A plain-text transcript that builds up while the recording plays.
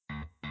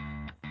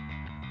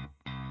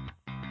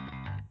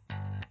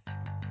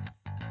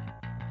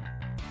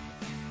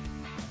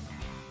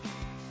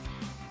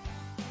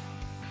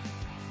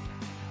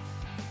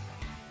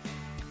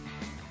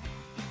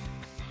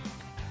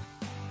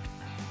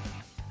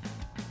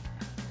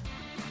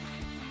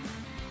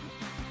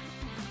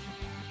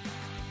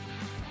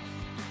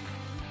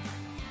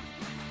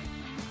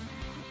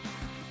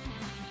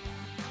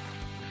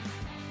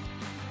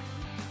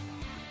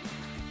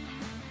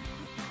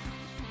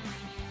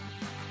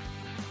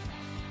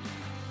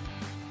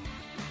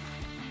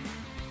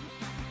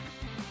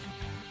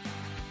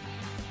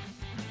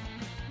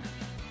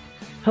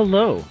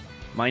Hello,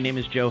 my name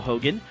is Joe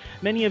Hogan.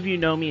 Many of you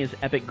know me as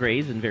Epic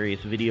Grays in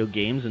various video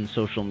games and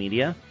social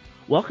media.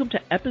 Welcome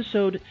to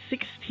episode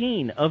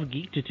 16 of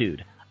Geektitude,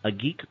 a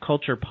geek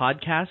culture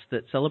podcast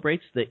that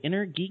celebrates the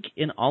inner geek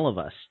in all of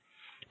us.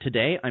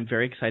 Today, I'm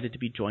very excited to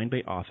be joined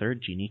by author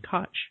Gini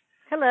Koch.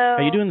 Hello.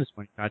 How are you doing this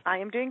morning, Koch? I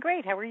am doing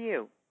great. How are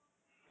you?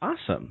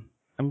 Awesome.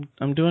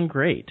 I'm doing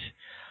great.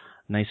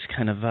 Nice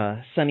kind of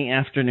sunny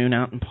afternoon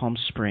out in Palm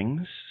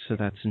Springs, so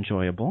that's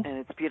enjoyable. And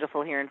it's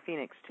beautiful here in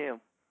Phoenix, too.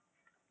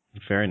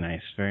 Very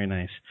nice, very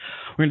nice.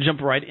 We're going to jump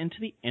right into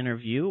the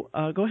interview.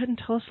 Go ahead and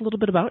tell us a little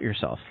bit about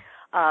yourself.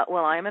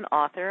 Well, I'm an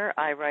author.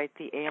 I write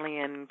the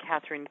Alien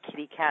Catherine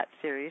Kitty Cat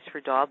series for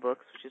DAW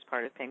Books, which is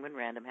part of Penguin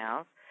Random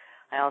House.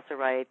 I also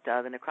write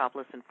the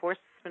Necropolis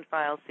Enforcement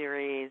File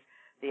series,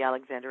 the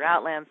Alexander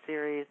Outland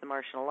series, the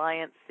Martian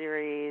Alliance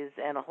series,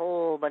 and a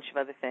whole bunch of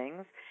other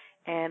things.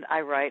 And I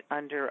write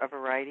under a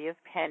variety of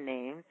pen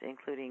names,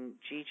 including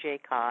G.J.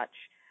 Koch,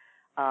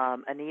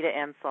 Anita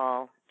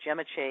Ensall,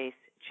 Gemma Chase,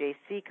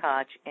 J.C.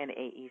 Koch, and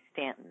A.E.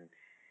 Stanton.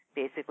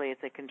 Basically, it's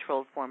a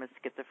controlled form of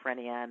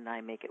schizophrenia, and I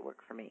make it work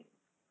for me.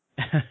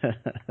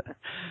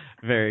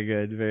 Very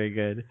good, very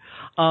good.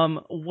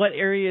 What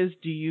areas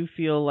do you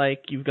feel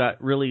like you've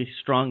got really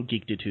strong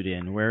geektitude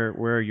in? Where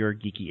are your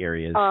geeky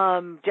areas?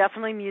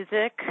 Definitely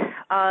music.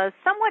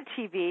 Somewhat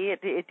TV.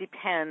 It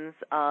depends.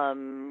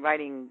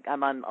 Writing,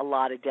 I'm on a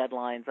lot of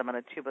deadlines. I'm on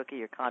a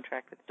 2-book-a-year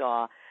contract with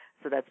DAW,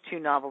 so that's 2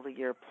 novels a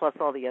year plus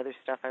all the other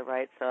stuff I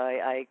write. So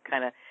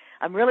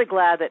I'm really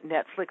glad that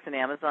Netflix and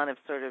Amazon have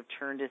sort of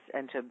turned us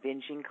into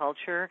binging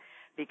culture,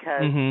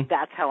 because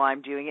that's how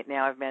I'm doing it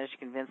now. I've managed to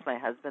convince my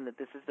husband that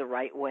this is the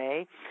right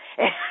way,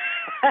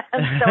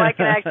 and so I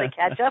can actually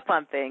catch up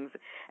on things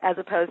as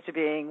opposed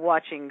to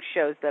watching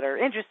shows that are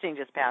interesting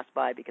just pass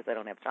by because I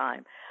don't have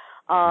time.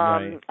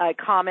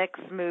 Comics,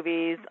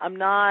 movies.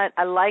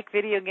 I like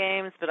video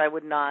games, but I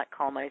would not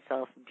call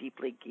myself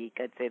deeply geek.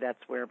 I'd say that's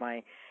where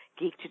my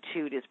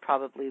geektitude is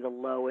probably the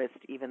lowest,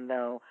 even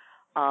though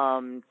 2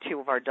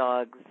 of our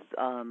dogs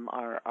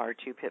are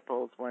 2 pit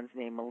bulls. One's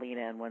named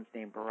Melina and one's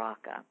named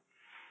Baraka.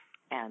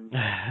 And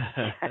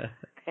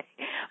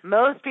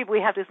most people, we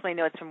have to explain,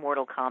 no, it's from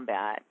Mortal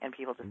Kombat, and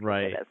people just look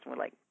at us and we're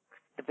like,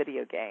 the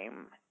video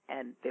game,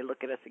 and they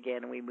look at us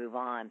again and we move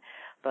on.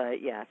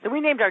 But yeah, so we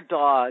named our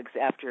dogs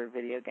after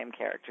video game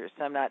characters.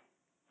 So I'm not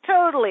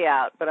totally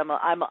out, but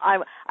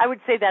I would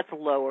say that's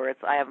lower.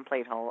 I haven't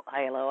played Halo,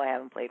 I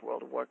haven't played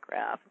World of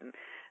Warcraft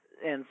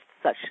and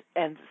such.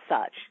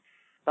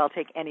 But I'll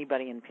take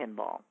anybody in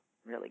pinball.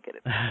 Really good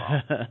at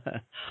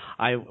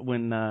pinball.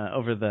 When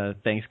over the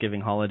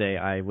Thanksgiving holiday,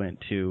 I went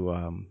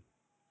to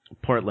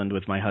Portland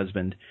with my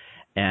husband,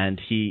 and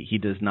he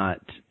does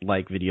not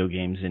like video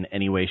games in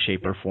any way,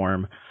 shape, or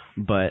form.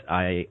 But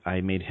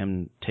I made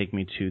him take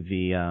me to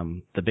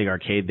the big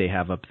arcade they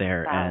have up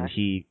there, and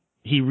he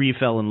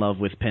re-fell in love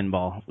with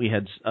pinball. We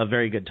had a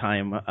very good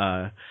time.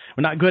 We're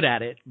not good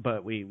at it,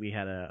 but we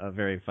had a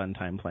very fun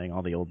time playing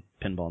all the old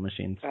pinball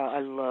machines. I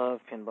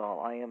love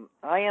pinball.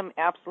 I am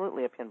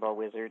absolutely a pinball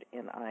wizard,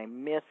 and I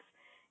miss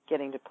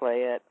getting to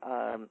play it.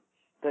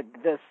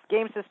 The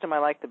game system I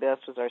liked the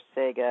best was our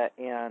Sega,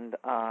 and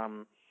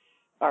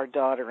our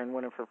daughter and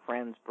one of her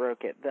friends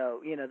broke it.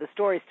 Though the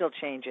story still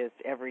changes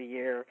every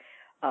year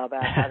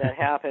about how that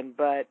happened.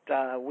 But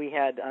we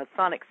had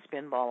Sonic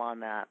Spinball on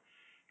that.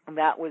 And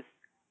that was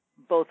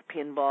both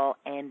pinball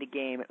and a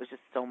game. It was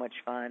just so much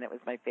fun. It was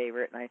my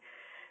favorite. And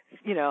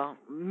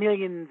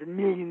millions and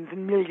millions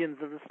and millions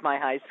of this my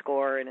high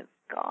score, and it's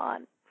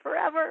gone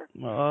forever.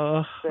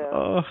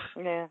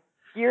 Yeah.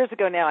 Years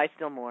ago now, I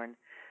still mourn.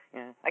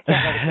 Yeah, I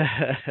can't let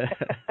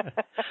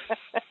it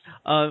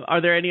go.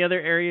 Are there any other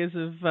areas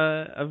of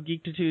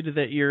geektitude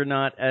that you're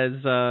not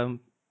as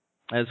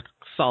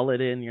solid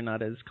in, you're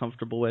not as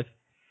comfortable with?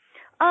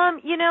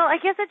 I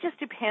guess it just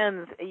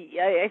depends.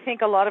 I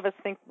think a lot of us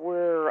think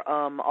we're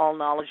all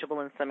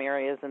knowledgeable in some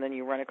areas, and then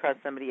you run across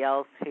somebody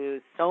else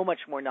who's so much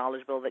more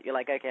knowledgeable that you're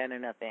like, I know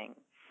nothing.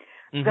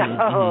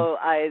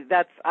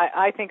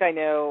 I think I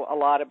know a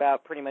lot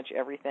about pretty much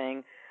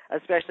everything,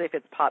 especially if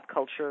it's pop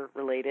culture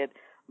related.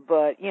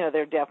 But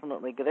they're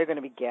going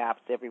to be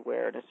gaps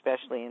everywhere, and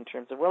especially in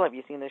terms of, well, have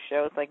you seen this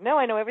show? It's like, no,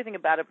 I know everything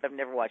about it, but I've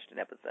never watched an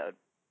episode.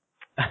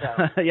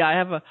 So. Yeah, I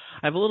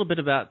have a little bit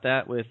about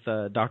that with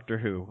Doctor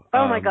Who.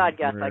 Oh my God,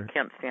 yes, I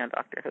can't stand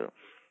Doctor Who.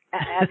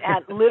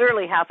 And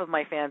literally half of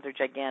my fans are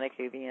gigantic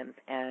Whovians,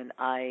 and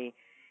I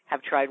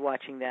have tried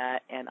watching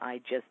that, and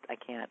I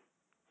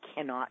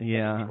cannot get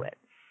into it.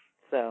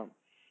 So,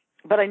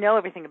 but I know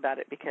everything about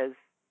it because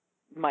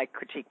my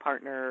critique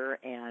partner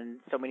and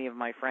so many of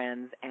my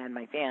friends and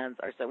my fans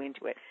are so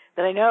into it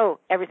that I know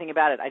everything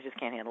about it. I just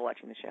can't handle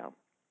watching the show.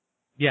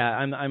 Yeah,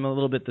 I'm a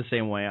little bit the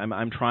same way.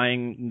 I'm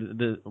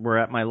trying. We're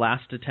at my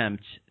last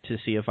attempt to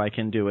see if I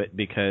can do it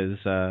because,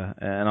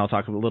 and I'll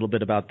talk a little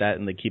bit about that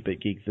in the Keep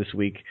It Geek this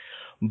week.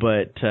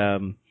 But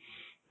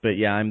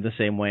yeah, I'm the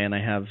same way, and I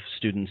have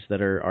students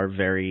that are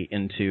very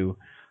into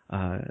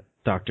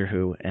Doctor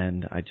Who,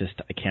 and I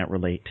can't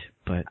relate.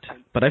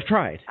 But I've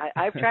tried.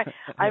 I've tried.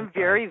 I'm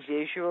very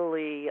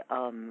visually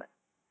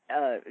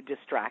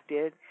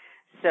distracted.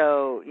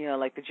 So,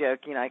 like the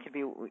joke, I could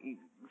be,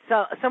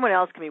 someone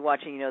else can be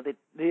watching, the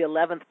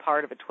 11th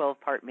part of a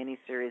 12-part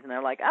miniseries, and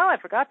they're like, oh, I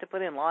forgot to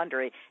put in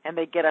laundry, and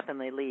they get up and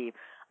they leave.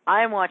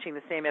 I'm watching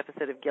the same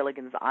episode of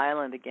Gilligan's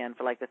Island again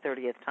for like the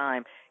 30th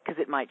time because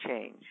it might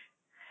change.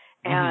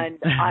 And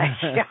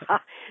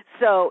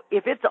so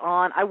if it's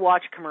on, I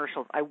watch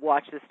commercials. I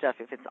watch this stuff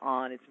if it's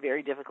on. It's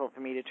very difficult for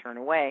me to turn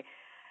away.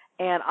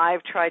 And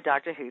I've tried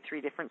Doctor Who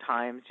 3 different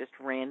times, just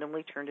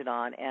randomly turned it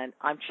on, and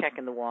I'm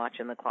checking the watch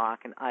and the clock,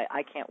 and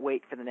I can't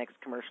wait for the next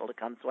commercial to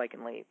come so I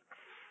can leave.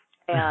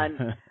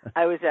 And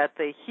I was at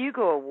the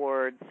Hugo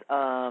Awards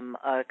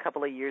a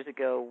couple of years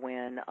ago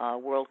when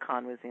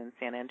Worldcon was in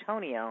San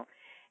Antonio,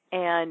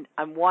 and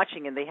I'm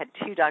watching, and they had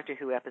 2 Doctor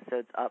Who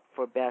episodes up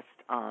for best,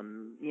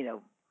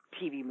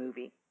 TV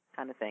movie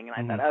kind of thing.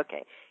 And I thought,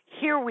 okay,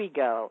 here we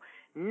go.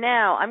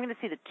 Now I'm going to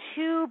see the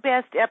 2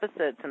 best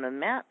episodes from the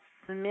Matt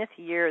Smith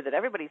year that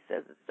everybody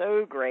says is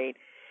so great.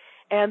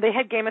 And they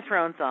had Game of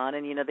Thrones on,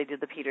 and, they did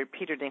the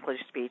Peter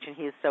Dinklage speech, and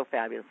he is so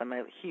fabulous. I'm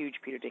a huge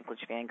Peter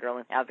Dinklage fangirl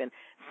and have been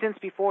since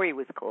before he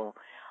was cool.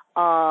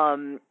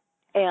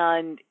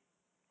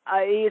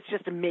 It's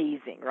just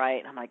amazing, right?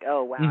 And I'm like,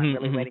 oh, wow, I'm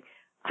really waiting.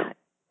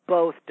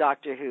 Both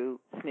Doctor Who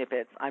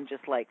snippets, I'm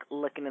just like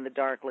looking in the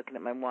dark, looking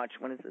at my watch,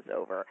 when is this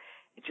over?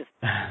 It just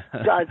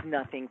does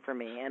nothing for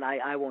me, and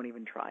I won't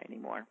even try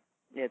anymore.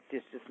 It's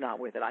just not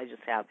worth it. I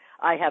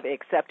have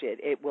accepted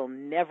it will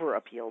never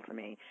appeal to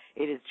me.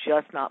 It is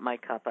just not my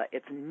cuppa.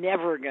 It's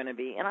never going to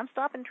be, and I'm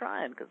stopping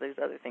trying because there's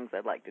other things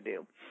I'd like to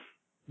do.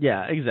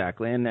 Yeah,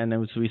 exactly. And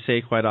as we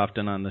say quite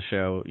often on the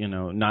show,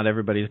 not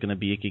everybody's going to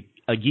be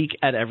a geek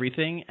at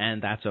everything,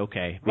 and that's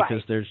okay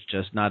because there's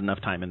just not enough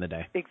time in the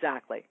day.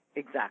 Exactly.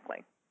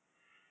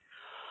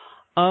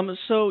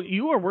 So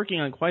you are working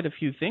on quite a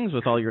few things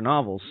with all your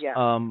novels. Yeah.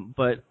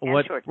 But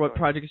what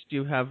projects do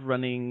you have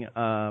running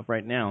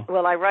right now?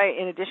 Well, I write,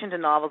 in addition to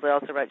novels, I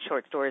also write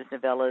short stories,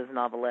 novellas,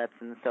 novelettes,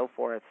 and so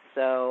forth.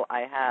 So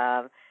I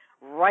have,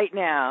 right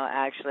now,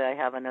 actually, I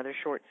have another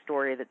short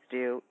story that's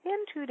due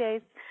in 2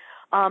 days.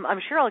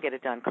 I'm sure I'll get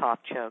it done, cough,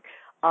 choke.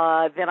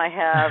 Then I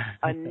have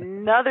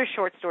another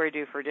short story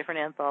due for a different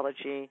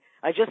anthology.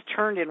 I just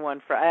turned in one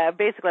I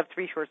basically have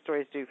 3 short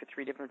stories due for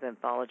 3 different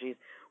anthologies.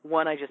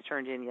 One I just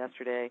turned in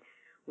yesterday.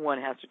 One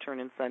has to turn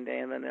in Sunday,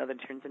 and then the other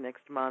turns in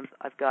next month.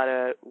 I've got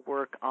to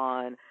work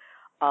on,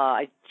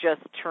 I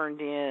just turned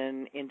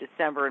in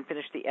December and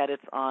finished the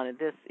edits on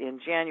this in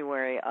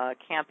January,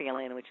 Camp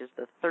Alien, which is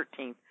the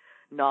 13th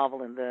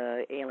novel in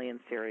the Alien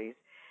series.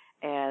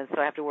 And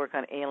so I have to work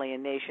on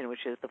Alien Nation,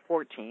 which is the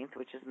 14th,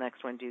 which is the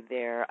next one due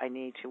there. I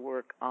need to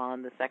work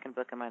on the second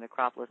book in my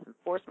Necropolis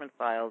Enforcement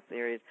Files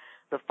series,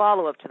 the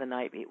follow-up to The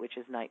Night Beat, which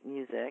is Night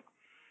Music.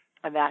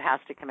 And that has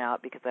to come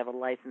out because I have a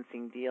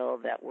licensing deal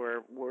that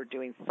we're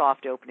doing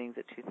soft openings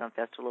at Tucson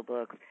Festival of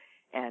Books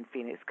and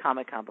Phoenix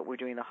Comic-Con, but we're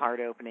doing the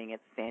hard opening at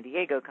San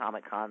Diego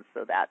Comic-Con,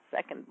 so that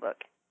second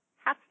book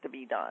has to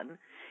be done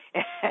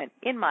and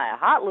in my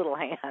hot little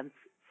hands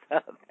so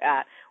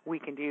that we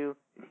can do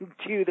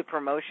the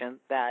promotion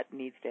that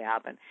needs to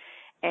happen.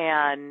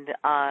 And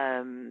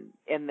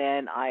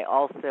then I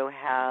also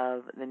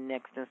have the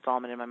next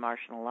installment in my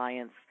Martian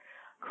Alliance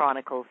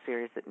Chronicles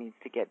series that needs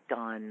to get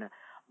done.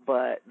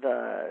 But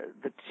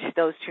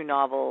those 2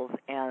 novels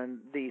and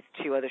these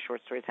 2 other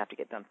short stories have to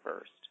get done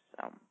first.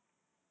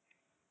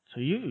 So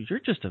you're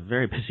just a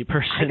very busy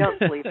person. I don't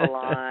sleep a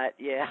lot,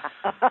 yeah.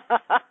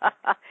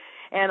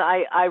 And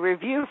I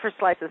review for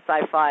Slice of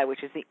Sci-Fi,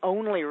 which is the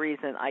only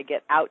reason I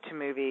get out to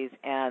movies,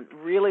 and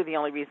really the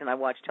only reason I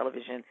watch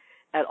television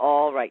at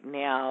all right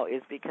now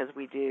is because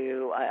we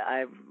do.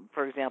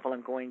 For example, I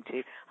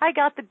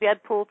got the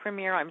Deadpool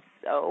premiere. I'm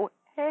so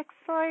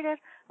excited.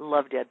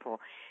 Love Deadpool.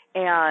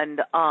 And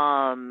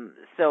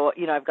so,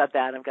 I've got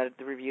that. I've got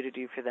the review to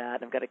do for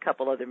that. I've got a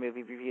couple other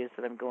movie reviews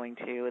that I'm going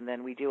to, and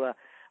then we do a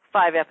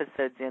 5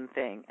 episodes in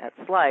thing at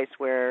Slice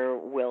where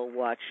we'll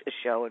watch a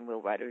show and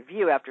we'll write a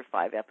review after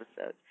 5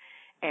 episodes.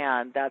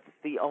 And that's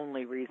the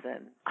only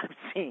reason I'm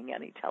seeing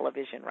any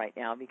television right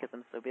now because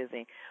I'm so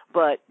busy.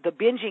 But the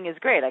binging is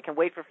great. I can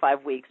wait for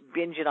 5 weeks,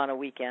 binge it on a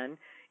weekend,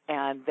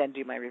 and then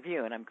do my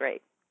review, and I'm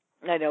great.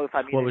 I know if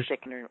I'm either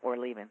sick or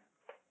leaving.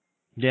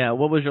 Yeah,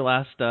 what was your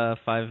last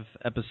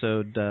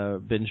 5-episode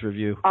binge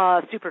review?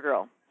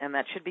 Supergirl, and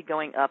that should be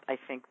going up, I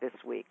think, this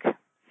week.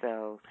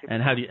 So.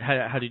 And how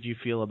did you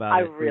feel about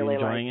it? I really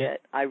like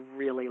it. I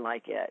really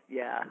like it.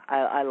 Yeah,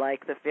 I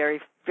like the very,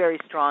 very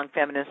strong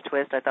feminist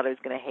twist. I thought I was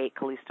going to hate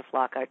Calista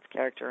Flockhart's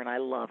character, and I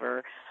love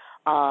her.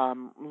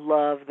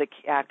 Love the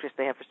actress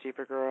they have for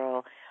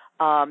Supergirl.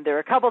 There are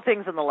a couple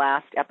things in the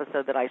last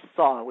episode that I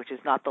saw, which is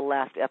not the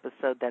last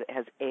episode that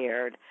has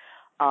aired,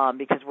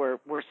 because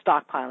we're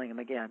stockpiling them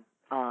again.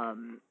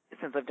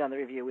 Since I've done the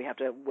review, we have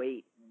to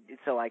wait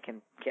so I can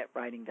get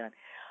writing done.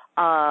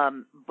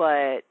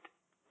 But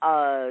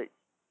there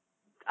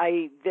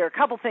are a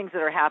couple things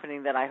that are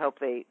happening that I hope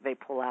they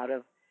pull out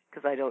of,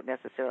 because I don't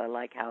necessarily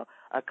like how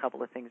a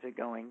couple of things are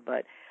going.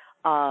 But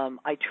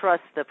I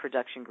trust the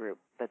production group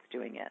that's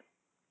doing it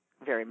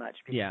very much.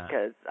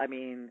 Because, I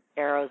mean,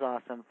 Arrow's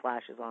awesome,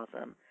 Flash is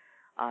awesome.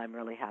 I'm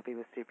really happy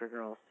with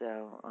Supergirl.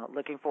 So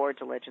looking forward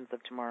to Legends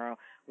of Tomorrow,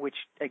 which,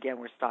 again,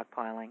 we're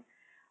stockpiling.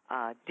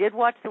 Did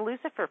watch the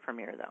Lucifer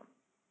premiere, though.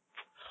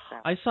 So.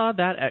 I saw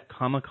that at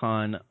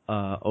Comic-Con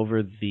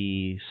over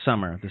the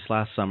summer, this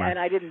last summer. And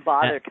I didn't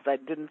bother because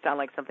it didn't sound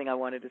like something I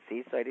wanted to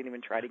see, so I didn't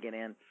even try to get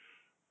in.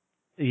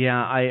 Yeah,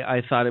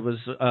 I thought it was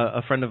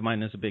a friend of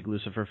mine is a big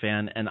Lucifer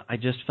fan, and I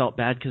just felt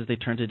bad because they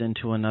turned it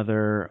into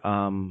another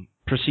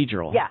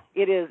procedural. Yeah,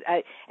 it is.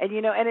 And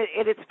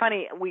it's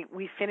funny.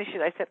 We finished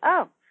it. I said,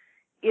 oh,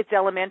 it's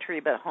elementary,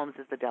 but Holmes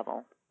is the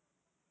devil.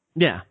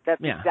 Yeah. That's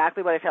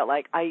exactly what I felt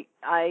like. I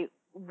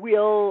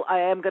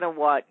am going to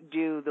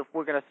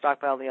we're going to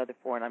stockpile the other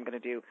 4, and I'm going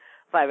to do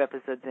 5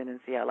 episodes in and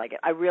see how I like it.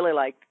 I really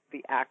liked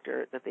the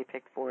actor that they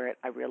picked for it.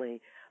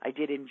 I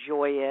did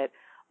enjoy it.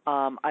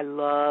 I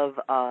love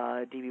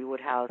D.B.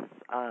 Woodhouse,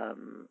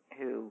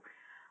 who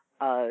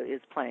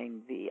is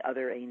playing the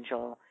other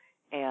angel,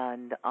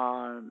 and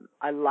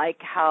I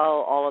like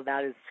how all of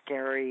that is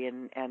scary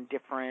and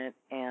different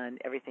and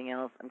everything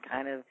else.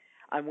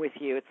 I'm with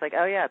you. It's like,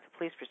 oh yeah, it's a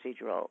police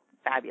procedural,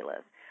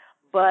 fabulous.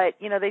 But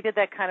they did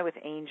that kind of with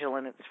Angel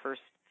in its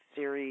first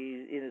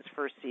series, in its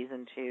first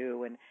season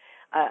too, and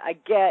I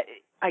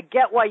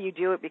get why you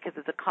do it because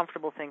it's a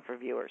comfortable thing for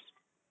viewers.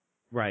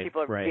 Right,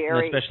 People are right.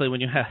 very, and especially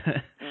when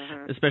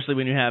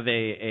you have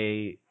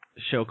a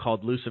show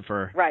called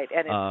Lucifer. Right,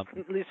 and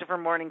it's Lucifer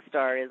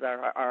Morningstar is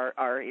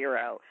our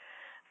hero.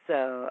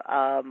 So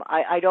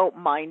I don't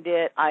mind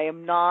it. I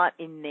am not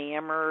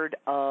enamored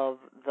of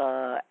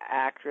the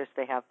actress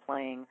they have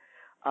playing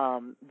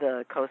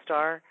the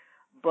co-star,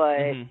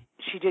 but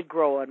she did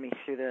grow on me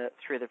through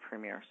the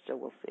premiere. So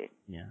we'll see.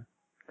 Yeah,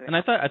 and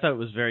I thought it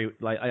was very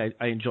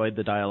I enjoyed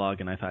the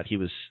dialogue, and I thought he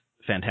was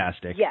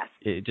fantastic. Yes.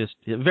 It just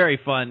very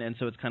fun, and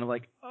so it's kind of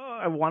like, oh,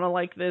 I want to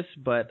like this,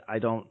 but I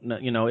don't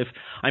know. If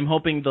I'm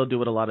hoping they'll do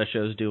what a lot of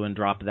shows do and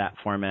drop that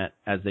format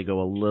as they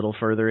go a little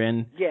further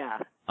in. Yeah.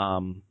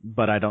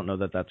 But I don't know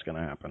that that's going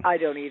to happen. I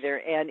don't either.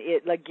 And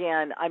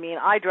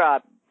I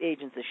dropped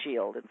Agents of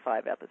S.H.I.E.L.D. in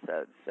 5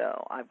 episodes,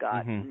 so I've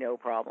got no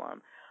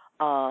problem.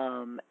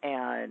 And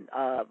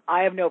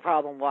I have no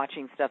problem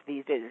watching stuff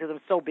these days because I'm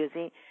so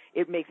busy.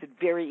 It makes it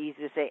very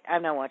easy to say,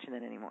 I'm not watching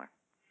that anymore.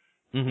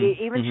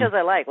 Even shows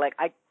I like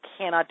I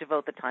cannot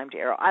devote the time to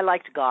Arrow. I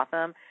liked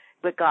Gotham,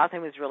 but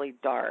Gotham is really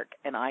dark,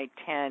 and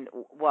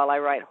while I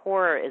write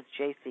horror as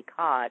J.C.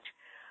 Koch,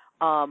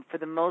 for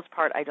the most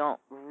part, I don't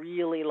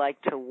really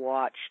like to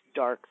watch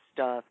dark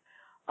stuff.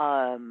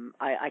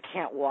 I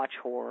can't watch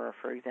horror,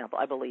 for example.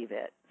 I believe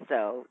it.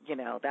 So,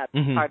 that's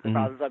part of the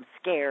problem is I'm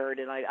scared,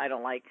 and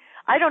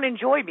I don't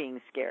enjoy being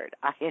scared.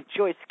 I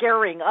enjoy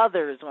scaring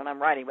others when I'm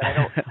writing, but I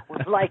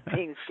don't like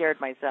being scared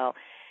myself.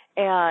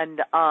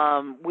 And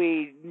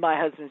my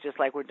husband's just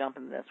like, we're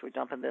dumping this, we're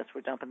dumping this, we're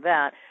dumping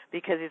that,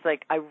 because he's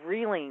like,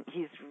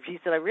 he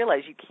said, I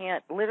realize you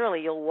can't,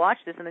 literally, you'll watch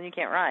this and then you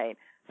can't write.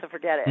 So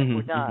forget it.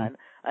 We're done.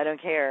 I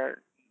don't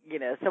care.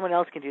 Someone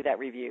else can do that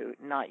review,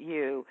 not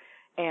you.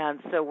 And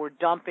so we're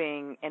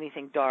dumping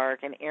anything dark.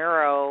 And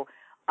Arrow,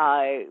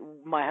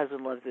 my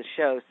husband loves this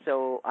show,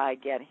 so I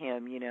get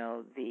him,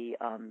 the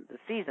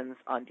seasons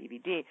on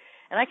DVD,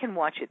 and I can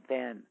watch it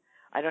then.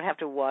 I don't have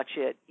to watch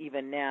it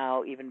even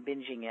now, even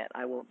binging it.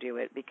 I won't do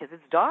it because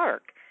it's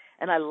dark,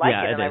 and I like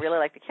it, and I really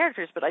like the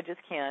characters, but I just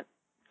can't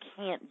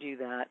do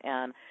that.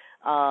 And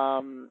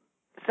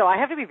so I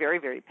have to be very,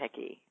 very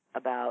picky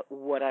about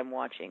what I'm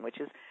watching,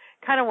 which is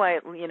kind of why,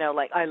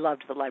 I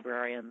loved The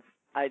Librarians.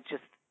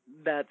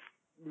 That's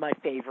my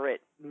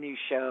favorite new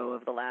show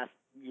of the last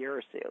year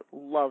or so.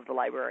 Love The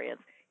Librarians.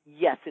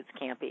 Yes, it's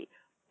campy,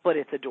 but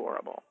it's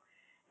adorable,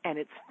 and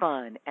it's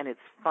fun, and it's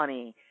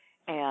funny,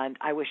 and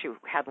I wish it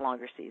had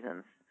longer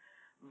seasons,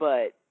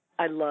 but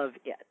I love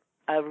it.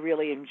 I'm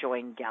really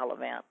enjoying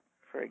Gallivant,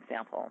 for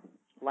example.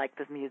 Like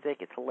the music,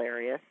 it's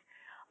hilarious,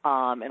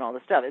 and all the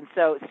stuff. And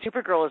so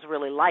Supergirl is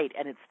really light,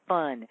 and it's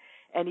fun.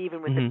 And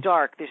even with the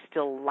dark, there's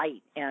still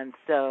light, and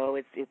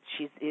so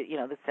she's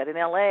set in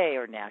L.A.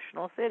 or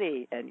National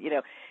City, and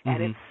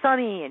and it's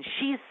sunny, and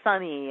she's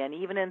sunny, and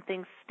even when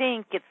things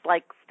stink, it's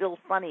like still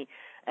funny.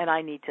 And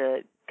I need to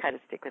kind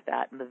of stick with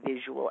that in the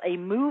visual. A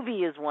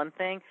movie is one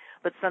thing,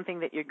 but something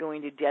that you're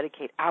going to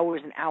dedicate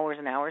hours and hours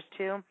and hours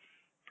to,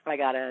 I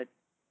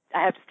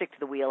have to stick to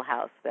the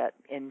wheelhouse that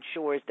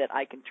ensures that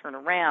I can turn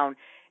around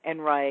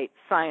and write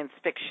science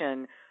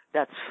fiction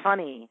that's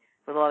funny,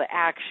 with a lot of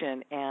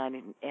action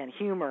and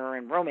humor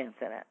and romance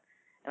in it.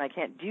 And I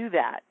can't do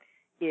that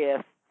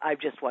if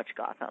I've just watched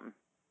Gotham.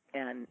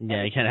 And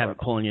you can't have it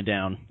pulling you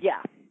down.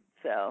 Yeah.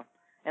 So,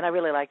 and I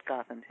really liked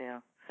Gotham too.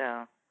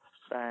 So,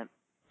 but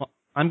well,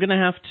 I'm going to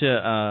have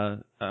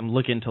to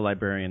look into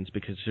Librarians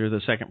because you're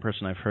the second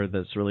person I've heard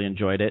that's really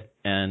enjoyed it.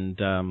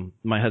 And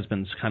my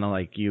husband's kind of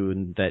like you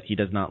in that he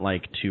does not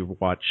like to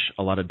watch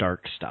a lot of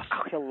dark stuff.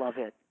 Oh, he'll love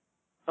it.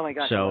 Oh my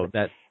gosh! So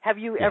have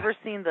you ever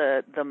seen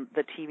the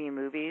TV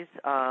movies?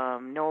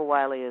 Noah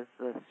Wyle is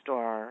the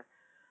star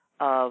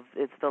of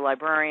it's The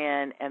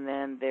Librarian, and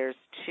then there's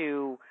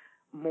 2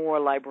 more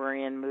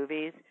Librarian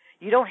movies.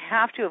 You don't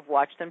have to have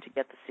watched them to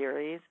get the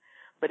series,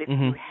 but if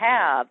you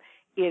have,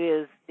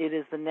 it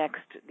is the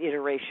next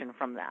iteration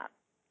from that.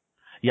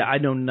 Yeah, I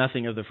know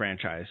nothing of the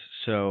franchise,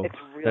 so Really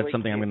that's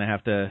something cute. I'm going to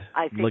have to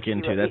look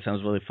into. That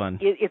sounds really fun.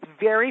 It's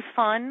very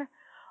fun.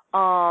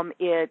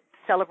 It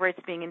celebrates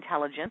being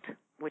intelligent,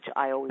 which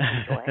I always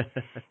enjoy.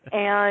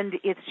 And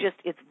it's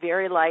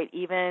very light,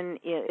 even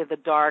in the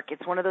dark.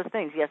 It's one of those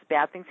things. Yes,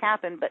 bad things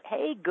happen, but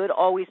hey, good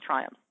always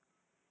triumphs.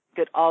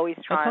 Good always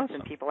triumphs,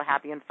 awesome. And people are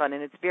happy and fun.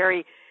 And it's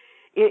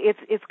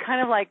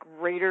kind of like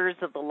Raiders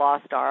of the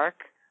Lost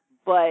Ark,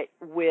 but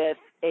with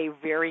a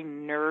very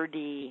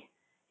nerdy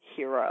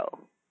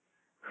hero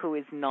who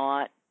is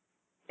not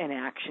an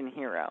action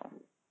hero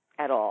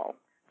at all.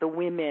 The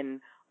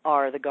women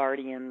are the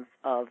guardians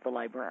of the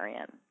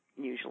librarian,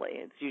 usually.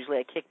 It's usually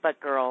a kick-butt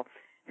girl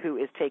who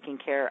is taking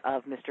care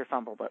of Mr.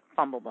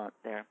 Fumblebutt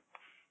there.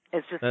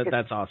 It's just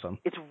that's awesome.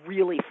 It's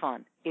really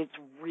fun. It's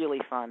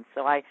really fun.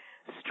 So I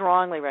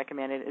strongly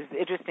recommend it. It's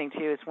interesting,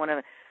 too. It's one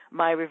of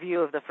my review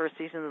of the first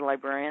season of The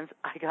Librarians.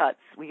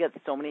 We got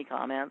so many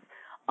comments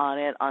on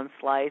it on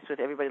Slice with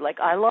everybody like,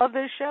 I love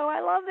this show, I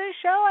love this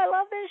show, I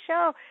love this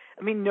show.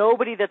 I mean,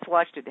 nobody that's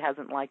watched it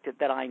hasn't liked it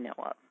that I know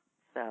of.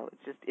 So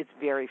it's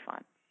very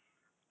fun.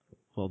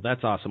 Well,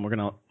 that's awesome. We're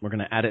gonna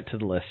add it to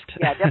the list.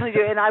 Yeah, definitely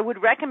do. And I would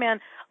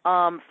recommend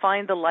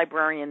find the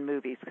Librarian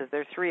movies because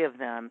there are 3 of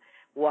them.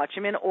 Watch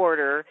them in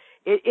order.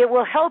 It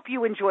will help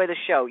you enjoy the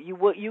show.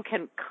 You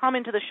can come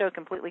into the show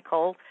completely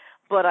cold,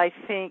 but I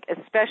think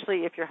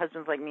especially if your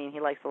husband's like me and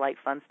he likes the light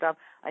fun stuff,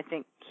 I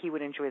think he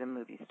would enjoy the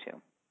movies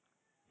too.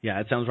 Yeah,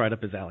 it sounds right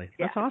up his alley.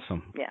 Yeah. That's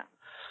awesome. Yeah.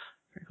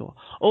 Very cool.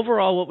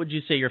 Overall, what would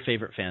you say your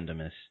favorite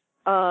fandom is?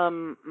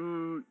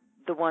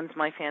 The ones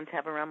my fans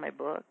have around my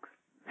books.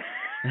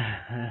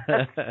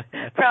 That's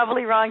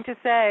probably wrong to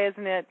say,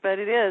 isn't it? But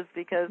it is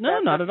because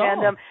no, not at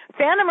fandom.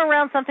 all. Fandom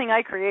around something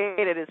I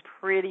created is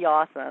pretty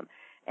awesome.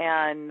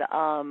 And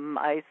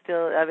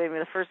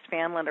the first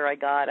fan letter I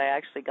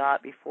actually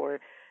got before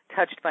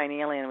Touched by an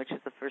Alien, which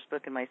is the first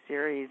book in my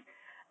series.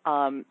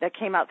 That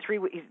came out 3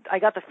 weeks. I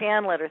got the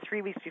fan letter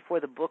 3 weeks before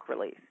the book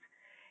released,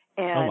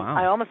 and wow.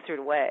 I almost threw it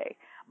away.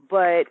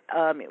 But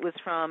it was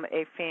from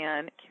a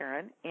fan,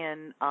 Karen,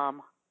 in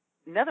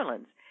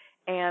Netherlands,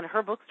 and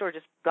her bookstore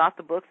just got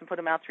the books and put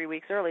them out 3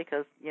 weeks early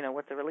because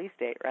what's the release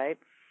date, right?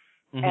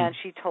 Mm-hmm. And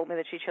she told me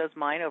that she chose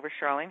mine over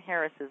Charlene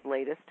Harris's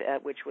latest,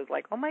 which was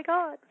like, oh my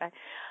God.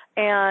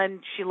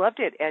 And she loved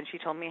it, and she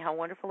told me how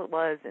wonderful it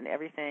was and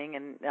everything,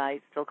 and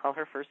I still call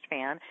her first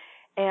fan.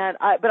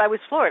 But I was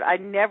floored. I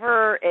didn't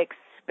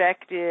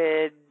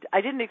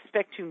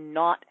expect to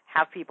not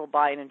have people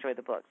buy and enjoy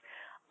the books.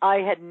 I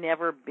had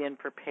never been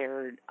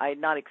prepared. I had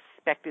not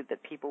expected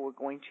that people were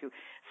going to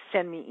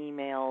send me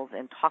emails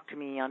and talk to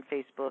me on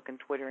Facebook and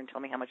Twitter and tell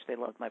me how much they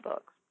loved my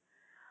books.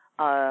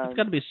 It's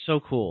got to be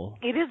so cool.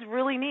 It is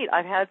really neat.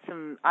 I've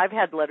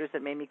had letters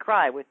that made me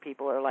cry with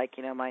people who are like,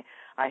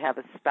 I have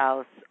a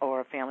spouse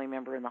or a family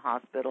member in the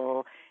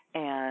hospital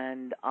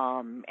and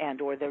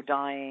or they're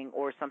dying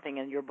or something,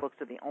 and your books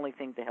are the only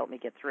thing to help me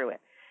get through it.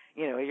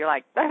 You're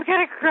like, I'm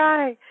gonna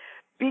cry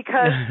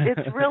because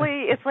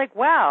it's like,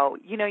 wow,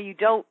 you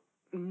don't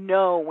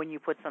know when you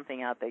put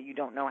something out there, you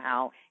don't know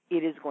how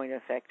it is going to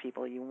affect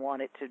people. You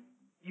want it to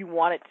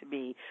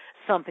be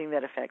something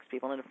that affects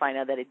people, and to find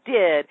out that it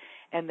did,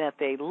 and that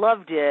they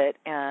loved it,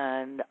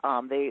 and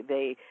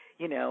they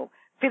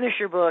finish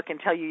your book and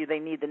tell you they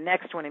need the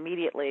next one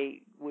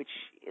immediately, which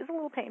is a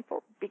little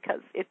painful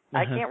because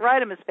I can't write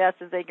them as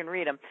fast as they can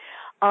read them,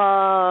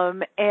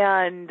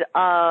 and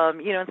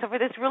so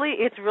forth.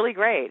 It's really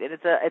great, and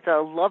it's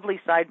a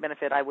lovely side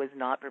benefit I was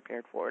not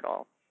prepared for at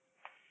all.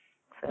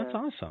 So, that's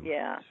awesome.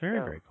 Yeah, it's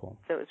very cool.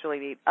 So it's really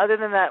neat. Other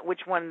than that,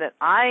 which one that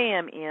I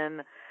am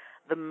in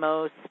the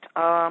most,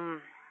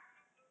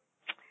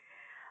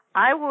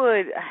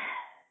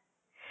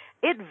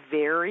 it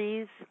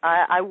varies.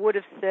 I would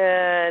have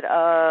said,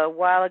 a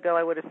while ago,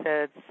 I would have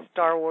said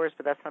Star Wars,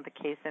 but that's not the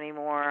case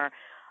anymore.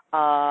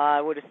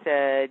 I would have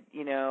said,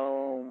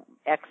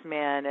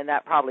 X-Men, and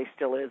that probably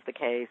still is the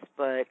case,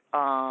 but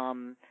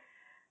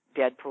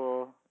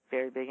Deadpool,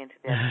 very big into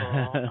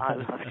Deadpool. I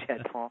love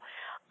Deadpool.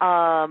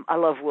 I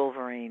love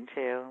Wolverine,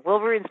 too.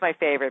 Wolverine's my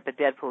favorite, but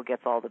Deadpool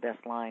gets all the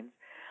best lines.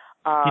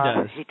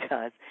 He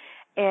does.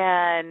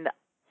 And,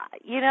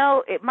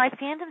 my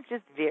fandoms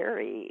just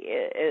vary.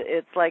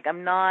 It's like I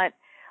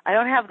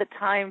don't have the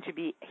time to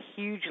be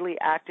hugely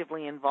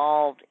actively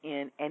involved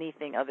in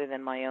anything other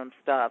than my own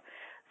stuff.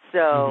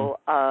 So,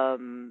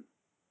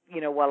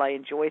 while I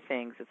enjoy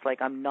things, it's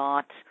like I'm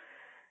not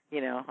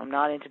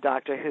into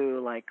Doctor Who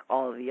like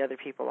all of the other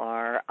people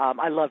are.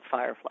 I love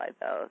Firefly,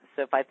 though.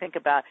 So if I think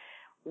about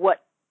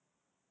what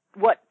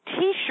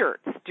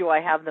T-shirts do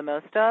I have the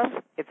most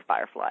of, it's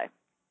Firefly.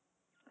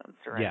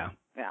 Yeah.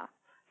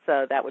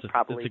 So that would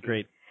probably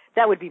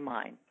that would be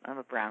mine. I'm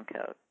a brown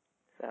coat,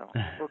 so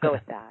we'll go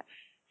with that.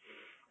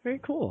 Very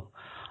cool.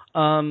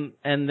 And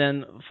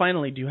then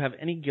finally, do you have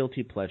any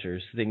guilty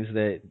pleasures, things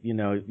that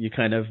you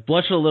kind of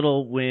blush a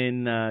little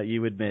when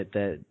you admit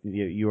that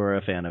you are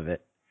a fan of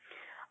it?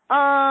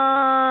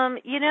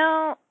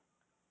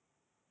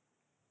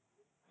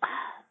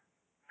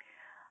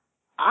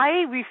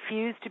 I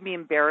refuse to be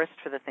embarrassed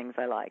for the things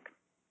I like.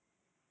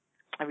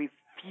 I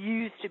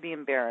refuse to be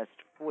embarrassed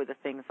for the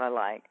things I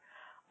like.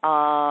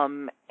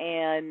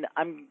 And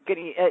I'm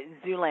getting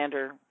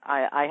Zoolander.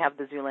 I have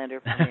the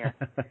Zoolander premiere.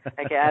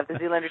 Okay, I have the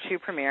Zoolander 2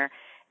 premiere.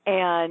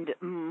 And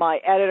my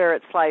editor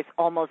at Slice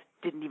almost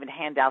didn't even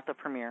hand out the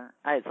premiere.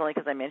 It's only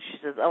because I mentioned, she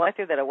says, "Oh, I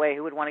threw that away.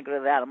 Who would want to go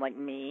to that?" I'm like,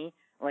 me?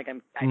 Like,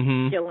 I'm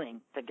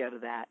killing to go to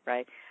that,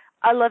 right?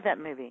 I love that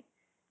movie.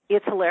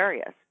 It's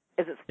hilarious.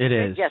 Is it? It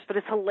is. Yes, but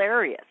it's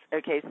hilarious.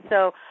 Okay,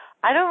 so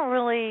I don't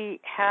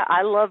really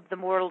I love the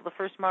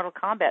first Mortal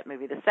Kombat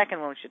movie. The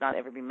second one should not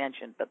ever be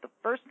mentioned, but the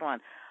first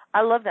one,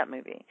 I love that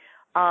movie.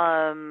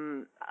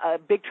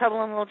 Big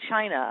Trouble in Little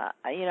China.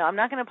 I'm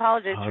not going to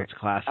apologize for it's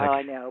classic. Oh,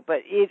 I know, but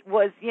it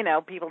was,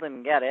 people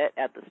didn't get it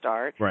at the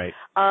start. Right.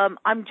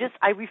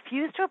 I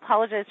refuse to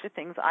apologize for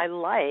things I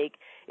like.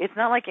 It's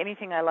not like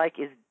anything I like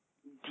is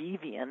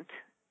deviant.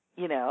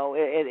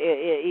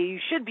 You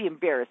should be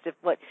embarrassed if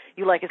what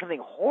you like is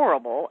something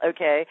horrible,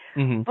 okay?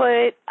 Mm-hmm.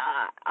 But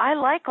I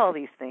like all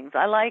these things.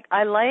 I like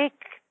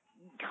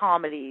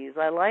comedies.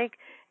 I like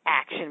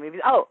action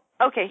movies. Oh,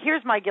 okay,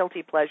 here's my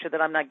guilty pleasure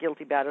that I'm not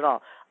guilty about at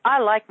all. I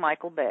like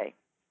Michael Bay.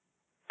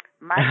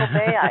 Michael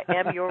Bay, I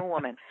am your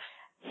woman.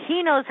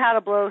 He knows how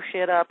to blow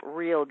shit up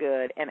real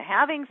good. And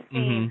having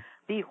seen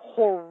the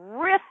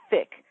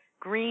horrific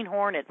Green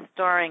Hornet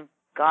starring,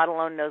 God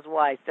alone knows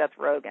why, Seth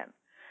Rogen,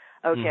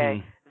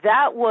 okay,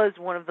 that was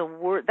one of the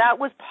worst. That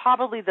was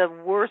probably the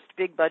worst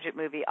big budget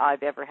movie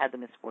I've ever had the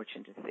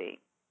misfortune to see.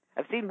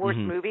 I've seen worse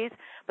movies,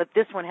 but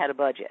this one had a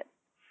budget.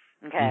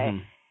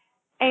 Okay,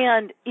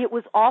 and it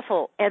was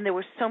awful, and there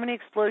were so many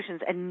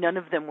explosions, and none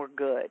of them were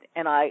good.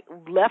 And I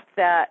left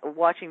that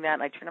watching that,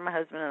 and I turned to my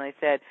husband and I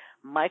said,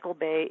 "Michael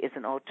Bay is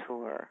an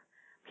auteur.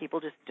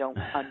 People just don't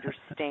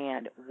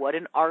understand what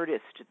an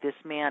artist this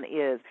man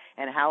is,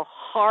 and how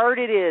hard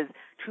it is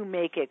to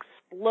make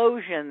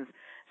explosions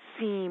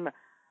seem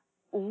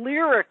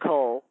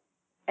lyrical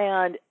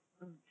and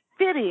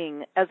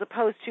fitting as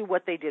opposed to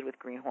what they did with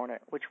Green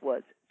Hornet, which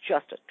was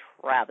just a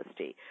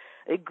travesty.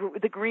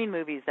 The Green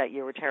movies that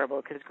year were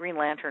terrible because Green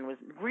Lantern was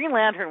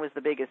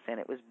the biggest sin.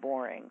 It was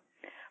boring.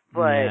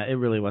 But yeah, it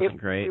really wasn't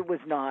great. It was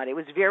not. It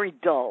was very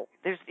dull.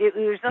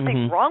 There's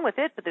nothing wrong with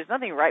it, but there's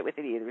nothing right with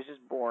it either. It was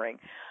just boring.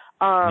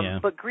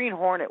 But Green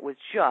Hornet was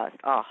just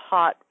a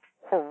hot,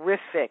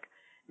 horrific,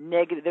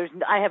 negative.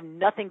 I have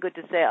nothing good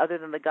to say other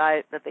than the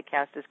guy that they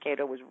cast as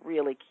Kato was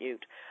really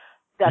cute.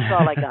 That's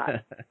all I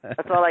got.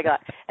 That's all I got.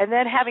 And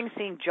then having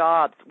seen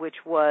Jobs,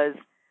 which was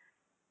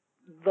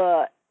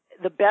the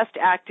best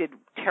acted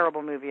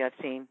terrible movie I've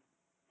seen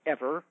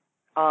ever.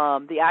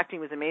 The acting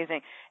was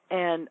amazing,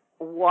 and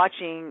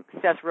watching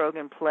Seth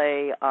Rogen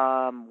play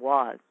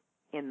Woz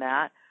in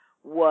that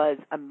was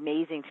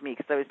amazing to me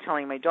because I was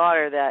telling my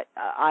daughter that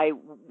I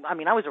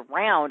was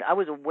around, I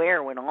was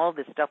aware when all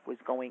this stuff was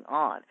going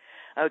on.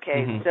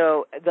 Okay,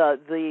 so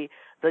the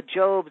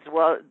Jobs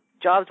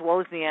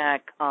Wozniak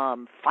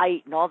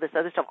fight and all this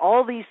other stuff,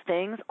 all these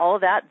things, all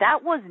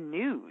that was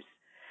news.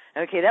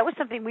 Okay, that was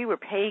something we were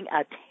paying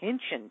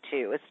attention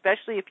to,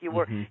 especially if you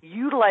were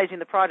utilizing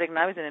the product. And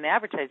I was in an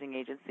advertising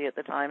agency at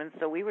the time, and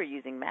so we were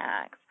using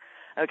Max.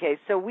 Okay,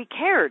 so we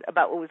cared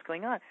about what was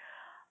going on.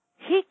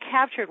 He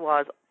captured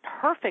Woz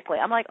perfectly.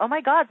 I'm like, oh my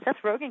God, Seth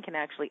Rogen can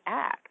actually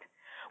act,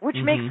 which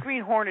makes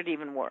Green Hornet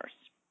even worse.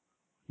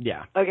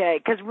 Yeah. Okay,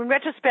 because in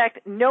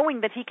retrospect,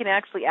 knowing that he can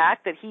actually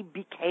act, that he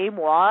became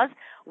Woz,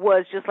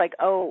 was just like,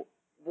 oh,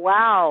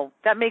 wow,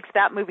 that makes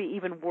that movie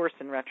even worse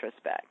in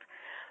retrospect.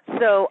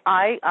 So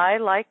I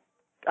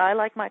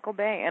like Michael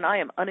Bay, and I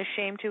am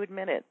unashamed to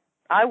admit it.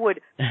 I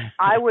would.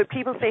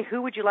 People say,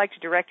 who would you like to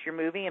direct your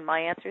movie? And my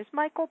answer is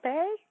Michael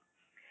Bay,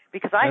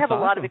 because I have a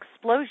lot of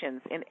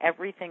explosions in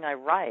everything I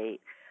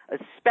write,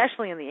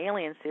 especially in the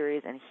Alien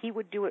series, and he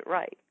would do it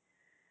right.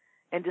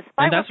 And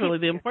that's really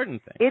the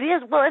important thing. It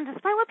is. Well, and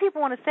despite what people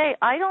want to say,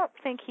 I don't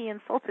think he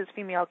insults his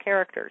female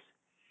characters.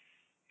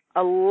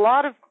 A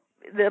lot of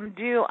them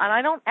do, and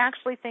I don't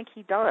actually think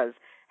he does,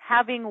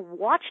 having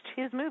watched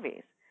his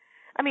movies.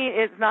 I mean,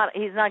 he's not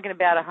going to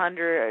bat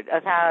 100,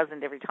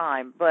 1,000 every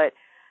time, but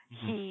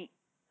he,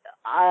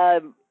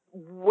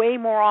 way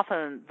more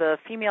often, the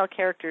female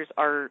characters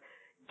are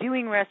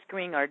doing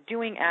rescuing, or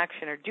doing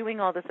action, or doing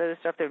all this other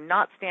stuff. They're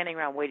not standing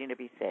around waiting to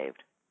be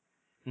saved.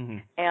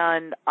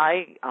 And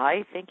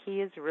I think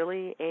he is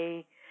really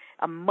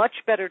a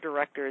much better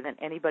director than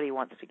anybody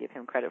wants to give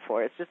him credit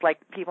for. It's just like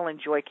people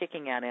enjoy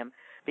kicking at him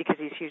because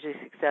he's hugely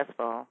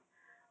successful.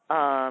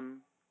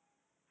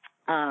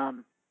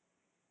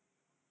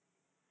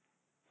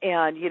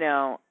 And, you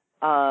know,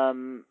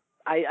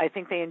 I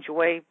think they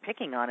enjoy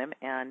picking on him,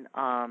 and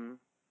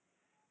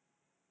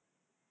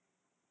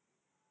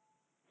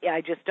yeah,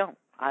 I just don't.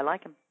 I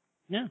like him.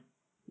 Yeah.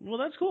 Well,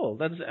 that's cool.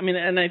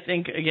 And I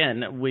think,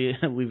 again, we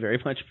very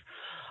much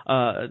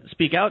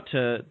speak out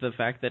to the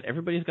fact that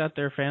everybody's got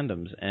their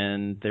fandoms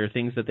and their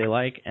things that they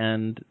like,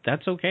 and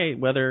that's okay,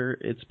 whether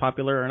it's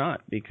popular or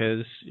not,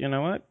 because, you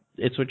know what?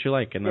 It's what you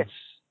like, and that's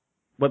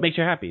what makes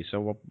you happy.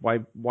 So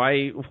why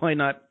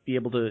not be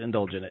able to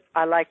indulge in it?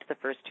 I liked the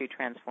first two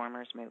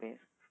Transformers movies.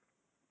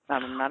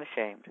 I'm not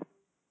ashamed.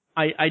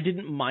 I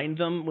didn't mind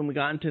them when we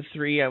got into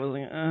 3. I was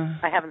like,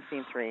 I haven't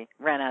seen 3.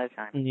 Ran out of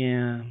time.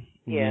 Yeah.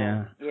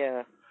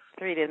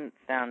 3 didn't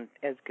sound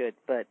as good,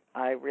 but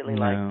I really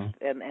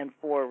liked, and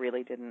 4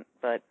 really didn't,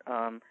 but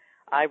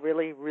I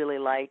really, really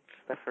liked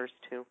the first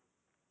 2.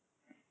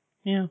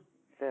 Yeah.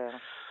 So.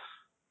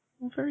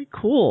 Well, very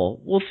cool.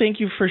 Well, thank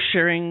you for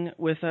sharing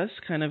with us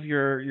kind of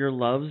your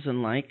loves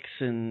and likes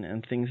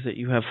and things that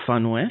you have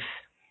fun with.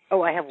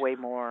 Oh, I have way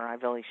more.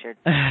 I've only shared.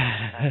 You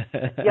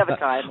have a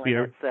time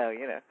limit, so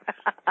you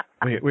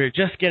know. we're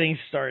just getting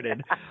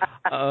started.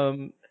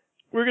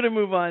 We're gonna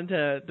move on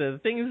to the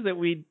things that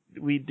we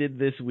did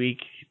this week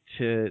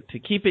to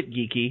keep it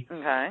geeky.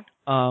 Okay.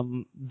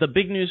 The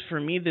big news for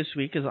me this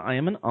week is I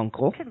am an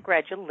uncle.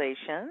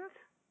 Congratulations.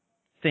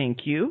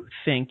 Thank you.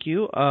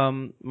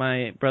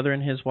 My brother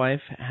and his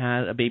wife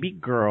had a baby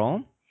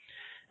girl,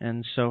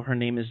 and so her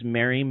name is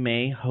Mary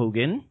May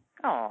Hogan.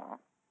 Oh.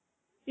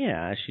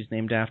 Yeah, she's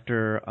named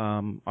after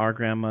our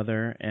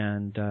grandmother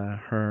and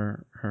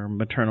her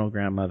maternal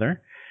grandmother,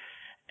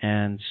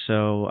 and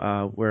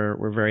so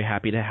we're very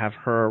happy to have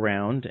her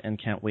around and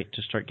can't wait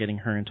to start getting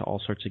her into all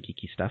sorts of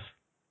geeky stuff.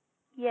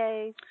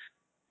 Yay!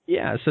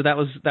 Yeah, so that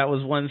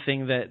was one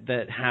thing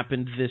that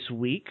happened this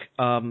week.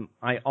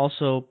 I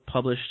also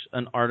published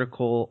an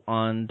article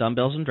on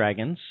Dumbbells and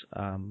Dragons.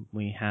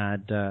 We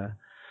had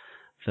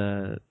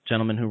the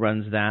gentleman who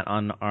runs that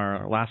on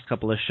our last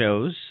couple of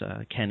shows,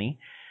 Kenny.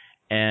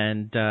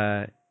 And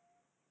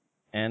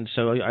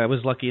so I was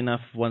lucky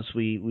enough once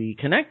we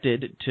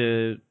connected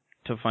to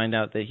find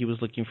out that he was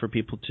looking for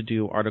people to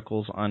do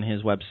articles on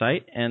his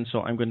website. And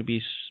so I'm going to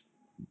be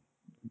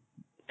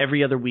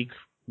every other week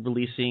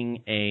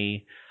releasing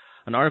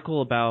an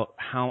article about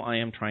how I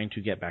am trying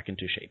to get back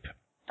into shape.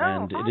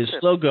 And awesome. It is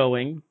slow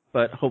going,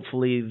 but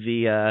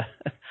hopefully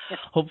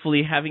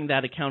hopefully having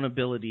that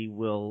accountability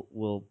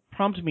will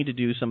prompt me to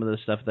do some of the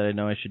stuff that I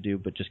know I should do,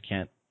 but just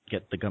can't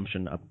get the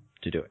gumption up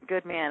to do it.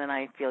 Good man, and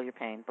I feel your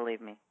pain,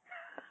 believe me.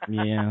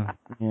 Yeah.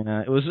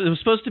 It was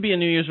supposed to be a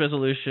New Year's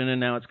resolution, and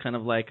now it's kind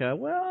of like,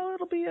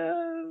 it'll be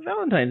a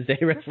Valentine's Day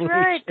resolution.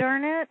 That's right,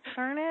 darn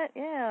it,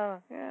 yeah.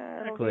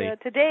 Exactly. It'll be a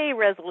today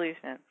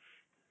resolution.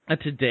 A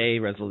today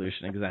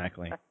resolution,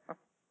 exactly.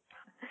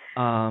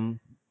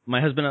 My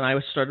husband and I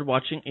started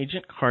watching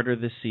Agent Carter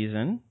this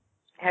season.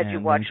 Had you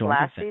watched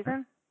last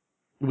season?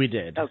 We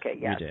did. Okay,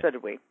 yeah, so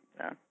did we.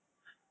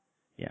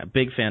 Yeah,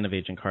 big fan of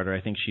Agent Carter. I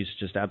think she's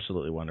just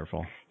absolutely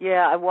wonderful.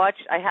 Yeah,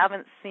 I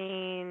haven't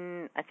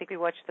seen, I think we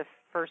watched the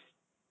first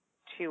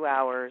 2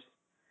 hours,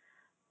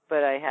 but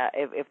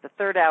if the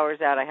third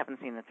hour's out, I haven't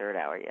seen the third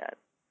hour yet.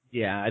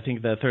 Yeah, I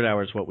think the third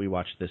hour is what we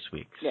watched this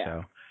week.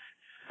 Yeah.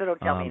 So don't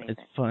tell me anything.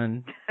 It's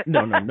fun.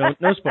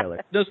 No spoilers.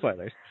 No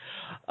spoilers.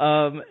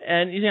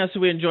 And so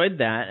we enjoyed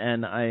that,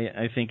 and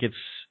I think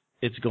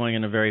it's going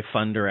in a very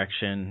fun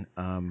direction.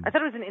 I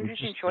thought it was an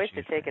interesting choice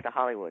to take it to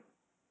Hollywood.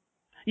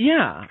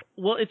 Yeah,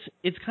 well,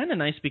 it's kind of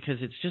nice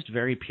because it's just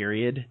very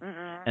period,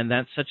 and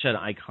that's such an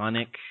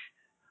iconic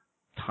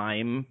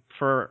time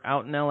for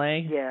out in LA.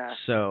 Yeah.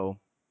 So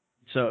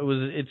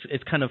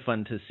it's kind of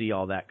fun to see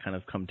all that kind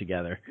of come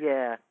together.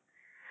 Yeah.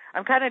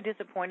 I'm kind of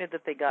disappointed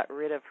that they got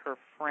rid of her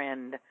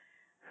friend,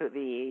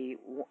 the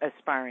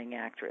aspiring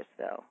actress,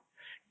 though.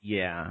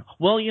 Yeah.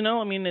 Well,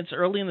 it's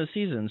early in the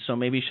season, so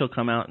maybe she'll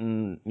come out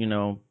and,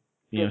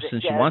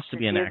 since she wants to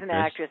be an actress. She is an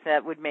actress,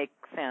 that would make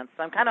sense.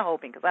 So I'm kind of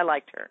hoping, because I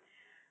liked her.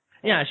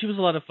 Yeah, she was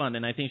a lot of fun,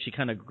 and I think she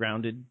kind of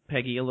grounded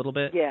Peggy a little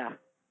bit. Yeah.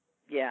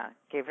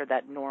 Gave her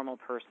that normal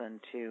person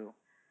to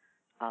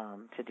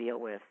deal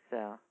with.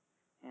 So,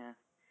 yeah.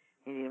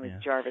 Even with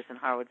Jarvis and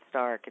Howard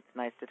Stark, it's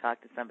nice to talk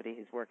to somebody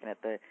who's working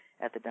at the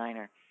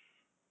diner.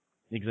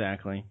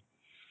 Exactly.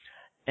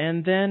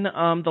 And then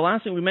the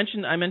last thing I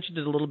mentioned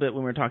it a little bit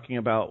when we were talking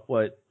about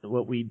what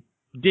we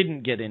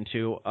didn't get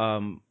into.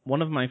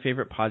 One of my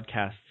favorite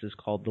podcasts is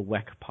called the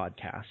WEC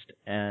Podcast,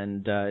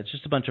 and it's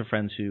just a bunch of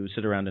friends who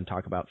sit around and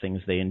talk about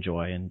things they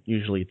enjoy, and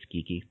usually it's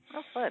geeky.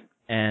 Oh, fun.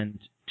 And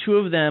two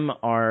of them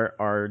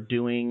are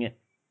doing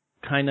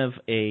kind of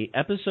a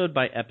episode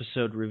by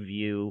episode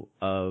review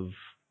of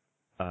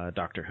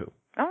Doctor Who.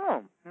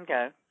 Oh,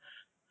 okay.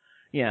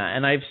 Yeah,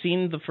 and I've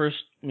seen the first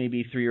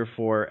maybe 3 or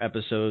 4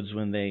 episodes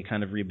when they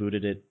kind of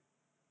rebooted it.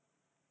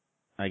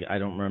 I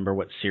don't remember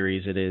what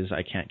series it is.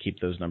 I can't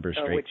keep those numbers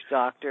straight. Which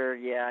Doctor?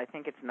 Yeah, I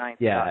think it's Ninth.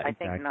 Yeah, I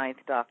exactly. think Ninth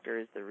Doctor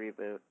is the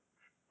reboot.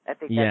 I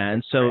think that's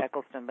and so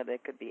Eccleston, but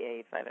it could be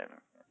Eighth. I don't know.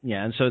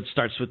 Yeah, and so it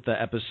starts with the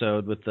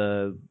episode with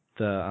the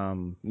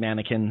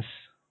mannequins,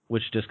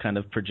 which just kind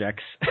of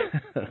projects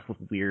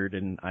weird,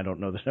 and I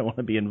don't know that I want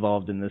to be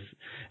involved in this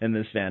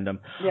fandom.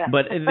 Yeah.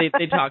 But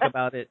they talk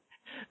about it.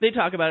 They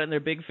talk about it, and they're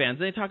big fans.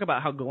 They talk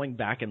about how going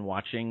back and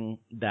watching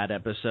that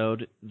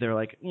episode, they're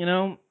like,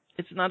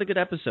 it's not a good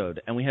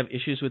episode, and we have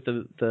issues with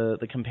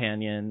the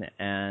companion,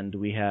 and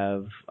we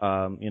have,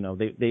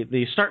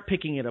 they start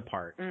picking it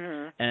apart.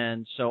 Mm-hmm.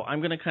 And so I'm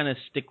going to kind of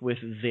stick with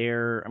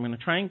I'm going to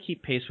try and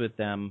keep pace with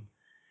them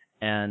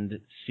and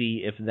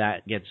see if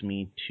that gets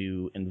me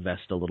to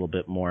invest a little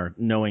bit more,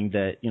 knowing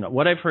that,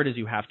 what I've heard is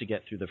you have to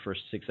get through the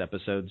first 6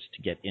 episodes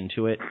to get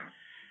into it.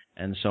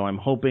 And so I'm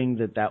hoping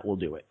that will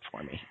do it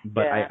for me.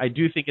 But I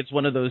do think it's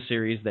one of those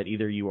series that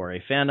either you are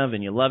a fan of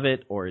and you love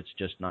it, or it's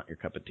just not your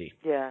cup of tea.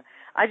 Yeah.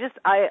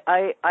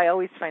 I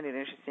always find it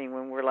interesting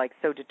when we're like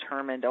so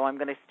determined, I'm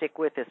going to stick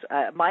with this.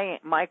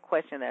 My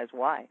question is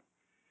why?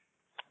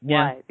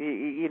 Yeah. Why?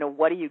 You know,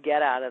 what do you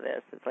get out of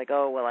this? It's like,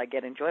 I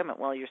get enjoyment.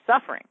 Well, you're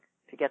suffering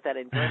to get that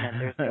enjoyment.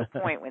 There's no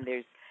point when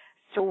there's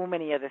so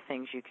many other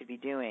things you could be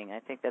doing. I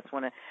think that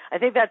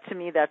to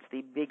me that's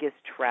the biggest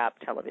trap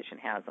television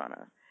has on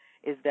us,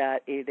 is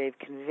that they've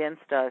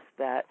convinced us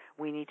that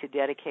we need to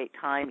dedicate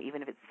time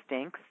even if it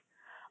stinks,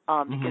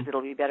 because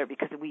it'll be better,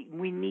 because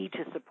we need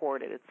to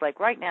support it. It's like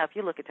right now, if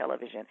you look at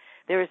television,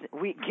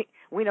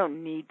 we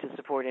don't need to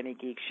support any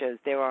geek shows.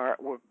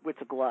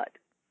 It's a glut.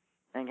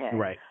 Okay.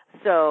 Right.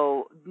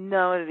 So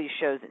none of these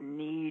shows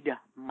need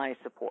my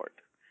support.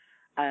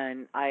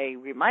 And I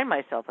remind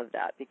myself of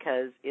that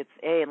because it's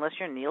unless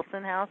you're a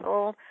Nielsen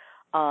household,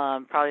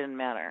 probably doesn't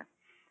matter.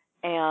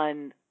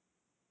 And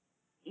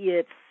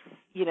it's,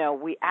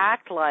 we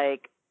act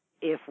like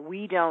if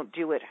we don't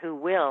do it, who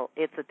will?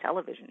 It's a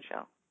television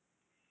show.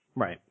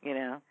 Right.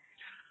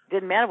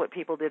 Didn't matter what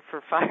people did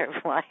for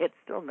Firefly, it's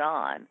still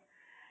gone.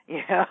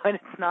 And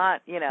it's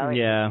not,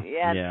 Yeah.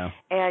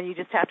 And you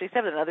just have to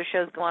accept it. And other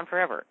shows go on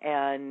forever.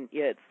 And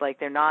it's like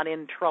they're not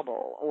in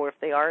trouble, or if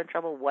they are in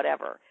trouble,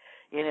 whatever.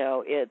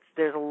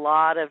 There's a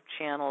lot of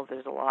channels,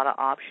 there's a lot of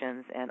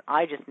options, and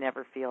I just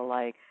never feel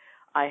like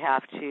I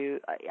have to.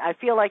 I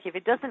feel like if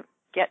it doesn't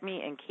get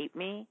me and keep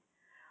me,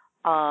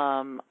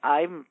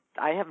 I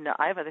have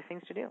other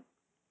things to do.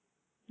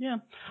 Yeah.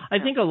 I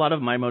think a lot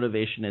of my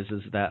motivation is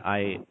that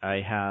I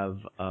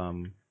have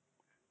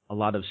a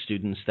lot of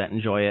students that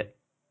enjoy it.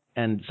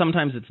 And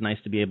sometimes it's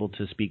nice to be able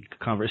to speak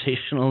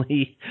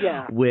conversationally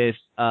with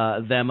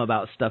them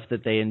about stuff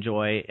that they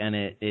enjoy, and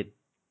it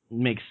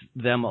makes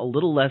them a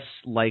little less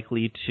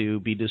likely to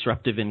be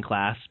disruptive in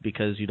class,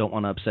 because you don't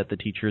want to upset the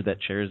teacher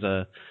that shares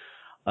an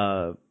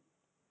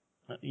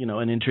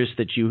interest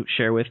that you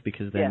share with,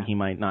 because then he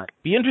might not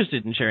be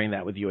interested in sharing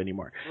that with you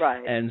anymore.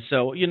 Right. And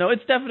so,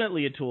 it's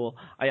definitely a tool.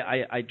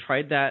 I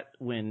tried that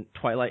when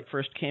Twilight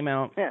first came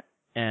out,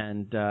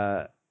 and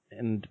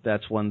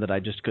that's one that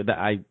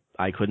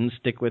I couldn't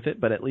stick with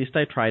it, but at least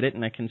I tried it,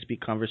 and I can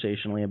speak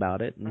conversationally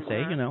about it and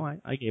say,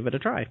 I gave it a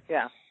try.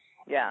 Yeah,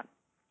 yeah.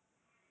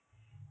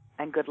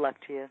 And good luck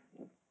to you.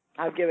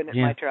 I've given it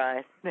my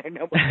tries. There are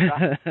no more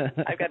tries.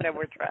 I've got no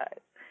more tries.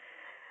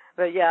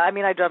 But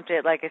I dumped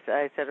it. Like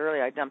I said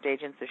earlier, I dumped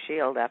Agents of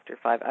S.H.I.E.L.D. after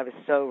 5. I was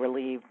so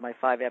relieved my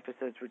 5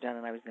 episodes were done,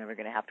 and I was never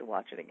going to have to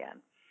watch it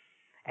again.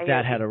 And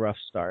that had a rough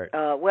start.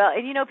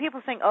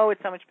 People saying,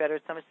 it's so much better,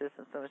 it's so much this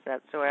and so much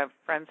that. So I have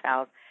a friend's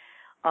house.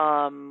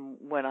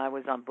 When I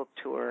was on book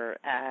tour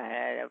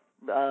a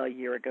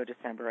year ago,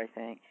 December, I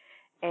think.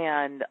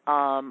 And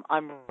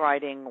I'm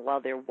writing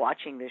while they're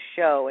watching this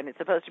show, and it's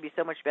supposed to be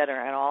so much better,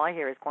 and all I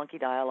hear is clunky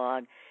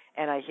dialogue,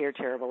 and I hear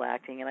terrible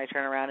acting, and I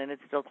turn around, and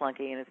it's still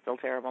clunky, and it's still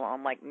terrible.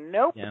 I'm like,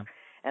 nope. Yeah.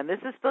 And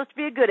this is supposed to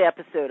be a good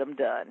episode. I'm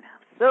done.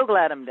 So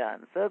glad I'm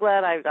done. So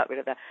glad I got rid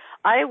of that.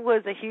 I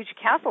was a huge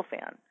Castle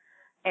fan,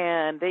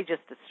 and they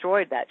just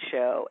destroyed that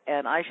show,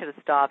 and I should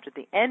have stopped at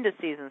the end of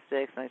season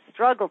 6, and I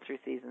struggled through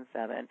season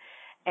 7,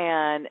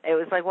 and it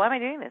was like, why am I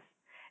doing this?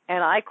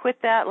 And I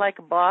quit that like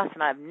a boss,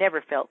 and I've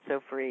never felt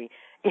so free.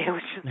 It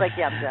was just like,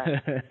 I'm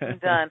done. I'm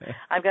done.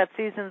 I've got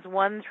seasons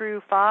 1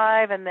 through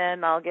 5, and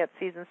then I'll get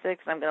season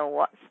 6, and I'm going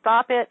to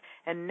stop it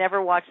and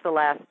never watch the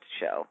last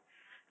show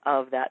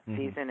of that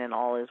season, and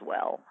all is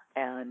well.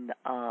 And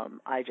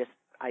I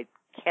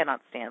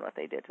cannot stand what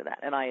they did to that.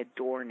 And I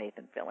adore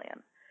Nathan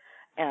Fillion.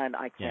 And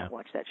I can't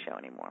watch that show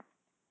anymore.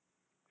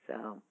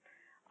 So,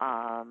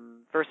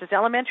 Versus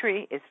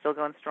Elementary is still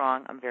going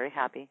strong. I'm very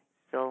happy.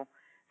 Still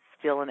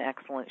an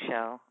excellent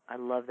show. I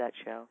love that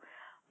show.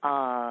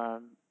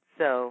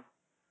 So,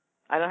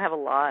 I don't have a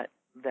lot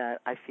that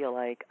I feel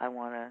like I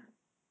want to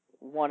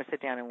sit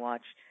down and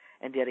watch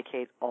and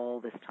dedicate all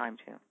this time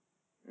to.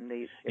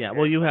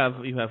 Well, you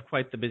have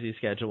quite the busy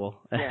schedule,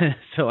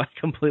 so I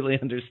completely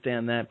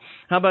understand that.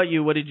 How about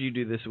you? What did you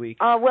do this week?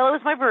 Well, it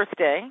was my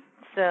birthday.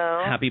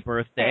 So happy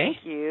birthday!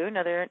 Thank you.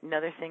 Another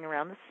thing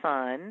around the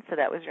sun. So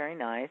that was very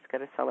nice. Got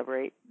to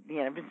celebrate.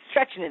 I've been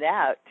stretching it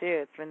out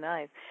too. It's been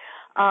nice.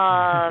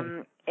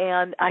 And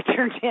I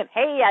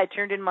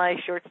turned in my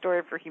short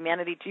story for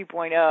Humanity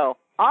 2.0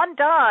 on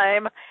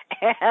time,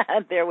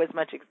 and there was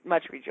much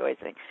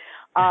rejoicing.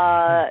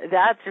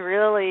 That's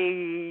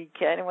really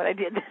kind of what I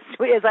did this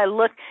week. As I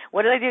look,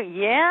 what did I do?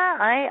 Yeah,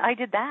 I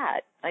did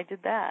that. And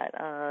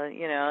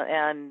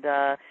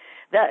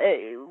that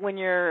when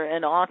you're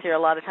an author, a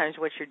lot of times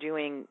what you're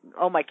doing,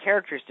 my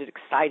characters did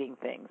exciting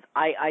things.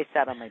 I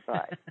sat on my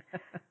butt.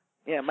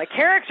 My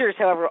characters,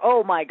 however,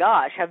 oh my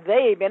gosh, have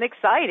they been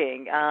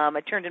exciting?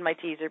 I turned in my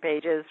teaser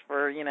pages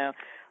for,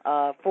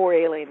 for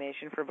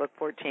Alienation for book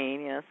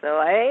 14,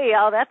 so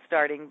that's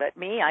starting, but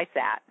me, I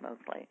sat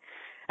mostly.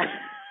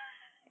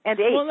 And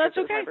ate. Well, that's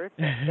okay. My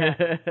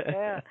birthday.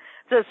 Yeah.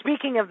 So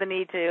speaking of the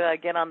need to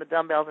get on the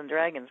Dumbbells and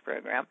Dragons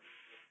program,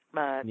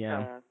 but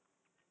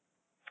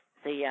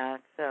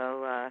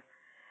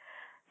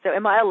So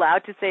am I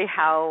allowed to say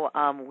how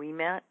we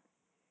met?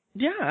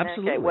 Yeah,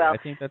 absolutely. Okay, well, I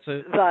think that's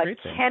a great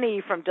thing.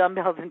 Kenny from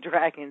Dumbbells and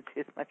Dragons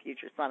is my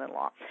future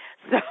son-in-law.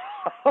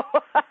 So,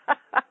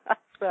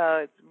 so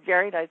it's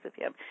very nice of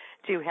him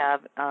to have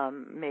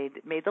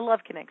made the love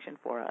connection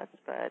for us.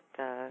 But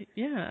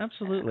yeah,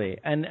 absolutely.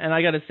 And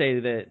I got to say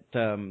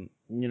that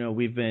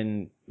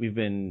we've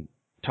been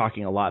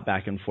talking a lot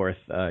back and forth,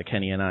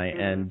 Kenny and I,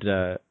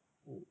 and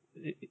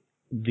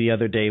the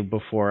other day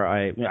before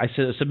I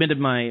submitted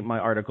my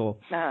article,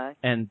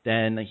 and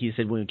then he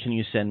said, well, can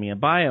you send me a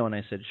bio? And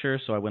I said, sure.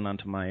 So I went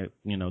onto my,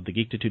 the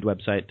Geektitude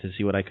website to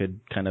see what I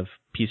could kind of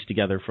piece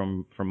together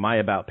from my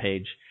about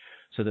page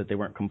so that they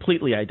weren't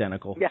completely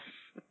identical. Yeah.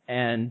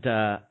 And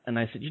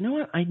I said, you know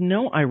what? I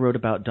know I wrote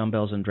about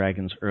Dumbbells and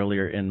Dragons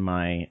earlier in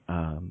my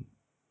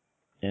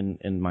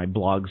in my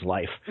blog's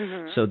life.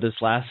 So this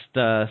last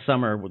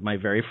summer, with my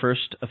very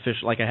first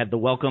official, I had the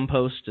welcome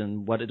post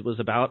and what it was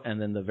about,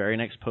 and then the very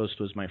next post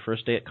was my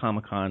first day at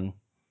Comic-Con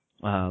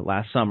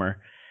last summer.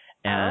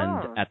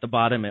 And at the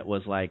bottom it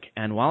was like,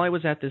 and while I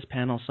was at this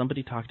panel,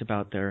 somebody talked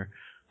about their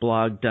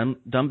blog,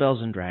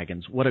 Dumbbells and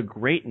Dragons. What a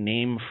great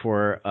name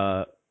for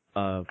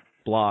a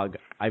blog.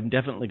 I'm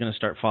definitely going to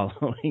start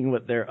following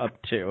what they're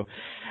up to.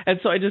 And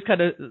so I just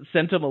kind of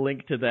sent them a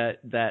link to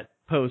that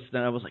post,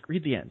 and I was like,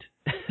 read the end.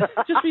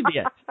 Just read the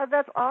end.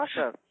 That's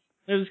awesome.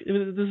 This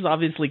is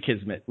obviously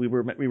kismet. We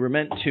were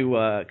meant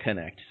to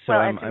connect. So well,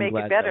 I'm to make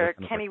glad it better,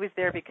 Kenny was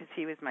there because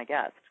he was my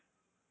guest.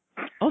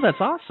 Oh, that's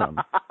awesome.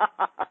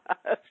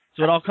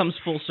 So it all comes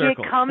full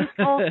circle. It comes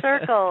full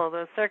circle,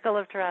 the circle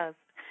of trust.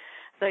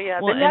 So yeah,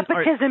 well, the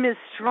nepotism is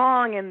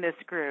strong in this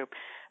group.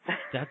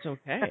 That's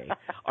okay.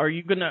 Are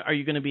you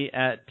gonna be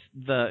at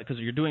because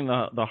you're doing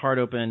the hard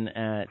open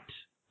at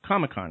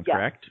Comic-Con,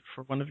 correct?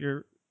 For one of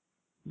your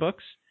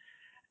books?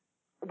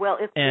 Well,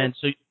 it's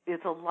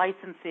a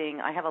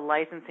licensing. I have a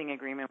licensing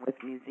agreement with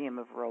Museum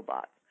of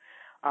Robots.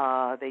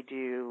 They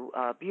do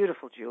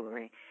beautiful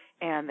jewelry,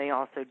 and they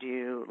also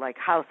do like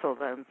household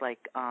items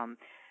like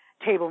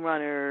table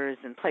runners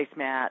and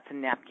placemats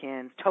and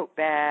napkins, tote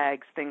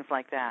bags, things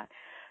like that.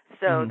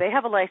 So they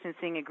have a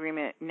licensing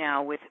agreement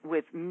now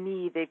with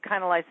me. They've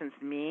kind of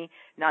licensed me,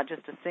 not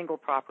just a single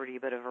property,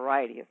 but a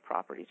variety of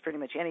properties. Pretty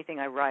much anything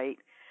I write,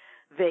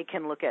 they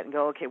can look at and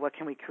go, okay, what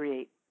can we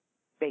create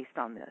based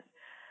on this?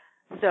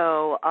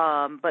 So,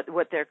 but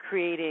what they're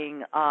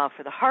creating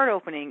for the hard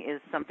opening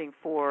is something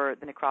for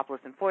the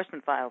Necropolis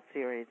Enforcement Files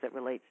series that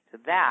relates to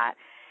that,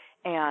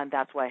 and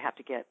that's why I have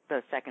to get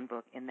the second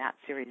book in that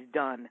series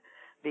done,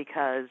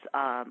 because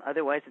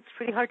otherwise it's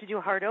pretty hard to do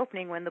a hard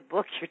opening when the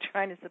book you're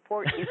trying to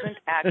support isn't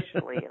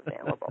actually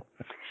available.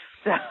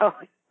 So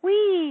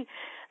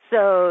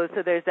So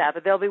there's that.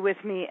 But they'll be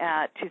with me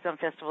at Tucson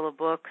Festival of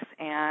Books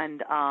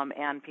and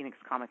Phoenix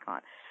Comic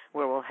Con,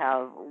 where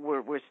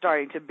we're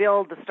starting to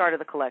build the start of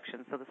the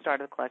collection. So the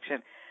start of the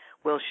collection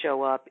will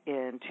show up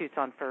in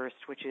Tucson first,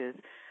 which is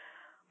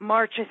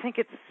March. I think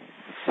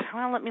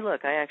let me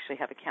look. I actually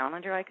have a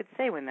calendar. I could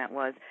say when that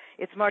was.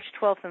 It's March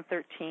 12th and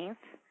 13th.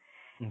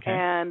 Okay.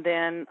 And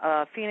then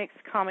Phoenix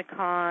Comic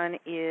Con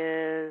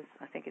is,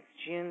 I think it's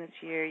June this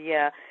year.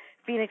 Yeah.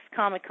 Phoenix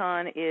Comic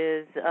Con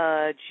is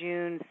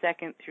June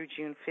 2nd through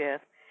June 5th,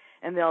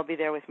 and they'll be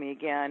there with me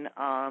again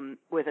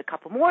with a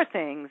couple more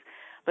things.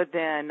 But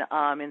then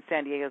in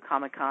San Diego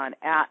Comic Con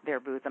at their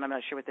booth, and I'm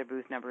not sure what their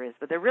booth number is,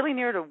 but they're really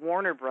near to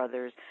Warner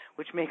Brothers,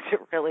 which makes it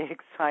really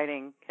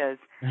exciting because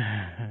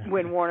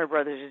when Warner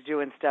Brothers is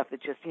doing stuff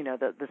that just,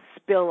 the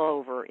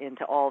spillover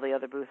into all the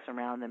other booths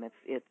around them,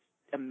 it's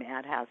a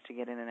madhouse to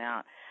get in and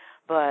out.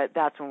 But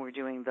that's when we're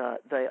doing the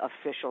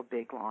official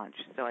big launch,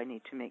 so I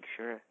need to make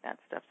sure that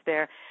stuff's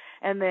there.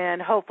 And then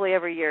hopefully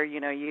every year,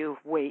 you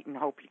wait and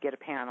hope you get a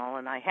panel,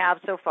 and I have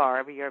so far.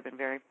 Every year I've been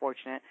very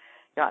fortunate,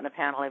 gotten a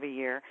panel every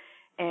year.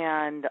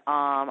 And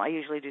I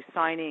usually do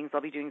signings.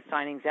 I'll be doing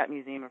signings at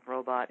Museum of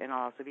Robot, and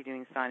I'll also be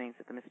doing signings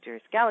at the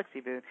Mysterious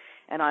Galaxy booth.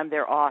 And I'm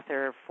their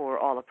author for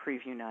all of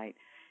preview night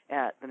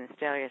at the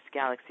Mysterious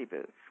Galaxy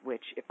booth,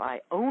 which if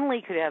I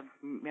only could have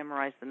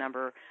memorized the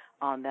number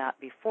on that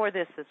before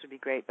this would be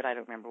great, but I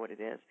don't remember what it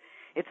is.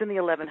 It's in the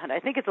 1100. I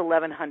think it's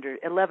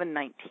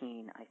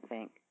 1119, I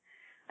think.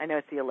 I know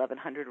it's the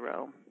 1100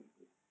 row.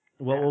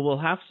 Well, what we'll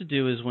have to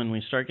do is when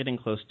we start getting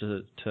close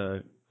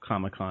to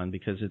Comic-Con,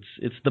 because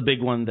it's the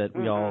big one that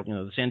we all,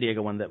 the San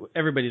Diego one that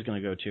everybody's going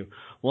to go to.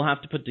 We'll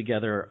have to put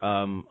together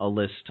a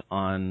list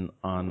on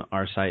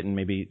our site and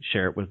maybe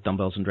share it with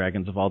Dumbbells and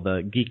Dragons of all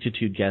the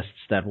Geektitude guests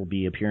that will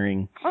be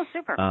appearing. Oh,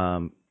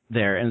 super.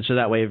 There, and so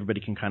that way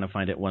everybody can kind of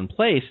find it one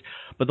place.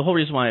 But the whole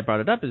reason why I brought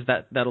it up is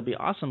that'll be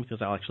awesome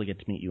because I'll actually get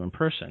to meet you in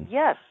person.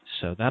 Yes.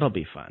 So that'll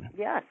be fun.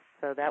 Yes,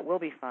 so that will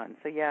be fun.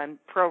 So yeah, and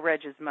Pro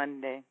Reg is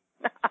Monday.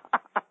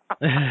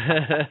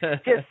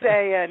 Just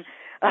saying.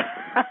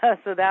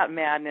 So that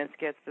madness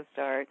gets to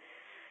start.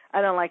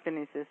 I don't like the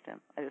new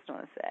system. I just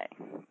want to say.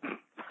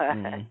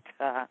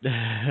 But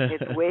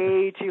it's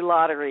way too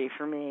lottery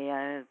for me.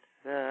 And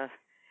it's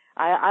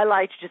I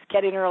like to just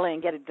get in early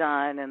and get it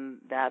done, and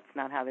that's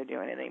not how they're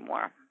doing it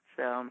anymore.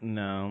 So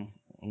no.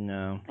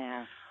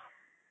 Yeah.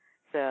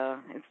 So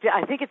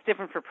I think it's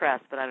different for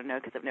press, but I don't know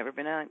because I've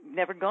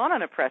never gone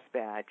on a press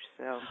badge.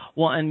 So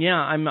well, and yeah,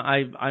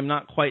 I'm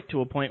not quite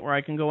to a point where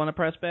I can go on a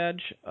press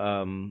badge.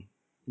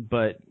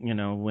 But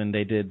when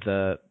they did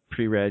the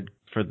pre-read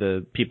for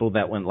the people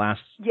that went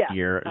last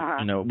year,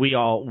 we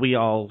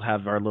all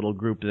have our little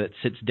group that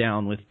sits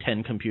down with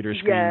 10 computer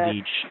screens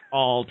each,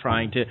 all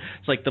trying to.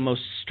 It's like the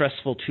most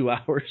stressful 2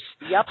 hours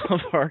of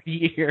our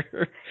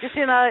year. Just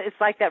it's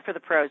like that for the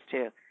pros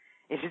too.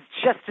 It is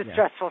just as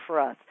stressful for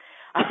us.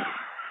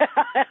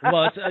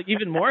 Well, it's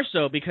even more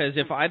so because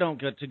if I don't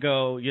get to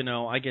go,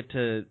 I get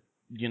to,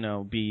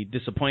 be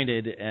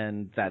disappointed,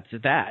 and that's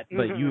that.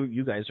 But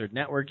you guys are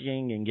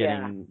networking and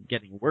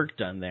getting work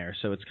done there,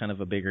 so it's kind of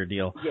a bigger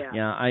deal.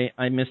 Yeah,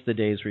 I miss the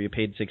days where you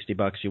paid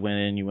 $60, you went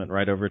in, you went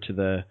right over to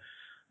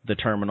the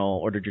terminal,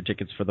 ordered your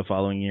tickets for the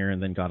following year,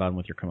 and then got on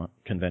with your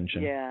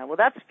convention. Yeah, well,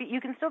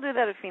 you can still do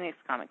that at Phoenix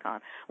Comic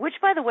Con, which,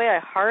 by the way, I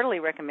heartily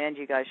recommend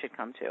you guys should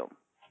come to.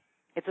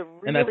 It's a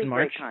really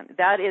great con.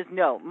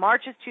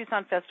 March is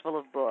Tucson Festival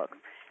of Books,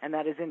 and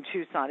that is in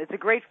Tucson. It's a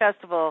great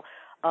festival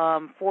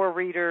for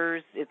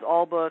readers. It's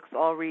all books,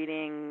 all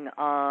reading,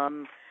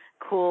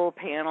 cool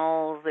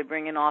panels. They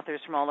bring in authors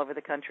from all over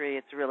the country.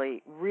 It's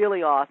really,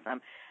 really awesome.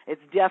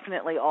 It's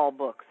definitely all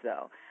books,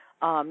 though.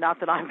 Not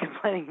that I'm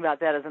complaining about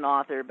that as an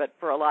author, but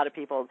for a lot of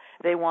people,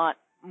 they want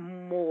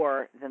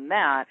more than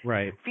that.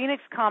 Right.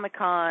 Phoenix Comic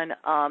Con,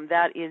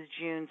 that is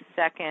June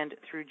 2nd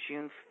through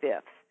June 5th.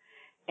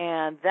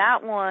 And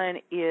that one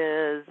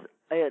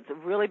it's a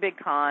really big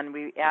con.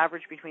 We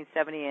average between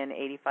 70 and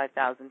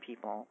 85,000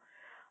 people,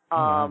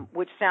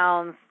 which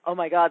sounds, oh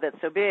my God, that's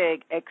so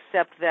big,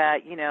 except that,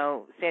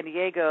 San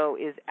Diego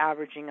is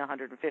averaging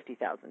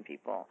 150,000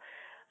 people.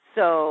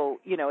 So,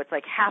 it's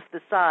like half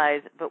the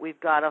size, but we've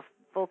got a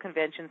full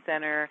convention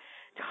center,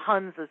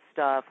 tons of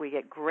stuff. We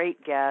get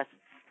great guests,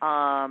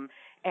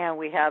 and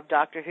we have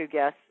Doctor Who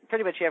guests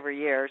pretty much every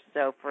year.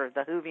 So for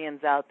the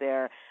Whovians out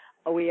there,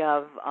 we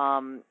have,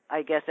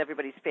 I guess,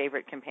 everybody's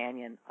favorite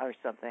companion or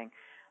something.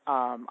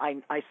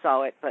 I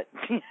saw it, but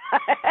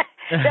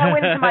that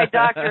went into my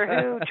Doctor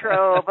Who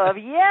trope of,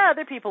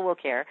 other people will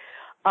care.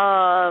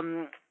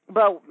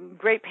 But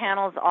great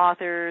panels,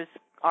 authors,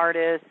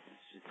 artists,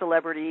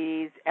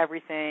 celebrities,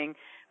 everything.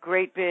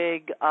 Great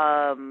big,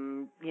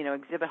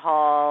 exhibit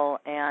hall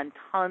and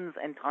tons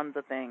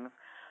of things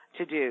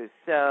to do.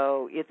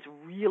 So it's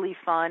really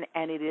fun,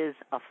 and it is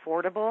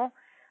affordable.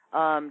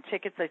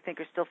 Tickets, I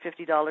think, are still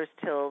 $50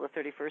 till the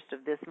 31st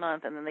of this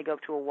month, and then they go up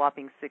to a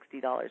whopping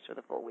 $60 for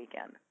the full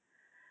weekend.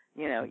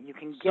 You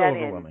can get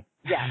in.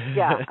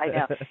 Yeah, I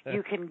know.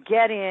 You can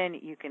get in,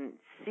 you can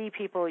see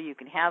people, you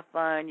can have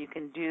fun, you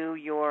can do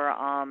your,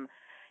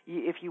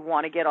 if you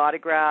want to get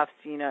autographs,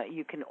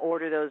 you can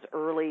order those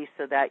early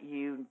so that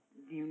you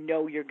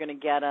know you're going to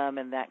get them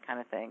and that kind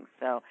of thing.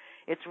 So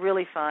it's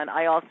really fun.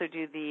 I also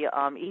do the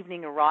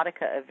evening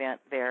erotica event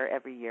there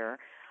every year.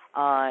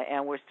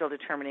 And we're still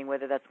determining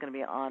whether that's going to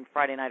be on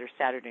Friday night or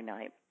Saturday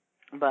night.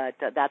 But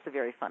that's a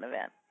very fun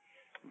event.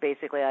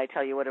 Basically, I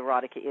tell you what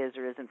erotica is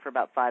or isn't for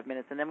about 5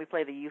 minutes, and then we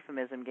play the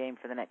euphemism game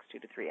for the next 2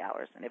 to 3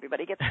 hours, and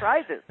everybody gets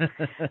prizes.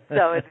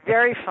 So it's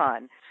very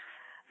fun.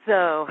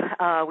 So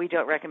we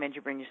don't recommend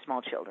you bring your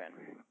small children.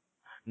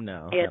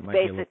 No,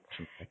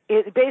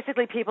 it's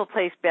basically people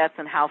place bets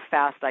on how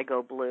fast I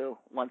go blue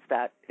once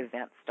that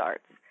event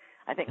starts.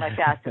 I think my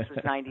fastest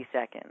was 90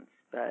 seconds.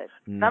 But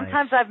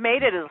sometimes I've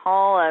made it as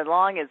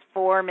long as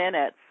 4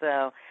 minutes.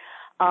 So,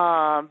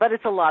 but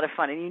it's a lot of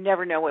fun, and you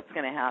never know what's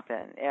going to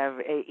happen.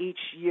 Each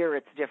year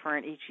it's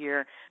different. Each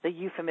year the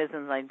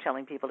euphemisms I'm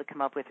telling people to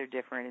come up with are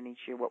different, and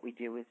each year what we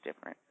do is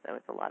different. So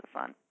it's a lot of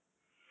fun.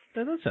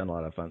 That does sound a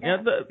lot of fun. Yeah,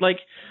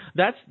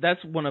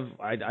 that's one of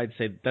I'd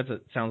say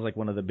sounds like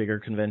one of the bigger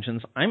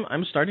conventions.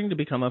 I'm starting to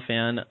become a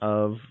fan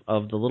of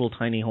the little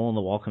tiny hole in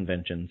the wall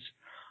conventions.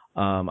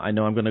 I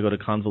know I'm going to go to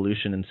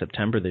Convolution in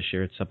September this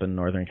year. It's up in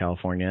Northern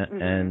California,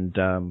 and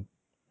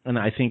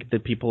I think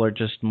that people are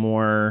just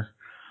more.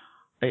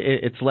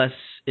 It's less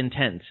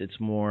intense. It's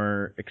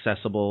more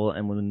accessible,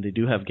 and when they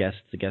do have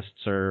guests, the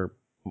guests are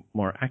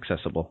more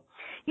accessible.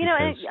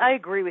 I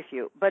agree with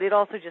you, but it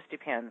also just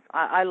depends.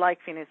 I like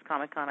Phoenix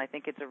Comic Con. I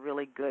think it's a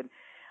really good.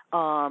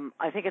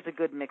 I think it's a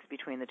good mix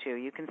between the two.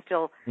 You can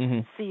still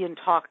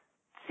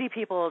see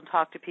people and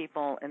talk to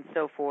people and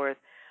so forth.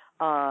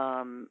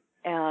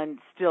 And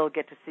still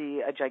get to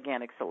see a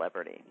gigantic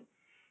celebrity,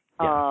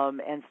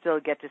 and still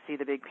get to see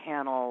the big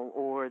panel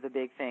or the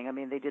big thing. I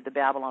mean, they did the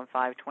Babylon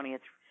 5 20th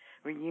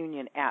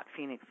reunion at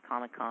Phoenix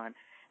Comic Con,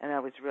 and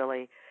that was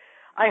really,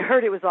 I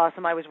heard it was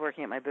awesome. I was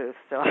working at my booth,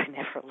 so I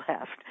never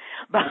left.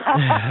 But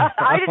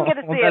I didn't get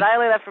to see it. I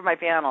only left for my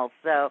panels.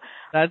 So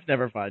that's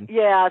never fun.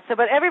 Yeah.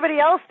 But everybody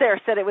else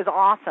there said it was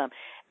awesome.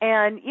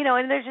 And,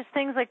 and there's just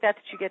things like that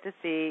you get to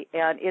see,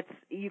 and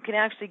you can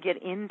actually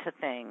get into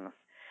things.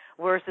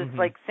 Versus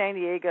like San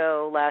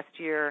Diego last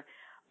year,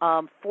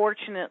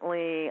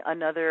 fortunately,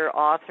 another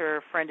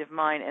author friend of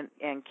mine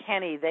and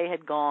Kenny, they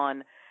had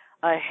gone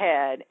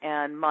ahead,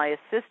 and my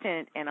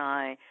assistant and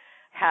I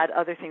had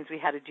other things we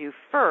had to do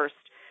first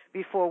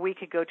before we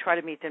could go try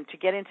to meet them to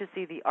get in to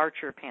see the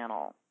Archer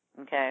panel.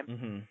 Okay?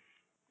 Mm-hmm.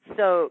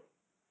 So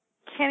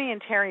Kenny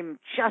and Terry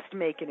just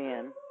make it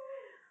in.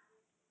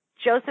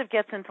 Joseph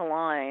gets into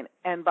line,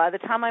 and by the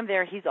time I'm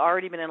there, he's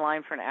already been in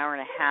line for an hour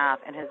and a half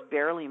and has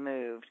barely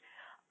moved.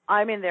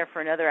 I'm in there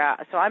for another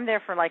hour. So I'm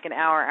there for like an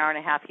hour, hour and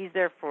a half. He's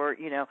there for,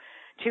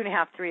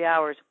 2.5, 3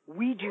 hours.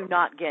 We do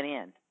not get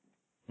in.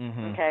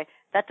 Mm-hmm. Okay?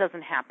 That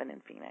doesn't happen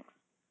in Phoenix.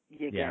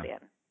 You get in.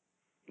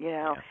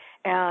 Yeah.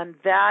 And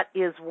that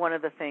is one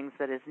of the things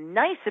that is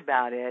nice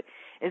about it,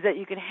 is that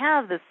you can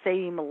have the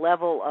same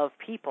level of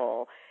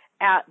people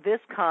at this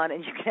con,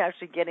 and you can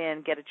actually get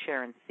in, get a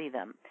chair, and see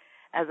them,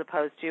 as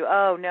opposed to,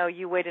 oh, no,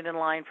 you waited in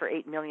line for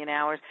 8 million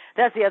hours.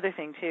 That's the other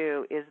thing,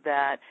 too, is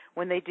that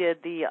when they did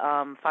the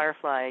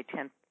Firefly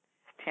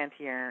 10th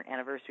year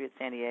anniversary at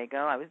San Diego,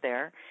 I was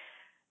there,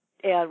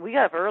 and we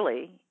got up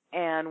early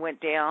and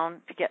went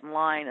down to get in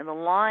line, and the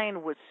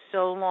line was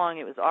so long,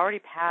 it was already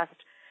past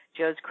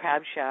Joe's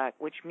Crab Shack,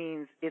 which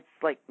means it's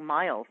like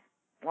miles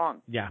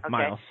long. Yeah, okay?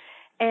 miles.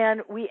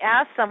 And we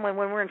asked someone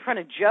when we're in front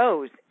of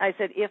Joe's, I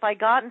said, if I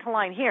got into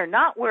line here,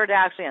 not where it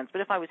actually ends, but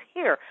if I was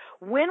here,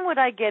 when would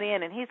I get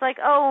in? And he's like,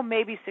 oh,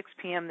 maybe 6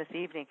 p.m. this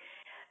evening,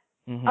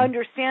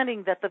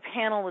 understanding that the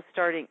panel was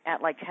starting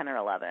at like 10 or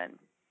 11.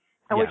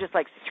 And we're just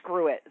like,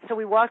 screw it. So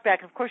we walked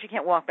back. Of course, you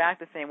can't walk back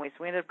the same way,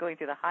 so we ended up going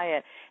through the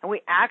Hyatt. And we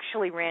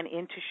actually ran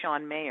into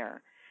Sean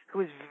Mayer, who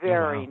was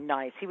very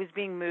nice. He was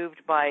being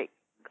moved by,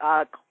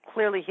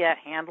 clearly he had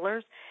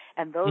handlers,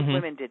 and those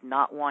women did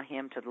not want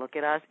him to look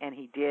at us, and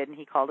he did, and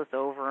he called us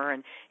over,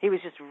 and he was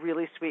just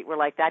really sweet. We're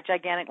like, that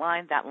gigantic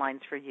line, that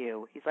line's for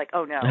you. He's like,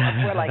 oh, no.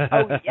 And we're like,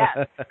 oh,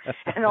 yes.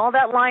 And all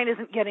that line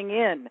isn't getting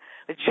in.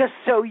 But just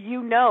so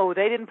you know,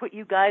 they didn't put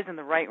you guys in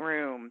the right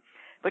room.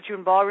 Put you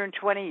in ballroom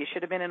 20, you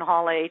should have been in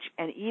Hall H,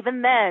 and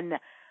even then,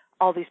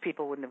 all these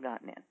people wouldn't have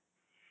gotten in.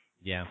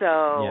 Yeah.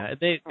 So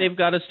yeah, they've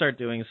got to start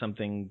doing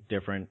something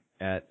different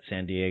at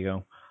San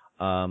Diego.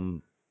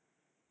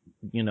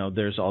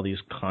 There's all these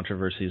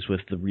controversies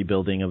with the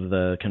rebuilding of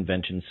the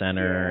convention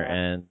center,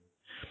 and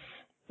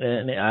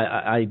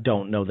I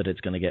don't know that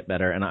it's going to get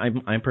better. And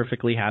I'm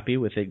perfectly happy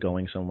with it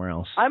going somewhere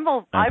else. I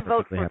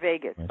vote for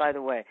Vegas, by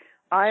the way.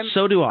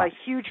 So do I. A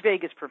huge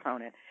Vegas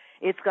proponent.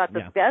 It's got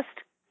the best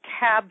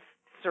cab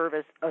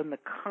service in the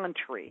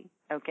country,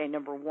 okay,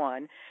 number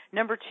one.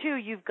 Number two,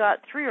 you've got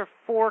 3 or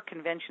 4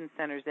 convention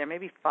centers there,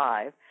 maybe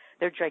 5.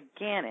 They're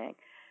gigantic.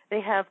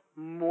 They have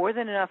more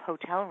than enough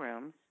hotel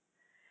rooms,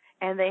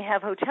 and they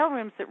have hotel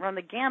rooms that run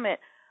the gamut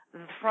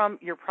from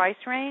your price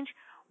range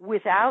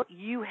without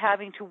you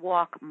having to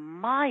walk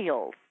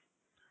miles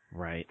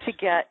to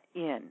get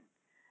in.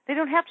 They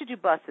don't have to do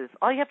buses.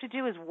 All you have to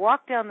do is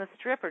walk down the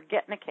strip or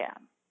get in a cab.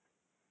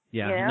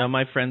 Yeah, no,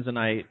 my friends and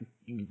I,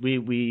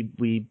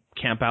 we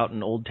camp out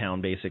in Old Town,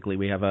 basically.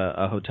 We have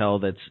a hotel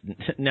that's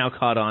now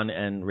caught on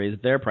and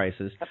raised their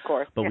prices. Of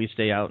course. But we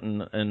stay out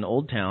in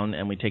Old Town,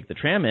 and we take the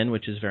tram in,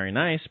 which is very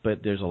nice,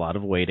 but there's a lot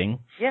of waiting.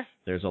 Yeah.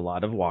 There's a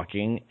lot of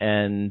walking,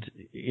 and,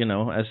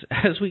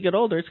 as we get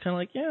older, it's kind of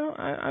like,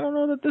 I don't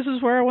know that this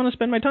is where I want to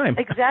spend my time.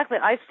 Exactly.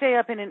 I stay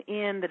up in an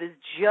inn that is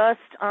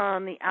just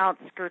on the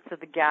outskirts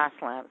of the gas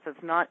lamp. So it's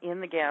not in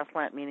the gas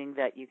lamp, meaning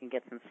that you can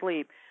get some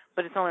sleep,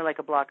 but it's only like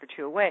a block or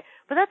 2 away.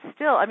 But that's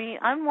still,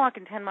 I'm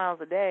walking 10 miles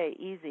a day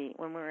easy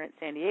when we're in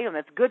San Diego, and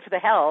that's good for the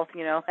health,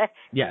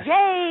 Yes.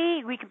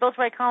 Yay! We can both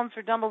write columns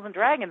for Dumbles and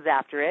Dragons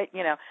after it,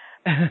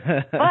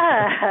 But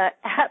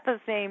at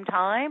the same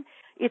time,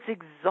 it's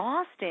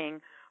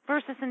exhausting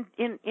versus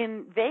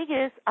in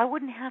Vegas, I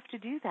wouldn't have to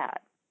do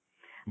that.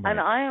 Right. And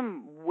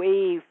I'm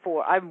way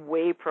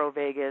pro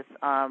Vegas.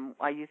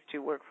 I used to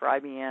work for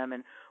IBM,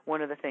 and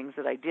one of the things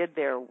that I did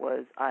there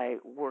was I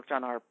worked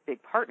on our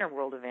big Partner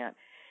World event.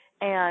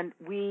 And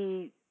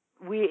it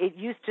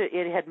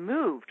had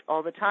moved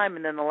all the time,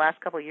 and then the last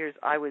couple of years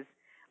I was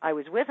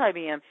with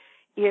IBM.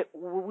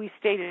 We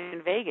stayed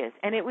in Vegas,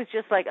 and it was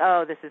just like,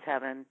 oh, this is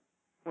heaven.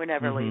 We're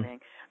never leaving,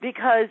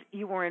 because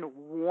you were in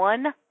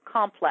one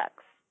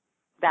complex.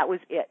 That was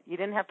it. You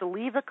didn't have to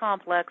leave the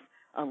complex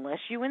unless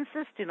you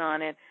insisted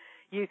on it.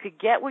 You could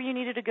get where you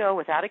needed to go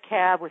without a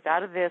cab,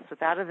 without a this,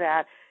 without a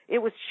that. It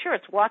was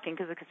it's walking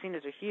because the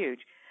casinos are huge,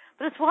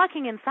 but it's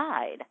walking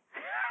inside.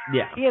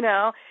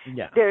 Yeah.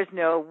 Yeah. There's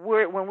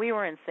when we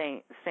were in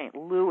St.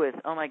 Louis,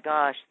 oh my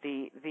gosh,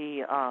 the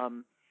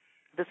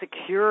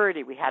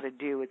security we had to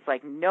do, it's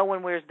like no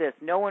one wears this,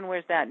 no one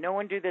wears that, no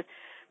one do this,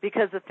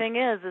 because the thing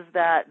is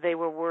that they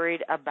were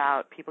worried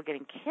about people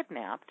getting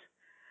kidnapped,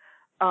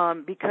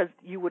 because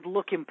you would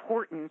look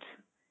important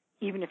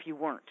even if you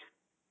weren't.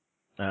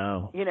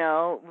 Oh.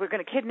 We're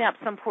going to kidnap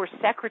some poor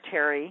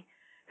secretary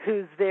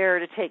who's there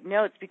to take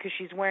notes because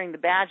she's wearing the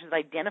badge that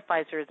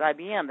identifies her as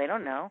IBM. They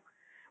don't know.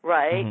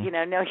 Right?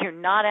 No, you're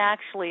not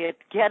actually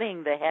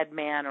getting the head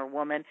man or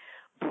woman,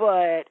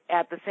 but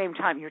at the same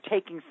time, you're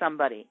taking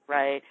somebody,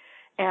 right?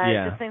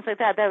 And just things like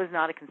that was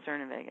not a concern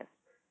in Vegas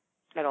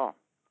at all.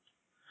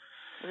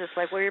 It's just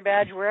like, wear your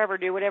badge wherever,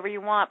 do whatever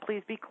you want,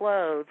 please be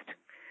clothed.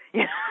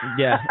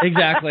 Yeah,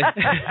 exactly.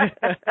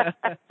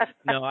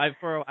 No,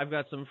 I've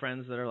got some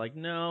friends that are like,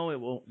 no, it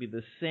won't be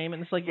the same.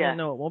 And it's like,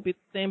 no, it won't be the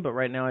same, but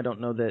right now I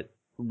don't know that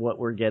what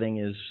we're getting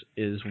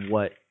is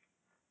what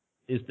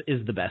is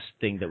the best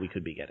thing that we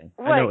could be getting.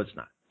 Right. I know it's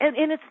not.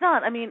 And it's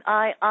not. I mean,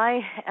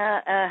 I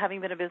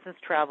having been a business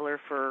traveler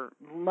for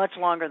much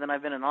longer than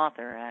I've been an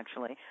author,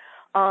 actually,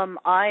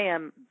 I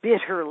am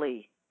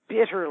bitterly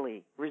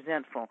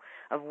resentful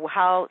of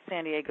how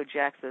San Diego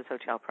jacks those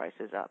hotel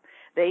prices up.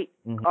 They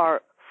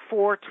are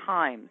 4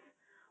 times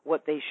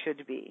what they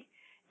should be.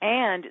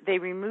 And they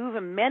remove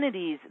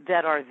amenities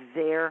that are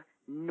there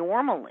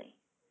normally.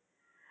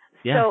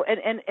 Yeah. So,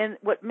 and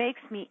what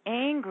makes me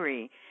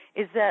angry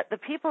is that the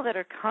people that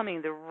are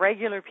coming, the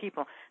regular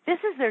people, this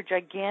is their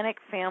gigantic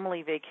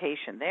family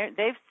vacation.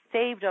 They've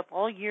saved up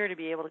all year to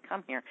be able to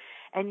come here.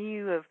 And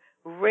you have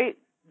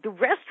the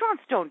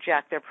restaurants don't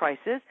jack their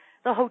prices.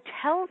 The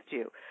hotels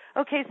do.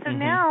 Okay, so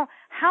now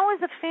how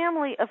is a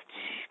family of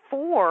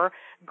 4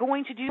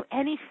 going to do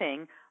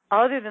anything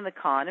other than the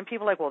con? And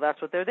people are like, well,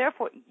 that's what they're there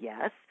for.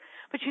 Yes.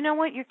 But you know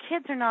what? Your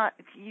kids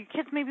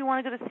maybe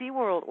want to go to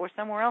SeaWorld or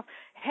somewhere else.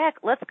 Heck,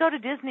 let's go to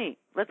Disney.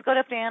 Let's go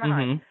up to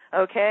Anaheim.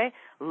 Okay?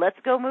 Let's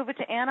go move it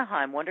to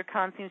Anaheim.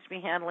 WonderCon seems to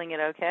be handling it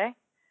okay.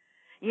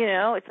 You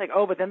know, it's like,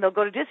 oh, but then they'll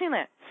go to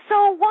Disneyland.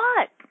 So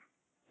what?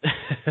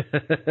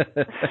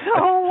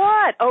 So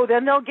what? Oh,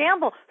 then they'll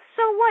gamble.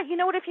 So what? You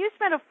know what? If you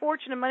spend a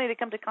fortune of money to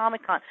come to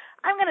Comic-Con,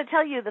 I'm going to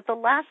tell you that the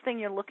last thing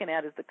you're looking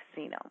at is the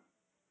casino.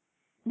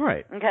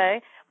 Right.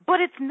 Okay? But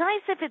it's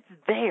nice if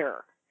it's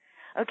there.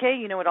 Okay?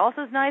 You know what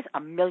also is nice? A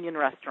million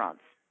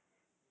restaurants.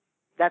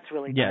 That's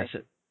really nice.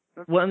 Yes.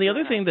 Well, and the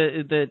other thing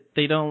that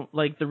they don't,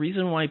 like, the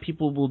reason why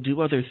people will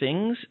do other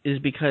things is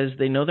because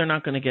they know they're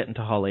not going to get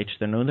into Hall H.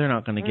 They know they're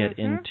not going to get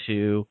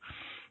into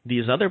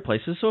these other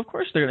places. So, of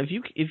course,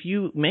 if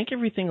you make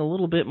everything a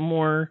little bit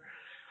more,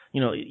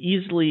 you know,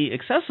 easily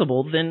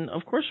accessible, then,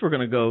 of course, we're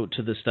going to go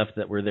to the stuff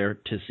that we're there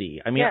to see.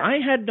 I mean, I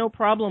had no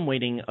problem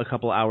waiting a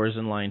couple hours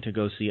in line to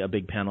go see a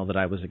big panel that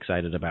I was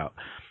excited about.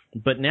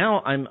 But now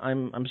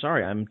I'm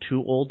sorry, I'm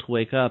too old to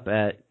wake up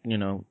at,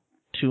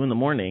 2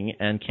 a.m.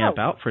 and camp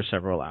out for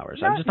several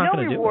hours. I'm just not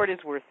going to do it. No reward is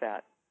worth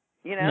that.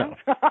 You know?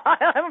 No.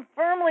 I'm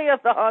firmly of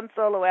the Han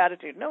Solo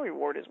attitude. No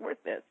reward is worth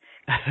this.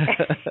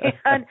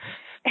 and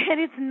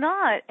it's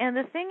not. And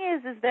the thing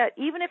is that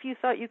even if you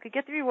thought you could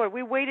get the reward,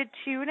 we waited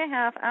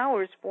 2.5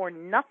 hours for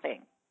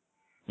nothing.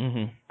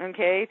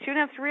 Okay?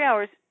 2.5, 3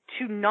 hours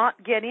to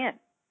not get in.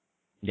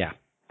 Yeah.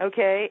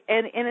 Okay?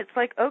 And it's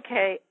like,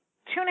 okay,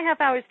 2.5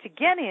 hours to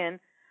get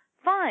in,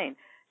 fine.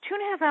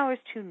 2.5 hours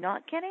to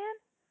not get in?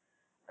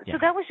 So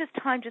that was just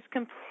time just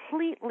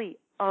completely,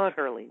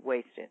 utterly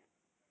wasted.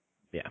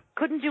 Yeah.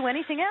 Couldn't do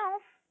anything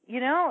else,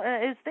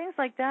 It's things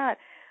like that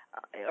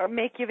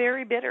make you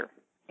very bitter.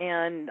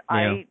 And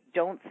I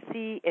don't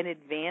see an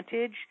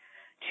advantage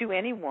to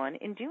anyone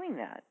in doing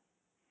that.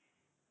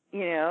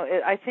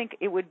 I think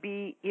it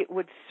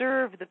would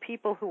serve the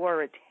people who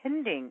are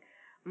attending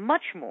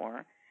much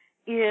more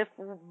if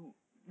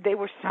they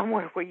were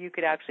somewhere where you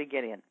could actually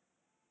get in.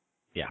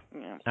 Yeah,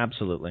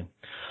 absolutely.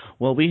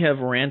 Well, we have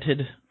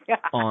ranted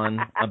on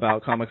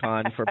about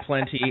Comic-Con for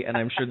plenty, and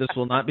I'm sure this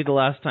will not be the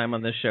last time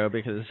on this show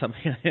because it's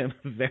something I am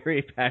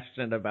very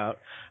passionate about.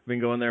 I've been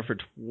going there for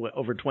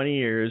over 20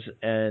 years,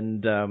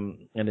 and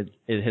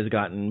it has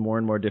gotten more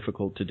and more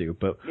difficult to do.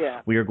 But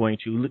we are going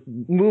to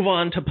move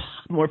on to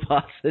more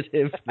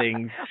positive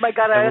things. My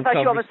God, I thought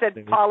you almost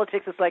said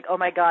politics. It's like, oh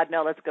my God,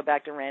 no, let's go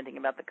back to ranting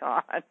about the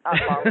con.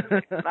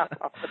 Not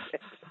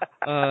politics.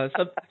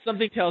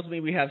 Something tells me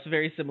we have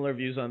very similar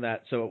views on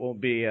that, so it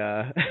won't be.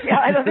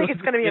 I don't think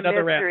it's going to be a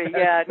mystery.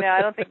 No,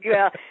 I don't think.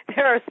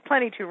 There is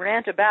plenty to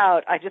rant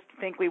about. I just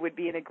think we would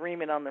be in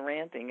agreement on the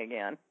ranting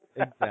again.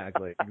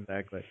 Exactly.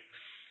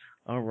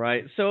 All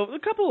right. So a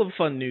couple of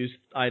fun news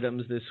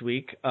items this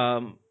week.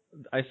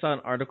 I saw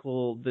an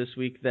article this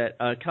week that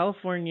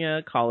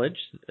California College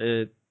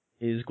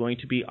is going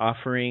to be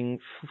offering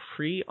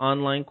free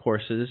online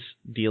courses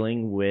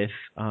dealing with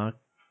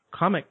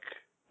comic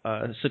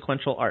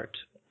sequential art,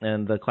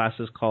 and the class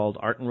is called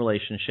Art and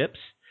Relationships.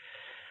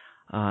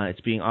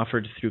 It's being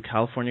offered through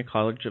California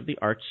College of the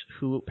Arts,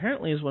 who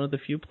apparently is one of the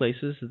few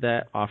places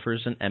that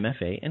offers an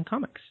MFA in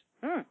comics.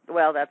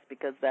 Well, that's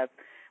because that's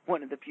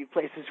one of the few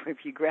places where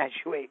if you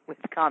graduate with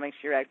comics,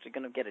 you're actually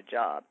going to get a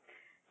job.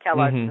 Cal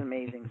Arts is an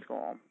amazing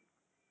school.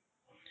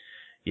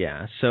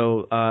 Yeah,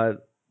 so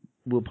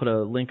we'll put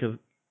a link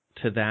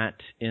to that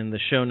in the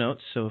show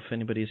notes, so if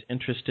anybody's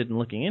interested in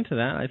looking into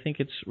that, I think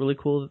it's really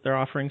cool that they're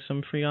offering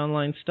some free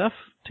online stuff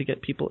to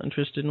get people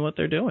interested in what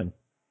they're doing.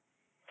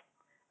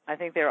 I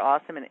think they're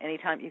awesome, and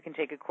anytime you can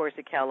take a course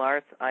at Cal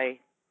Arts, I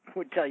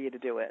would tell you to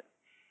do it.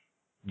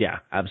 Yeah,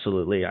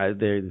 absolutely.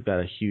 They've got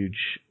a huge,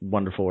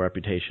 wonderful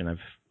reputation. I've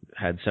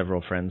had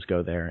several friends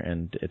go there,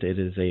 and it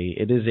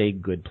is a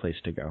good place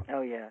to go.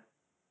 Oh, yeah.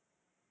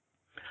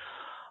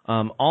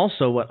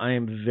 Also, what I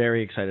am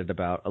very excited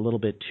about, a little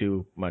bit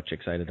too much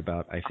excited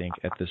about, I think,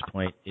 at this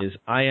point, is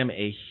I am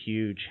a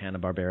huge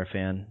Hanna-Barbera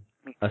fan,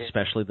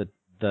 especially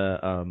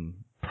the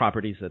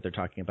properties that they're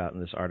talking about in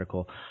this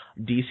article.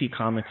 DC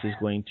Comics is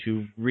going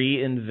to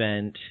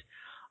reinvent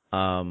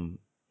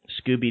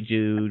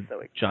Scooby-Doo,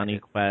 Johnny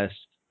Quest,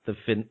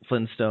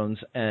 Flintstones,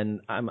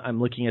 and I'm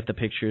looking at the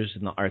pictures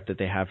and the art that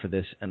they have for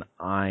this, and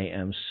I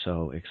am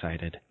so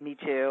excited. Me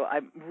too.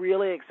 I'm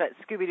really excited.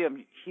 Scooby-Doo, I'm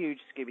a huge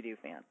Scooby-Doo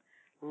fan.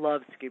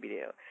 Love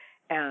Scooby-Doo.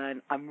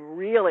 And I'm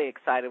really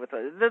excited with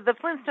the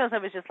Flintstones. I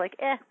was just like,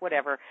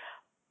 whatever.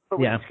 But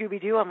with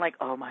Scooby-Doo, I'm like,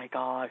 oh my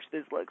gosh,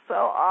 this looks so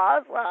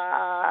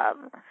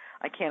awesome.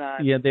 I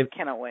cannot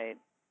wait.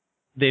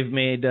 They've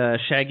made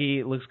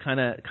Shaggy looks kind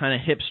of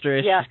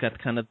hipsterish. Yeah. He's got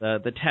kind of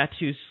the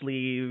tattoo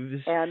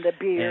sleeves and the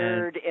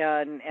beard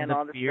and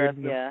all the stuff.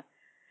 Yeah.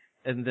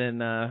 And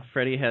then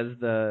Freddy has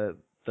the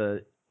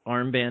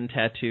armband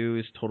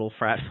tattoos, total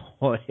frat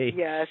boy.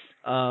 Yes.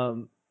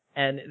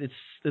 And it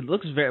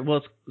looks very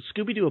well. It's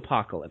Scooby-Doo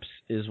Apocalypse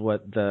is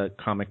what the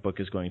comic book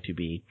is going to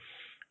be,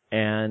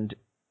 and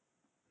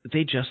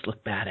they just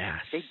look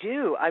badass. They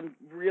do. I'm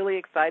really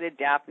excited.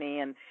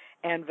 Daphne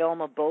and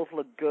Velma both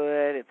look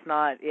good. It's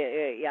not.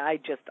 I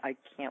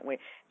can't wait.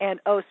 And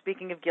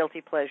speaking of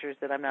guilty pleasures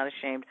that I'm not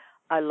ashamed,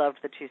 I loved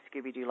the 2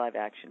 Scooby-Doo live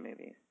action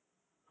movies.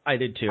 I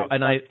did too,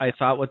 and I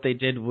thought what they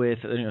did with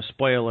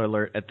spoiler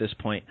alert at this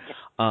point,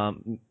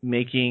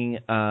 making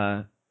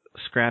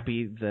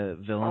Scrappy the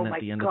villain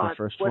at the end of the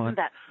first one. Wasn't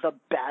that the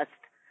best?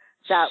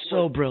 That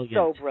so was brilliant.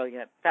 So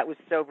brilliant. That was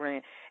so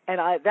brilliant. And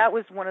that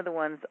was one of the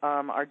ones.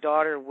 Our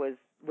daughter was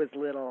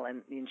little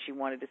and she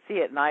wanted to see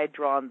it, and I had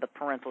drawn the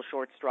parental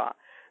short straw.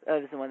 That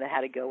was the one that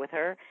had to go with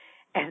her.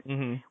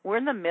 And we're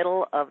in the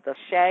middle of the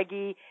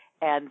Shaggy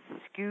and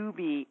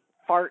Scooby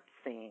fart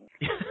scene,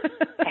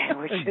 and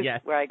which is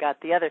where I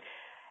got the other.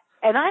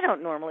 And I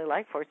don't normally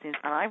like fart scenes,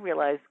 and I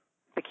realized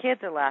the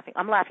kids are laughing.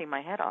 I'm laughing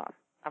my head off.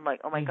 I'm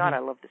like, oh my God, I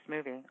love this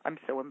movie. I'm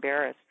so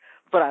embarrassed,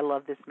 but I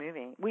love this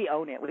movie. We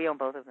own it. We own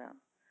both of them.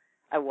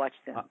 I watch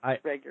them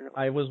regularly.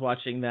 I was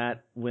watching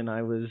that when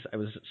I was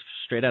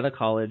straight out of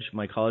college.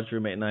 My college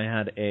roommate and I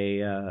had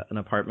an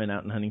apartment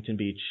out in Huntington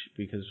Beach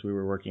because we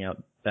were working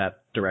out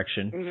that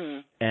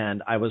direction.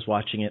 And I was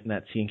watching it, and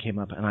that scene came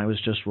up, and I was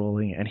just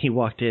rolling. And he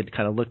walked in,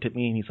 kind of looked at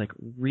me, and he's like,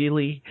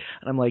 "Really?"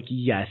 And I'm like,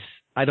 "Yes.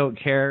 I don't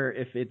care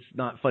if it's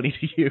not funny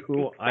to you.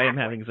 Exactly. I am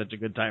having such a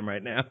good time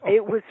right now."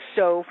 It was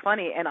so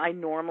funny, and I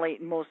normally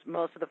most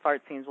of the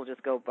fart scenes will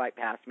just go right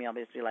past me. I'll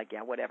just be like,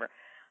 "Yeah, whatever."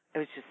 It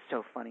was just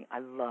so funny. I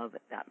love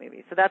that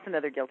movie. So that's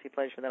another guilty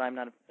pleasure that I'm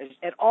not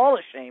at all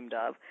ashamed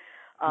of.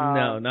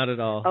 No, not at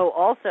all. Oh,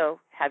 also,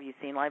 have you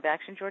seen live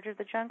action George of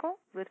the Jungle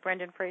with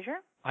Brendan Fraser?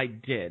 I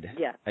did.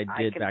 Yes. I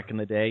did back in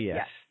the day,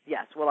 yes.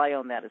 Yes. Well, I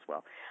own that as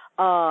well.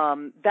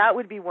 That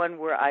would be one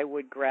where I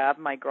would grab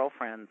my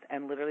girlfriends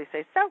and literally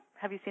say, "So,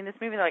 have you seen this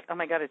movie?" They're like, "Oh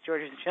my God, it's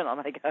George of the Jungle." I'm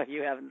like, "Oh,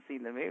 you haven't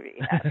seen the movie,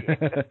 have you?"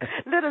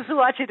 Let us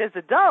watch it as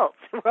adults.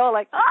 We're all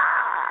like,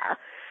 "Ah!"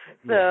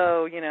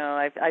 So,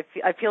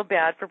 I feel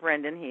bad for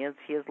Brendan. He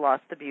has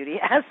lost the beauty,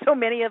 as so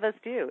many of us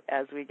do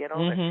as we get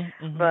older.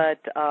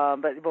 But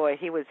boy,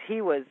 he was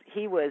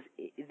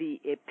the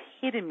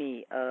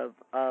epitome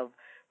of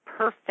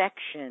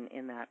perfection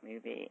in that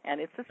movie, and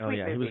it's a sweet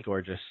movie. He was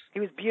gorgeous. He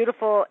was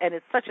beautiful, and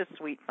it's such a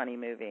sweet, funny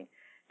movie.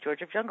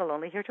 George of Jungle,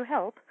 only here to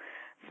help.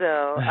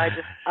 So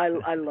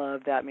I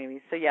love that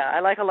movie. So I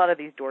like a lot of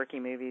these dorky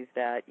movies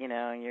that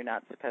you're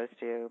not supposed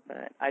to,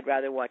 but I'd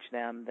rather watch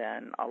them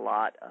than a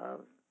lot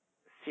of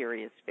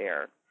serious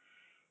fare.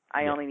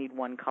 I only need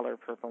one color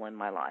purple in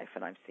my life,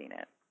 and I've seen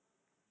it.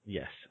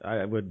 Yes,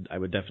 I would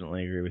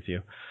definitely agree with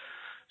you.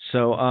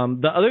 So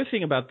the other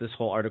thing about this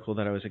whole article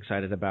that I was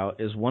excited about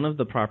is one of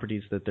the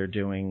properties that they're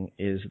doing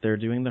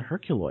the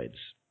Herculoids.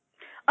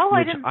 Oh,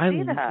 I didn't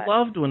see that. I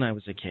loved when I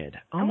was a kid.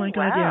 Oh my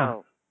God,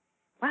 yeah.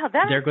 Wow,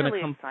 that is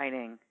really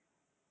exciting.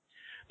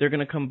 They're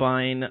going to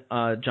combine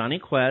Johnny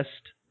Quest,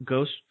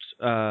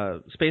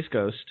 Space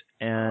Ghost,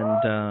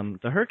 and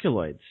the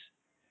Herculoids.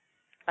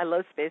 I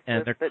love Space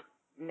Ghost, but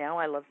now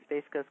I love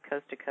Space Ghost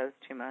Coast to Coast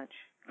too much.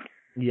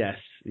 Yes,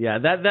 yeah,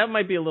 that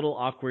might be a little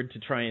awkward to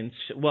try and.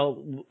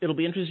 It'll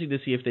be interesting to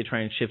see if they try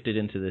and shift it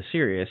into the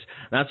serious.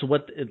 That's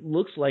what it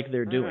looks like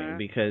they're doing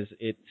because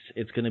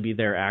it's going to be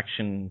their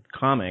action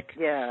comic.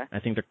 Yeah, I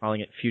think they're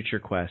calling it Future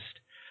Quest.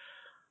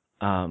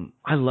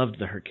 I loved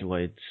the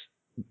Herculoids.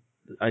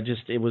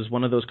 It was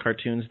one of those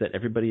cartoons that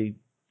everybody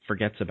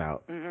forgets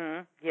about.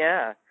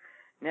 Yeah,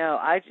 no,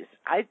 I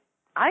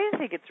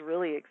think it's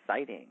really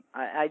exciting.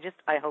 I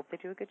hope they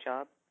do a good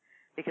job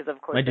because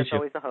of course that's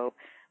always the hope.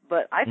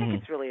 But I think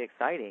it's really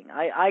exciting.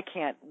 I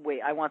can't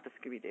wait. I want the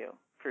Scooby-Doo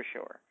for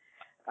sure.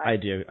 I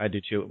do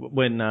too.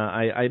 When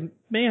I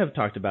may have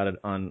talked about it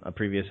on a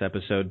previous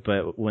episode,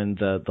 but when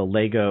the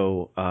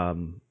Lego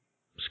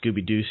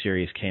Scooby-Doo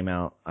series came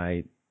out,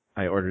 I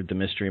ordered the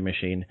Mystery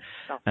Machine,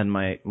 and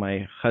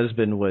my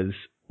husband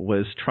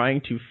was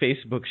trying to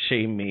Facebook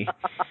shame me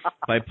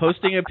by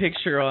posting a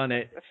picture on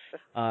it.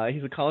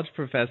 He's a college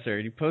professor,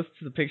 and he posts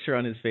the picture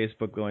on his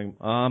Facebook going,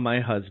 "Oh,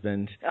 my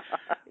husband."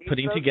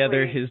 putting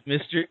together his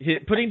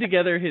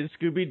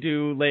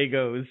Scooby-Doo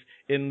Legos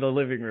in the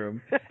living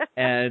room,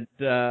 and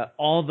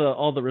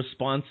all the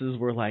responses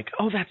were like,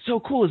 "Oh, that's so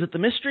cool! Is it the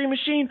Mystery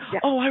Machine? Yeah.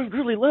 Oh, I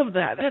really love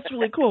that. That's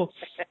really cool."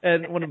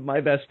 And one of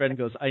my best friends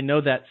goes, "I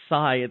know that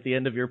sigh at the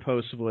end of your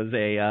post was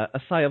a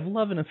sigh of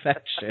love and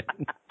affection."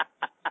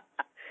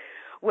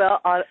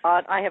 Well,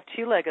 I have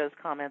two Legos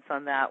comments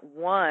on that.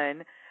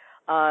 One,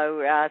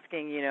 we're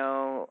asking,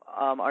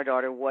 our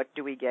daughter, what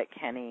do we get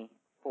Kenny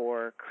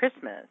for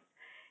Christmas?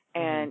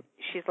 And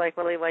she's like,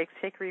 well, he likes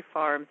Hickory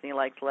Farms and he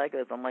likes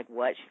Legos. I'm like,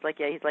 what? She's like,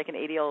 yeah, he's like an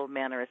 80-year-old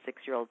man or a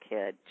 6-year-old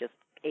kid, just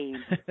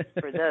aimed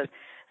for those.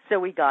 So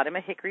we got him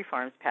a Hickory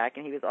Farms pack,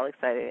 and he was all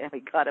excited, and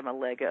we got him a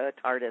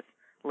TARDIS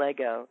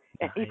Lego,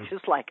 and he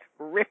just like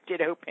ripped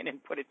it open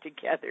and put it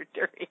together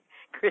during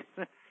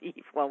Christmas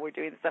Eve while we're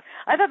doing the stuff.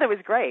 I thought that was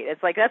great.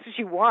 It's like that's what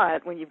you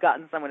want when you've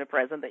gotten someone a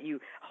present that you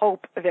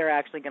hope they're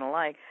actually going to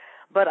like.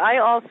 But I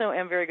also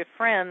am very good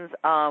friends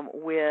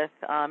with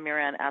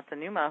Marianne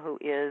Asanuma, who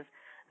is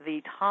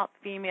the top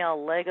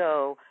female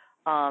Lego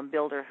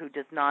builder who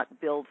does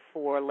not build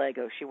for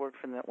Lego. She worked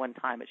for them at one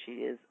time, but she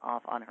is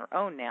off on her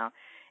own now.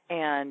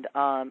 And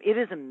it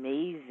is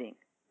amazing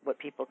what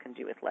people can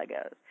do with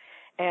Legos.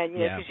 And,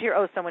 because you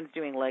hear, someone's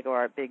doing Lego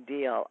art, big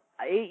deal.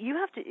 You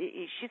have to,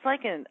 she's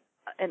like an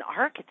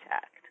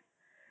architect.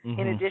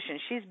 In addition,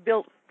 she's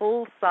built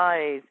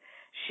full-size.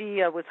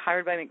 She was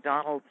hired by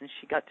McDonald's, and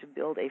she got to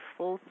build a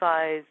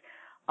full-size,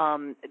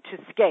 to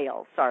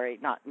scale, sorry,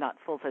 not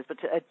full-size, but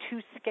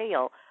to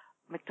scale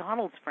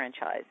McDonald's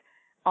franchise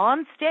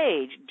on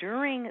stage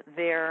during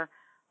their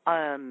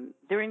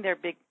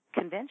big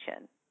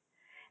convention.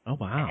 Oh,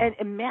 wow. And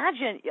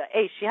imagine,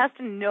 she has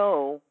to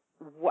know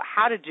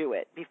how to do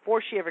it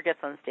before she ever gets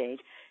on stage.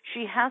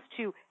 She has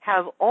to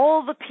have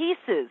all the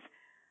pieces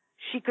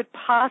she could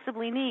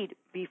possibly need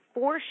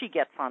before she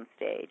gets on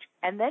stage,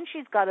 and then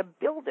she's got to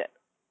build it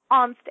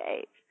on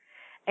stage.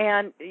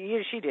 And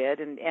she did,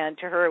 and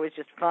to her it was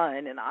just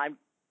fun, and I'm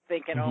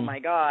thinking, oh my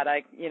God,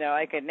 I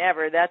could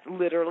never. That's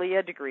literally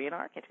a degree in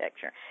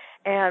architecture.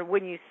 And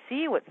when you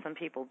see what some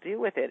people do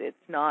with it, it's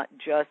not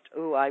just,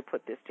 I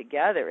put this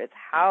together. It's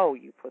how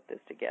you put this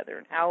together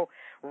and how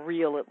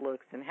real it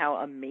looks and how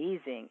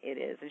amazing it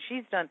is. And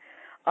she's done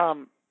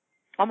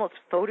almost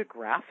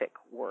photographic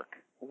work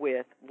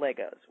with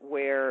Legos,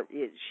 where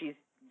she's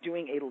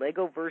doing a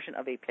Lego version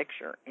of a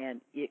picture,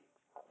 and it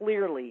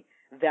clearly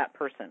that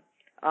person.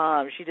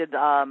 She did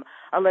a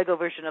Lego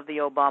version of the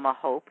Obama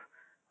Hope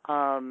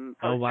poster.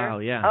 Oh, wow,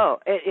 yeah. Oh,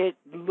 it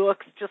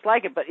looks just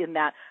like it, but in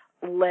that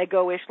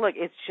Lego-ish look.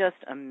 It's just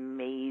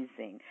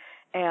amazing.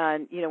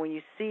 And, when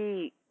you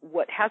see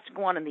what has to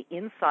go on the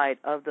inside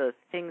of the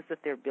things that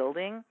they're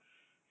building,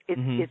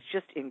 it's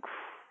just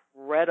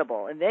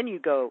incredible. And then you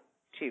go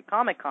to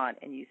Comic-Con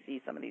and you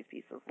see some of these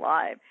pieces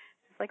live.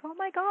 It's like, oh,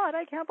 my God,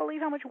 I can't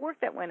believe how much work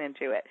that went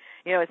into it.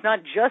 It's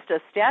not just a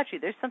statue.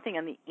 There's something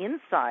on the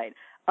inside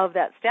of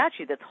that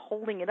statue that's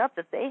holding it up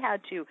that they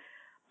had to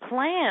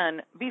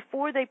plan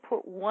before they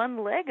put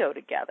one Lego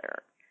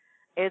together.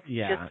 It's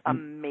just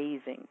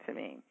amazing to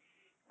me.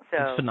 So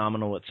it's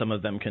phenomenal what some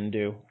of them can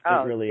do.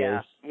 It really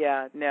is.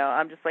 Yeah, no,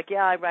 I'm just like,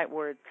 I write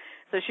words.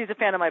 So she's a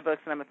fan of my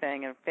books, and I'm a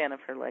fan of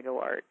her Lego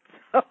art.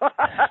 I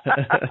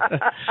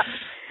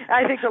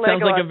think the Lego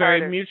sounds like art a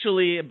very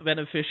mutually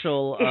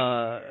beneficial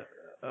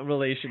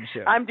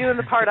relationship. I'm doing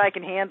the part I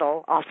can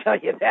handle, I'll tell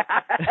you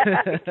that.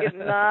 I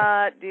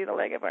cannot do the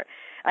Lego part.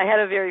 I had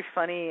a very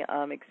funny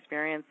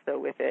experience, though,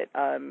 with it.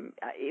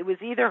 It was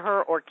either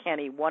her or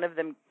Kenny. One of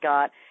them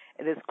got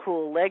this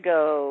cool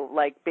Lego,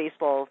 like,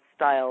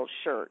 baseball-style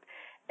shirt.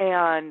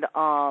 And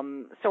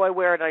so I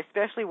wear it. I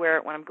especially wear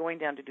it when I'm going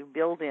down to do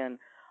build-in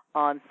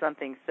on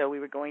something. So we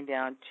were going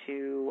down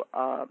to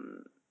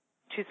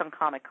some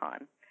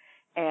Comic-Con.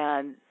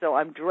 And so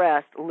I'm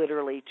dressed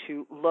literally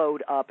to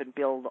load up and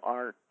build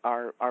our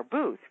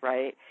booth,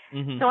 right?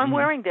 So I'm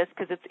wearing this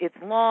because it's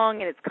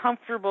long and it's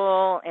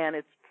comfortable and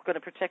it's going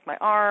to protect my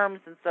arms.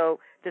 And so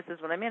this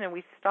is what I'm in. And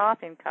we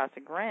stop in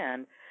Casa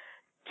Grande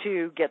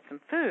to get some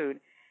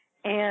food.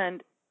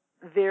 And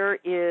there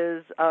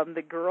is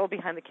the girl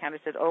behind the counter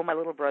said, my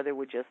little brother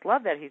would just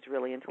love that. He's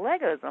really into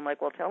Legos. I'm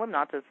like, well, tell him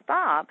not to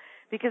stop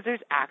because there's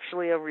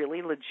actually a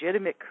really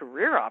legitimate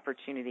career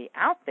opportunity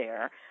out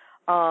there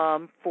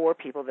for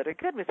people that are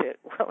good with it.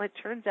 Well, it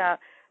turns out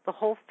the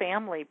whole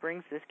family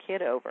brings this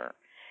kid over,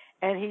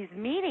 and he's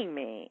meeting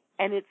me,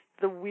 and it's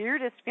the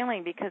weirdest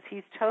feeling because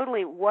he's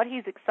totally, what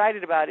he's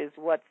excited about is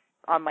what's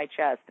on my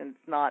chest, and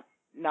it's not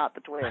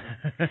the twins,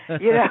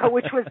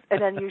 which was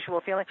an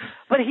unusual feeling.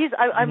 But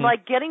I'm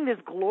like getting this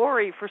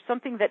glory for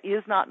something that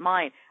is not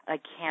mine. I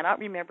cannot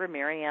remember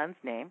Marianne's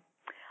name.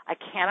 I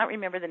cannot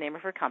remember the name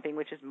of her company,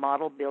 which is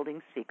Model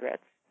Building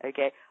Secrets.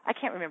 Okay, I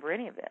can't remember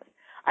any of this.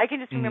 I can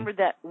just remember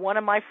that one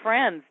of my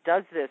friends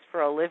does this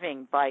for a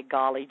living, by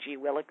golly gee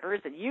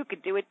willikers, and you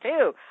could do it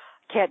too.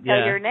 Can't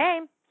tell your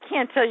name,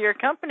 can't tell your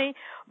company,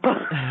 but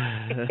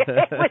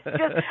it was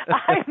just,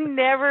 I've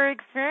never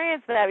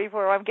experienced that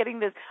before. I'm getting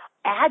this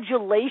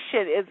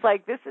adulation. It's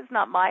like, this is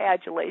not my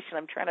adulation.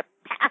 I'm trying to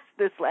pass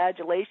this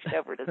adulation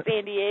over to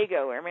San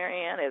Diego, where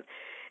Marianne is.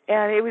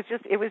 And it was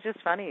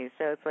just funny.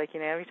 So it's like,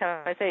 every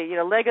time I say,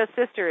 Lego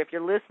sister, if you're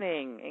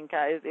listening,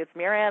 it's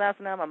Marianne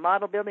Asanama,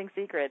 Model Building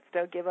Secrets,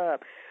 don't give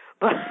up.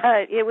 But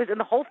it was, and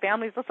the whole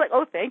family was just like,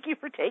 thank you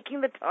for taking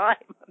the time.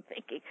 I'm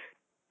thinking,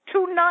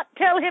 to not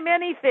tell him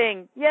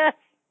anything. Yes,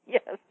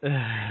 Yes.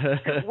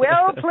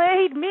 Well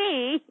played,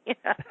 me.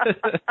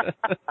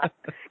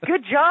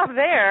 Good job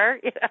there.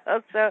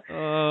 So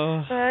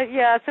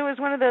it was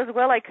one of those,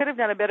 well, I could have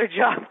done a better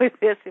job with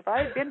this if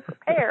I had been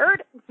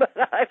prepared, but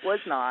I was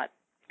not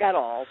at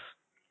all.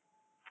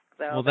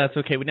 So, well, that's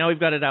okay. Now we've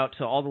got it out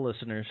to all the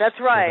listeners. That's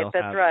right. So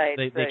that's right.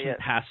 They can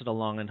pass it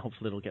along, and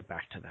hopefully it'll get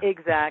back to them.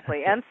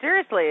 Exactly. And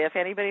seriously, if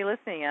anybody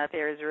listening out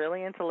there is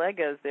really into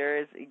Legos,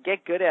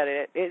 get good at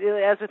it.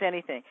 As with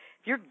anything,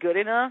 if you're good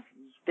enough,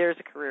 there's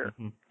a career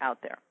out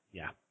there.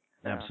 Yeah.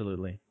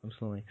 Absolutely.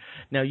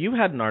 Now, you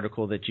had an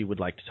article that you would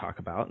like to talk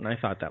about, and I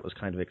thought that was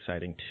kind of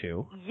exciting,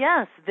 too.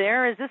 Yes,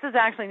 there is. This is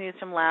actually news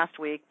from last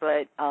week,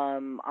 but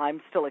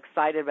I'm still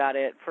excited about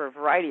it for a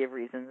variety of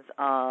reasons,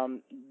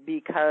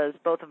 because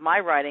both of my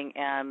writing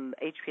and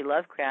H.P.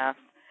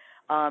 Lovecraft's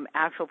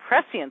actual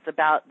prescience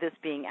about this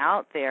being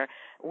out there,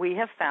 we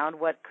have found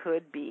what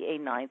could be a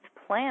ninth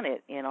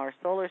planet in our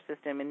solar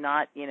system, and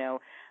not,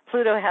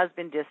 Pluto has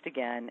been dissed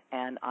again,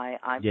 and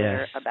I'm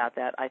bitter about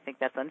that. I think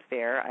that's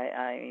unfair.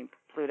 I mean,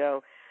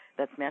 Pluto,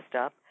 that's messed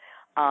up.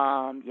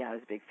 I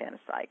was a big fan of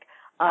Psych.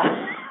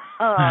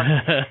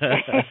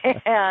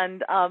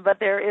 But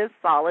there is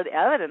solid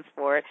evidence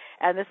for it,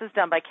 and this is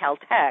done by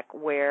Caltech,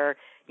 where,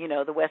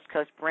 the West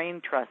Coast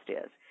Brain Trust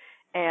is.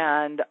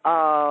 And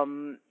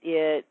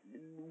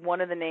one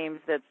of the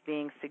names that's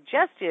being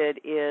suggested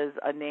is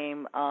a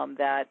name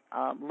that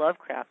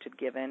Lovecraft had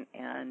given,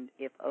 and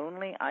if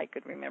only I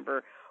could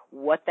remember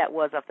what that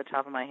was off the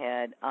top of my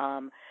head.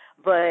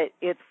 But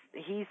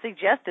he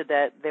suggested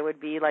that there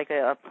would be like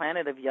a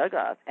planet of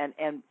Yuggoth, and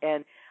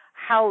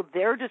how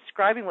they're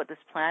describing what this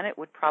planet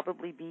would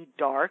probably be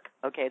dark.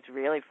 Okay, it's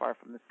really far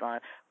from the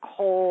sun,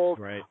 cold,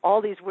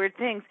 all these weird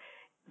things.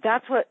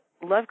 That's what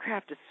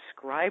Lovecraft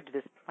described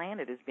this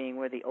planet as being,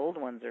 where the old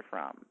ones are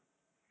from,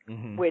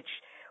 which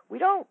we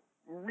don't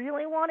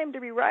really want him to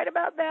be right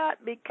about that,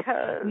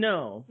 because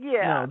no,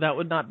 that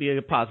would not be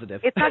a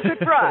positive. It's not good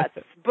for us,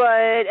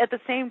 but at the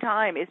same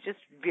time, it's just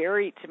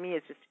to me,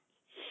 it's just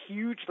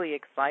hugely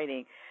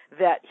exciting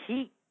that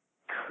he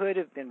could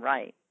have been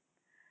right,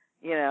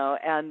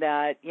 and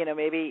that,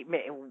 maybe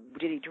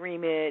did he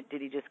dream it?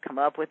 Did he just come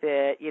up with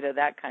it?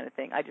 That kind of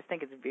thing. I just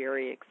think it's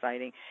very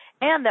exciting,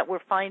 and that we're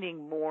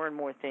finding more and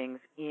more things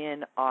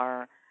in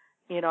our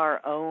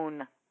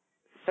own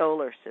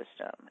solar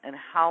system, and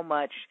how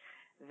much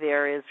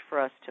there is for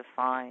us to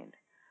find.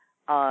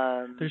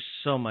 There's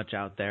so much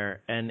out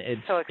there, and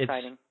it's so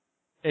exciting.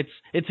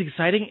 It's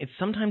exciting.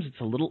 Sometimes it's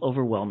a little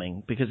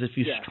overwhelming, because if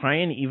you try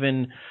and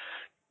even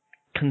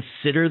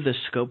consider the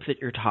scope that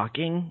you're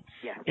talking,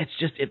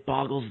 it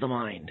boggles the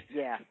mind.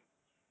 Yeah,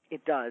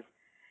 it does.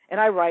 And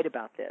I write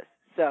about this,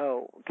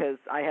 because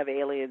I have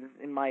aliens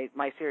in my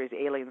series.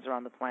 Aliens are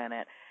on the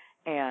planet,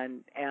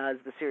 and as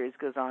the series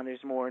goes on,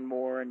 there's more and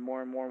more and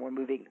more and more. We're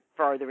moving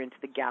farther into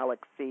the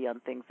galaxy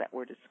on things that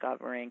we're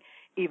discovering,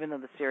 even though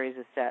the series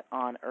is set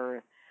on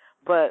Earth.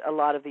 But a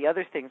lot of the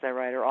other things I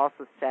write are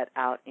also set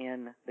out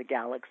in the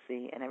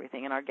galaxy and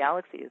everything. And our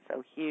galaxy is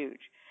so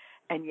huge,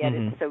 and yet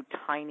it's so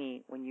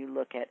tiny when you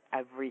look at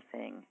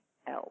everything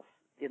else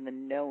in the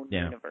known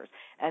universe.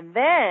 And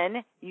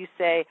then you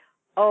say,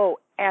 oh,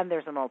 and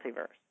there's a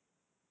multiverse.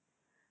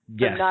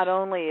 Yes. So not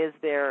only is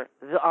there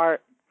our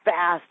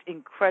vast,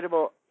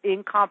 incredible,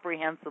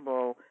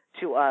 incomprehensible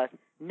to us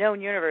known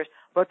universe,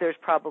 but there's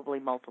probably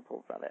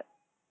multiples of it.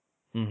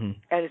 And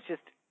it's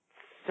just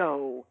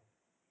so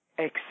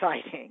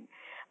exciting.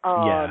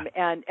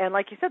 And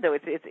like you said, though,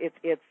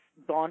 it's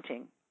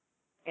daunting,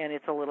 and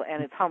it's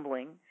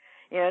humbling.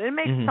 And it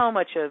makes so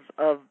much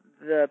of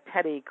the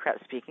petty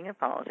crap. Speaking of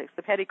politics,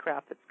 the petty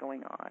crap that's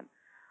going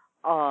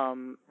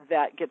on,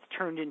 that gets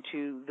turned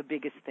into the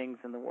biggest things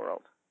in the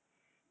world.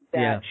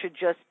 That should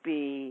just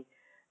be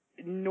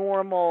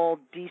normal,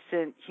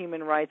 decent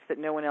human rights that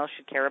no one else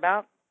should care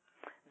about,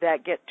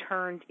 that get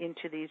turned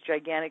into these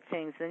gigantic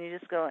things. Then you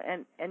just go,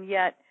 and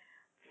yet,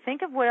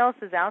 think of what else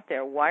is out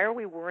there. Why are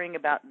we worrying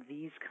about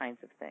these kinds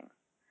of things?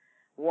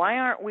 Why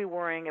aren't we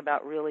worrying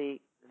about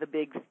really the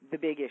big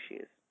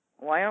issues?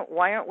 Why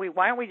aren't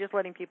we just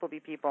letting people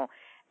be people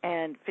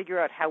and figure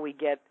out how we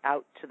get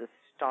out to the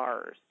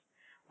stars,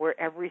 where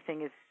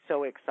everything is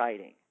so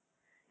exciting?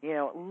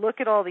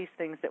 Look at all these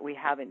things that we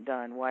haven't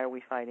done. Why are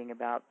we fighting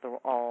about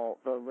all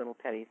the little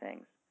petty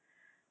things?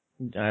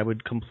 I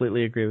would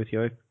completely agree with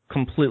you. I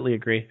completely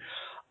agree.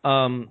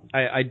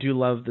 I do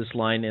love this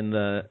line in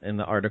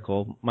the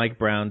article. Mike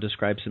Brown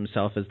describes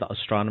himself as the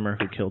astronomer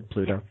who killed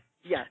Pluto.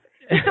 Yes.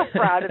 He's so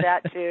proud of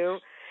that, too.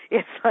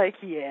 It's like,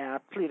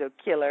 Pluto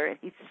killer, and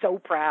he's so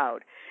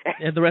proud.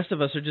 And the rest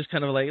of us are just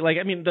kind of like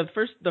I mean, the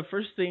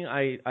first thing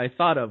I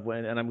thought of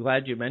and I'm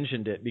glad you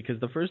mentioned it, because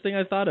the first thing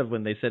I thought of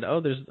when they said, oh,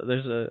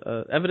 there's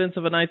a evidence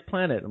of a ninth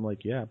planet, I'm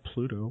like,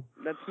 Pluto.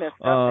 That's messed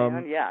up,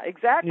 man. Yeah,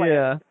 exactly.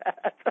 Yeah.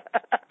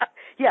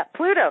 Yeah,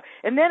 Pluto.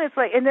 And then it's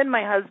like, and then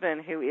my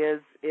husband, who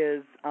is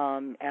as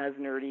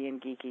nerdy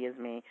and geeky as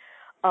me,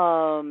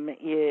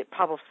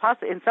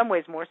 possibly in some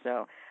ways more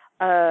so.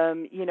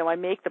 I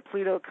make the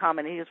Pluto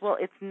comment, and he goes, well,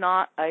 it's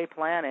not a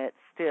planet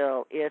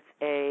still. It's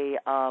a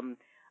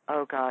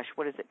oh gosh,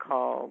 what is it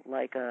called?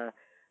 Like a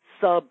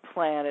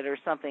subplanet or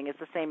something. It's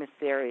the same as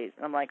Ceres.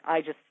 And I'm like,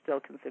 I just still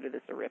consider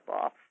this a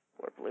ripoff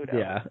for Pluto.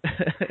 Yeah.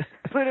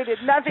 Pluto did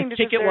nothing to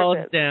Kick deserve it while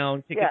this. it's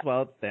down. Kick it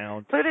while it's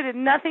down. Pluto did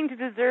nothing to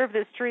deserve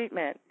this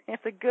treatment.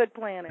 It's a good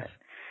planet.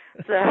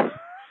 So,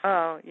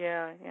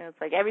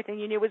 it's like everything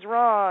you knew was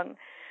wrong.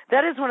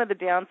 That is one of the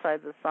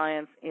downsides of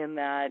science, in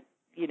that,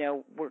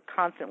 we're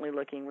constantly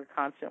looking, we're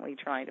constantly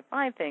trying to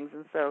find things.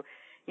 And so,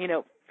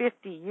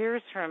 50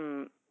 years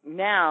from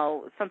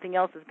now, something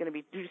else is going to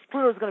be,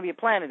 Pluto's going to be a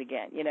planet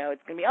again.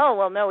 It's going to be, oh,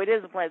 well, no, it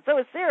is a planet. So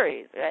is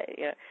Ceres,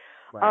 right?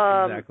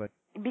 Right, exactly.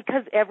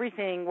 Because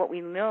everything, what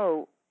we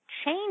know,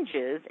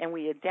 changes and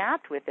we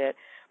adapt with it,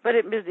 but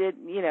it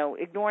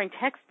ignoring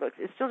textbooks,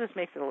 it still just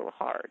makes it a little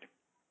hard.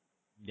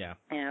 Yeah.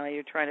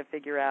 You're trying to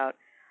figure out,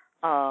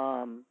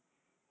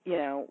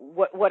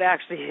 what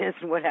actually is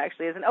and what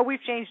actually isn't. Oh,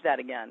 we've changed that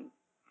again.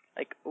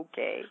 Like,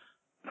 okay.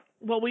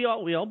 Well, we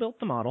all built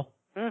the model.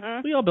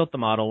 Mm-hmm. We all built the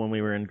model when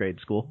we were in grade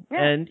school,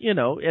 and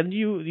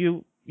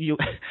you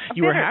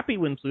were happy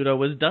when Pluto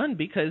was done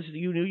because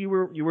you knew you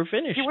were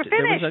finished. You were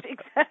finished,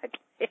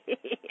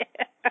 exactly.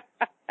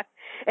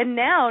 And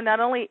now, not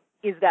only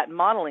is that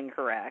modeling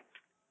correct,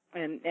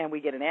 and we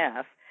get an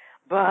F,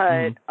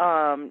 but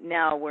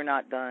now we're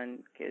not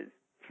done because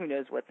who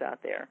knows what's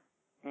out there.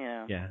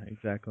 Yeah,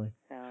 exactly.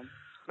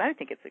 I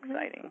think it's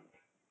exciting.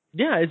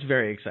 Yeah, it's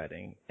very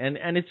exciting,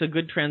 and it's a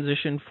good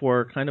transition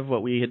for kind of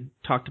what we had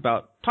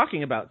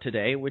talking about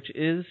today, which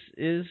is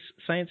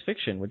science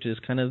fiction, which is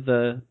kind of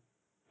the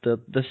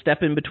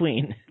step in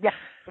between. Yeah,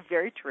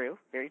 very true,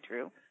 very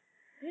true.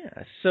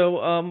 Yeah.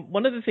 So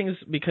one of the things,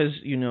 because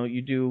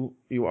you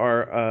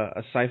are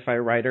a sci-fi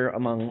writer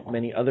among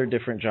many other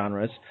different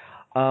genres,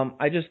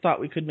 I just thought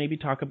we could maybe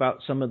talk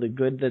about some of the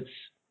good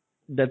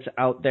that's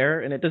out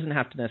there, and it doesn't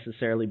have to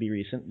necessarily be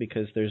recent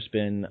because there's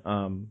been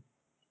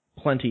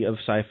plenty of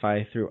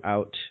sci-fi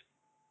throughout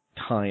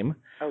time.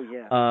 Oh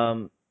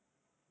yeah.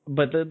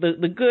 But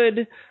the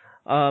good,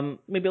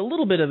 maybe a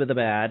little bit of the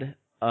bad,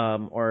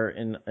 or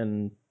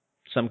in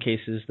some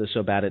cases the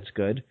so bad it's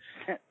good,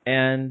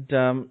 and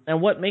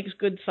what makes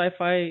good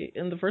sci-fi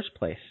in the first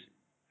place.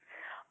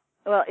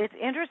 Well, it's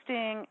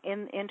interesting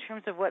in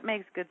terms of what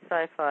makes good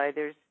sci-fi.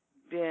 There's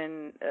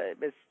been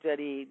a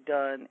study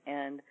done,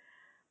 and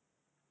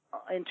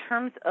in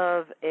terms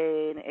of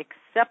an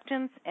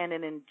acceptance and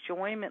an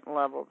enjoyment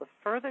level, the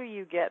further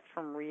you get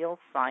from real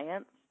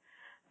science,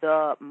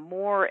 the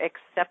more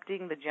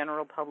accepting the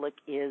general public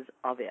is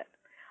of it.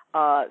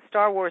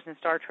 Star Wars and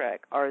Star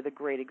Trek are the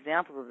great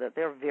examples of that.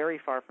 They're very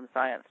far from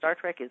science. Star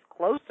Trek is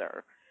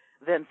closer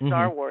than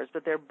Star Wars,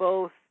 but they're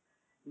both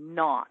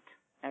not,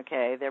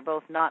 okay? They're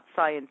both not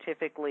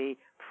scientifically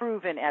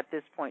proven at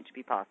this point to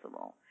be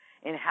possible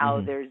in how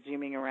they're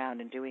zooming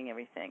around and doing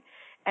everything.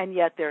 And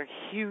yet they're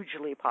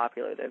hugely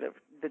popular. They're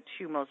the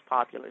two most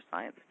popular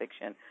science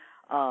fiction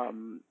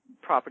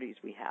properties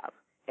we have.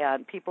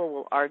 And people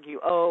will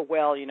argue, oh,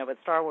 well, but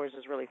Star Wars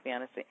is really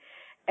fantasy.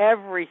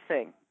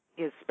 Everything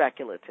is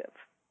speculative.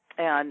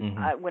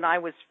 And when I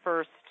was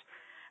first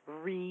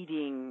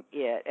reading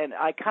it, and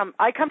I come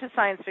to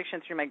science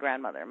fiction through my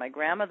grandmother. My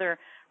grandmother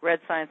read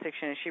science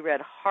fiction, and she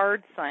read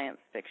hard science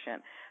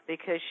fiction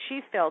because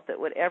she felt that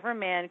whatever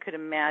man could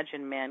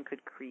imagine, man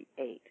could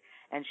create.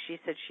 And she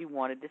said she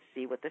wanted to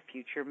see what the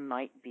future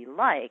might be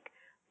like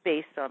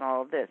based on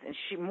all of this. And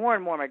more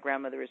and more, my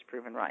grandmother is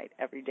proven right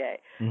every day.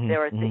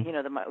 There are,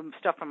 the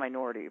stuff from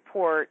Minority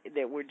Report,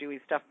 that we're doing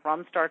stuff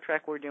from Star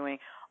Trek, we're doing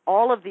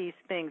all of these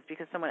things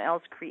because someone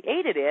else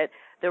created it.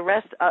 The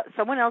rest,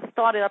 someone else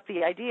thought up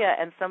the idea,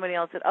 and somebody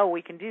else said, oh,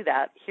 we can do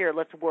that. Here,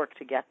 let's work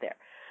to get there.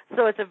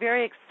 So it's a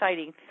very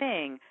exciting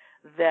thing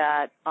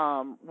that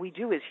we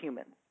do as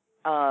humans.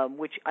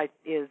 Which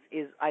is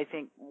I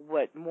think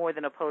what more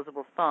than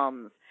opposable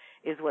thumbs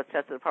is what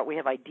sets it apart. We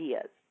have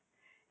ideas.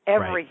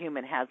 Every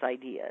human has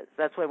ideas.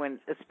 That's why when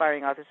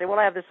aspiring authors say, well,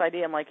 I have this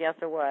idea, I'm like, yeah,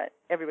 so what?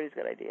 Everybody's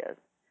got ideas.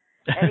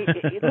 And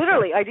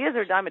literally, ideas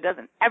are a dime a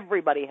dozen.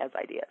 Everybody has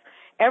ideas.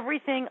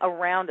 Everything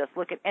around us,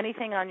 look at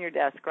anything on your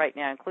desk right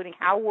now, including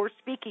how we're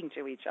speaking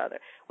to each other,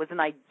 was an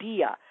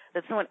idea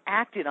that someone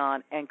acted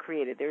on and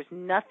created. There's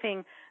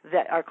nothing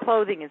that our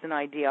clothing is an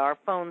idea, our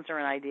phones are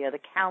an idea, the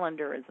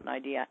calendar is an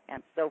idea,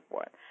 and so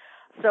forth.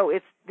 So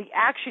it's the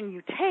action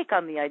you take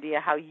on the idea,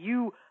 how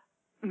you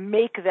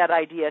make that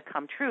idea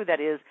come true,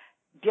 that is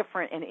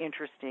different and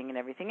interesting and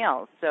everything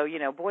else. So,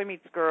 boy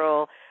meets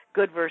girl,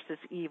 good versus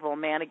evil,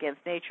 man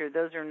against nature,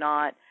 those are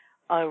not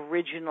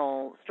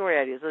original story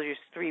ideas. Those are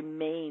just three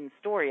main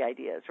story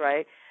ideas,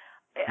 right?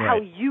 How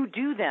you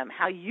do them,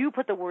 how you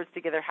put the words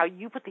together, how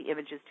you put the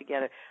images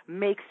together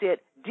makes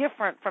it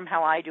different from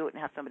how I do it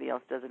and how somebody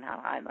else does it and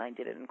how Heinlein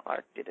did it and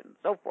Clark did it and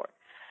so forth.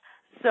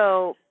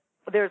 So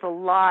there's a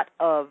lot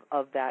of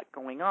that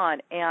going on,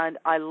 and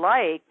I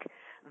like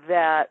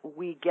that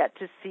we get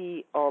to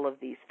see all of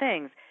these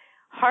things.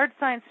 Hard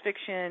science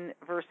fiction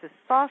versus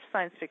soft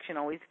science fiction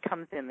always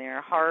comes in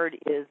there. Hard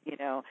is,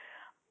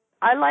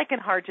 I liken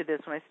hard to this.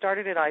 When I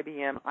started at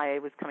IBM, I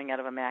was coming out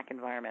of a Mac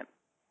environment,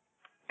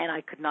 and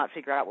I could not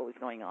figure out what was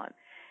going on.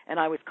 and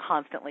I was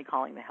constantly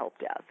calling the help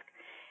desk.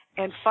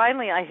 And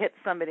finally, I hit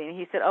somebody, and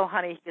he said, "Oh,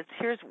 honey,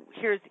 here's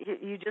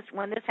you just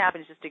when this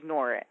happens, just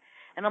ignore it."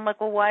 And I'm like,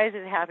 "Well, why is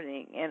it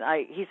happening?" And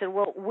he said,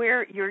 "Well,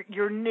 where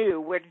you're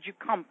new. Where did you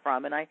come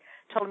from?" And I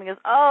told him. He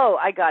goes, "Oh,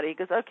 I got it." He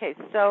goes, "Okay,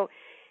 so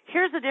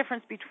here's the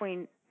difference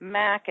between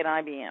Mac and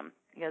IBM."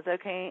 He goes,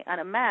 "Okay, on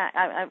a Mac,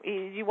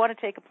 you want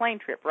to take a plane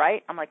trip,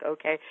 right?" I'm like,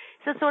 "Okay."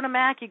 He says, "So on a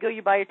Mac, you go,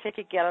 you buy your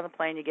ticket, get on the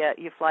plane,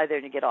 you fly there,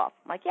 and you get off."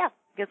 I'm like, "Yeah."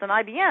 Because on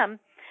IBM,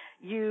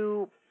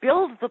 you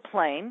build the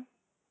plane.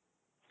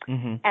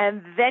 Mm-hmm.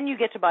 And then you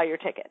get to buy your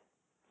ticket.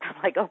 I'm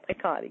like, oh, my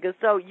God. He goes,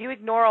 so you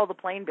ignore all the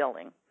plane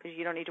building because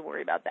you don't need to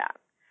worry about that.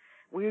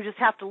 We just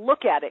have to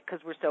look at it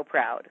because we're so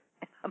proud.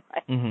 I'm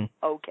like,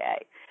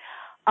 okay.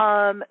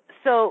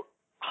 So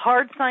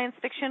hard science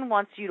fiction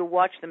wants you to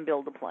watch them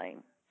build a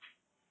plane.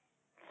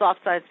 Soft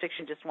science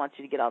fiction just wants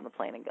you to get on the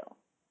plane and go.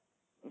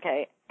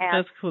 Okay? And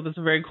that's cool. That's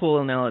a very cool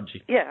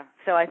analogy. Yeah.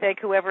 So I thank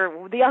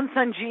whoever, the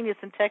unsung genius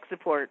in tech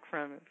support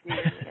from a few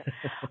years ago.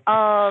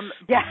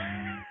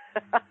 Yeah.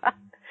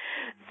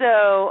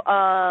 So,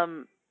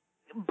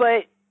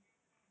 but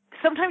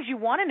sometimes you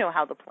want to know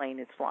how the plane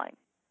is flying.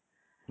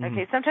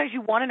 Okay, sometimes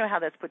you want to know how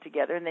that's put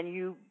together, and then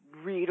you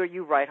read or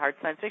you write hard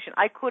science fiction.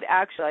 I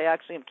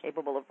actually am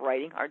capable of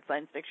writing hard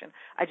science fiction.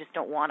 I just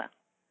don't want to.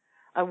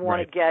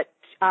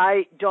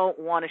 I don't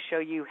want to show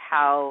you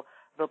how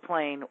the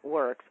plane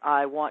works.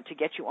 I want to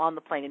get you on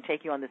the plane and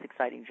take you on this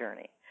exciting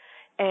journey.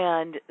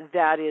 And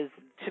that is,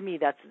 to me,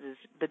 that's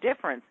the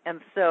difference.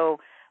 And so,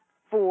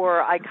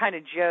 I kind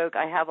of joke,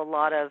 I have a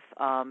lot of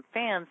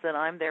fans that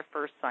I'm their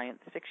first science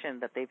fiction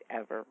that they've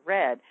ever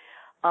read.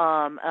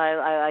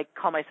 I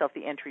call myself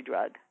the entry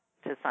drug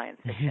to science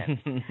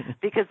fiction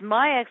because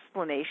my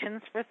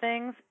explanations for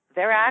things,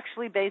 they're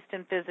actually based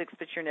in physics,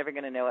 but you're never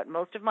going to know it.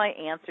 Most of my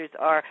answers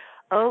are,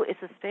 it's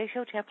a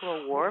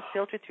spatio-temporal warp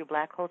filtered through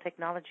black hole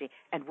technology,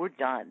 and we're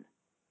done.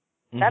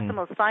 That's the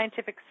most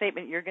scientific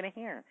statement you're going to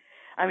hear.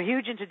 I'm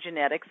huge into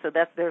genetics, so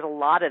there's a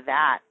lot of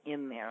that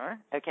in there,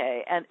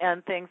 okay,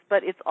 and things,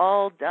 but it's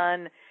all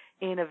done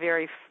in a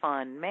very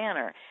fun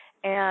manner.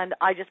 And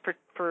I just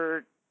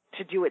prefer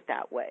to do it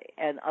that way,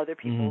 and other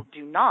people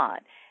do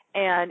not.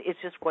 And it's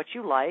just what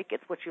you like.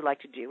 It's what you like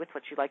to do. It's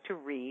what you like to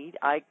read.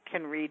 I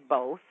can read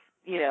both,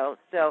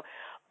 so,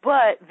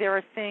 but there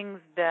are things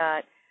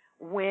that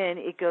when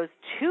it goes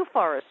too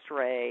far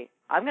astray,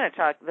 I'm going to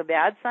talk the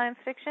bad science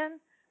fiction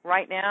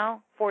right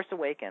now, Force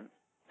Awakens.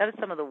 That is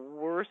some of the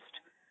worst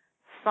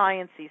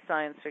science-y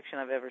science fiction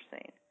I've ever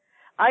seen.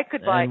 I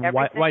could buy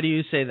everything. Why do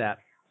you say that?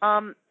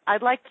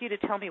 I'd like you to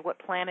tell me what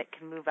planet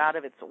can move out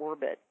of its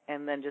orbit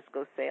and then just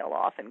go sail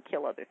off and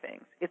kill other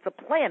things. It's a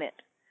planet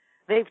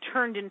they've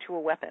turned into a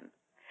weapon.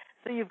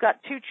 So you've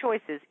got two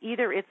choices.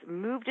 Either it's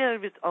moved out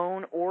of its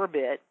own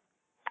orbit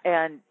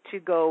and to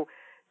go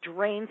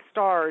drain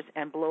stars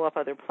and blow up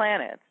other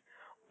planets,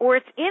 or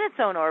it's in its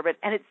own orbit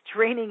and it's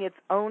draining its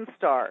own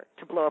star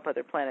to blow up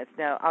other planets.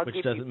 Now,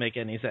 which doesn't make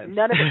any sense.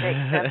 None of it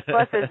makes sense.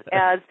 Plus,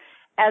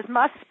 as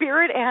my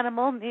spirit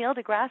animal Neil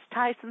deGrasse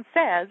Tyson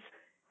says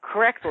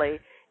correctly,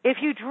 if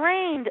you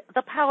drained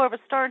the power of a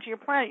star into your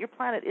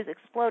planet is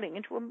exploding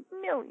into 1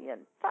 million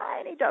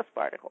tiny dust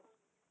particles.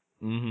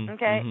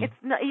 Okay,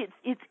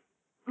 it's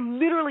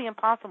literally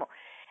impossible.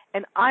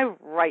 And I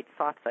write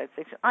soft science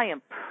fiction. I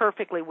am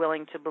perfectly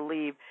willing to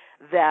believe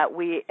that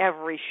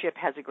every ship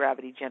has a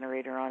gravity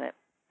generator on it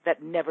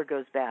that never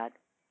goes bad.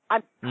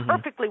 I'm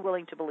perfectly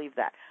willing to believe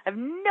that. I have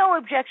no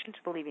objection to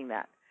believing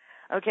that.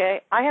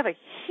 Okay? I have a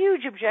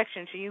huge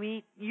objection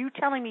to you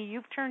telling me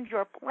you've turned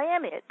your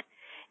planet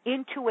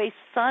into a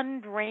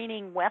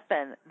sun-draining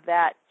weapon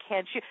that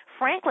can shoot.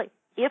 Frankly,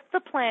 if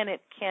the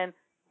planet can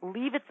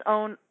leave its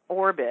own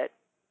orbit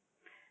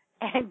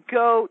and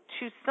go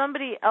to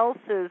somebody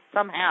else's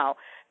somehow,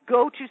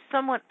 go to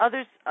someone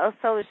other's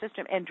solar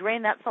system and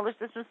drain that solar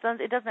system's suns,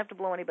 it doesn't have to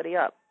blow anybody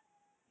up.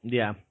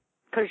 Yeah.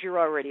 Because you're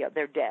already up.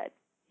 They're dead.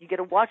 You get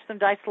to watch them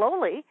die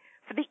slowly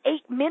for the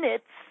 8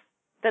 minutes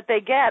that they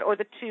get, or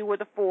the 2 or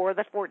the 4 or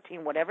the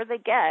 14, whatever they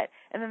get,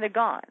 and then they're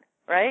gone,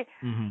 right?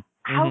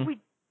 How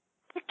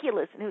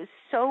ridiculous. And it was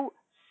so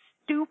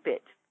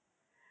stupid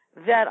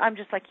that I'm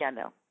just like, yeah,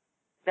 no.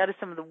 That is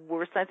some of the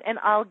worst science. And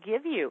I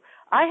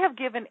have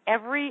given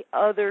every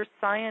other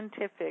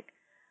scientific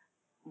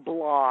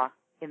blah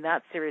in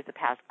that series a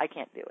pass. I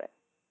can't do it.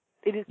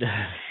 It is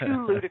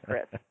too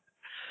ludicrous.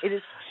 It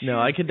is too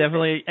No, I could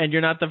definitely, and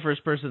you're not the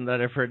first person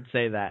that I've heard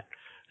say that.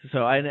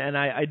 So, I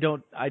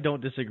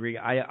don't disagree.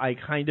 I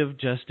kind of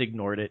just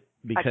ignored it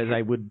because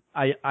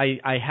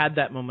I had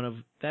that moment of,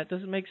 that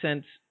doesn't make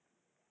sense.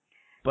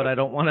 But I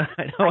don't want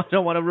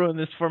to ruin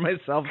this for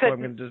myself, so I'm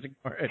going to just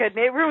ignore it.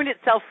 It ruined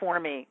itself for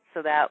me,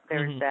 so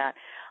there's that.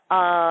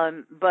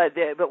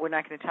 But we're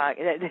not going to talk.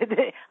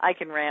 I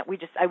can rant. We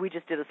just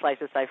did a Slice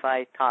of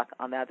Sci-Fi talk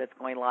on that. That's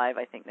going live,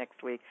 I think,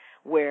 next week,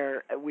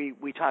 where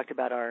we talked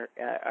about our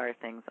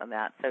things on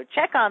that. So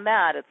check on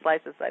that at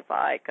Slice of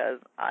Sci-Fi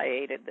because I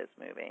hated this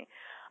movie.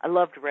 I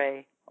loved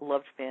Ray, I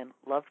loved Finn,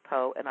 loved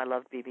Poe, and I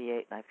loved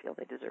BB-8, and I feel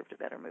they deserved a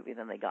better movie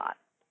than they got.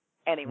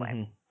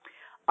 Anyway.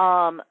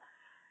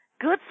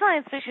 good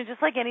science fiction,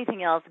 just like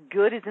anything else,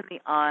 good is in the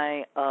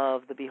eye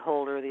of the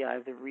beholder, the eye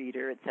of the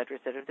reader, et cetera,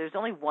 et cetera. If there's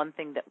only one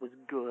thing that was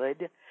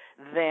good,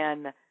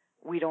 then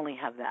we'd only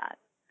have that.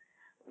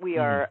 We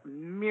are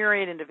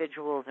myriad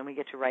individuals, and we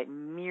get to write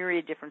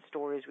myriad different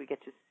stories. We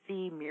get to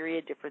see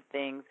myriad different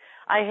things.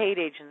 I hate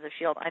Agents of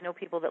S.H.I.E.L.D. I know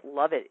people that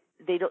love it.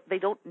 They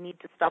don't need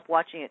to stop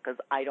watching it because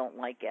I don't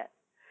like it.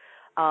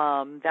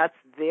 That's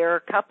their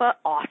cuppa.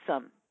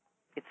 Awesome.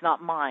 It's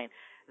not mine.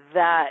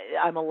 That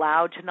I'm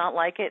allowed to not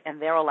like it,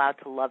 and they're allowed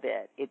to love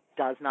it. It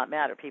does not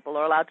matter. People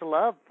are allowed to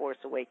love Force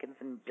Awakens,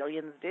 and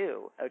billions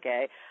do.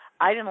 Okay,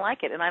 I didn't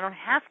like it, and I don't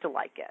have to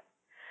like it.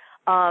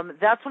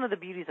 That's one of the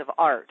beauties of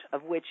art,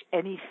 of which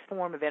any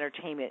form of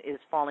entertainment is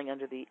falling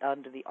under the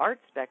art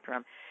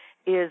spectrum,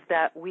 is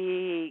that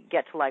we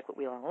get to like what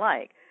we don't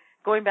like.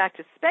 Going back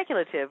to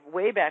speculative,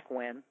 way back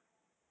when,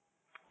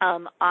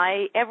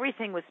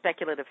 everything was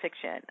speculative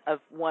fiction, of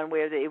one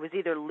where it was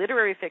either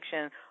literary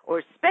fiction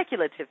or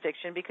speculative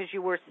fiction because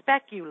you were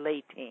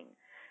speculating,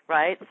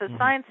 right? So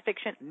science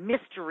fiction,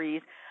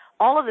 mysteries,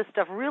 all of this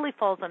stuff really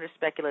falls under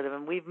speculative,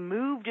 and we've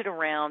moved it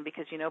around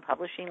because,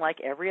 publishing, like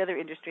every other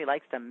industry,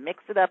 likes to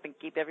mix it up and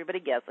keep everybody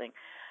guessing.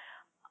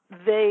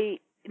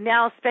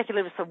 Now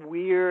speculative is some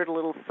weird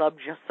little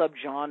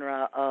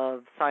subgenre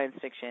of science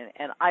fiction,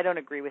 and I don't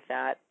agree with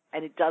that,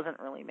 and it doesn't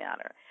really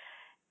matter.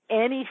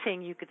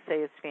 Anything you could say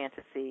is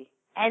fantasy.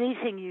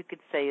 Anything you could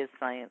say is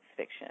science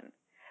fiction.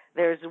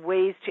 There's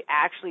ways to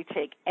actually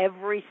take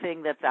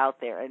everything that's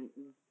out there and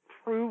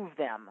prove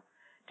them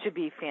to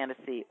be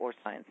fantasy or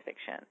science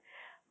fiction.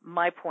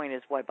 My point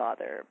is, why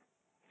bother?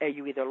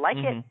 You either like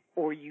it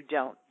or you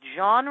don't.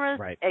 Genres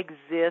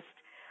exist.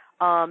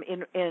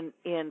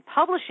 In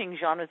publishing,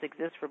 genres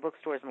exist for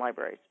bookstores and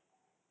libraries,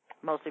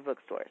 mostly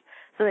bookstores.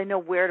 So they know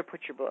where to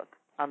put your book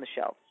on the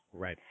shelves.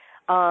 Right.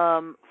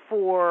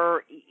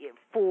 For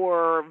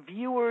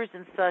viewers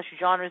and such,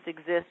 genres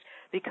exist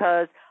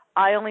because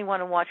I only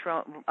want to watch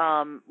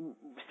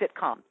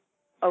sitcoms.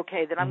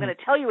 Okay, then I'm going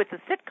to tell you it's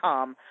a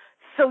sitcom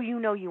so you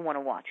know you want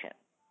to watch it.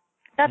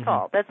 That's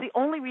all. That's the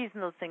only reason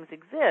those things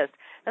exist.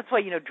 That's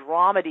why,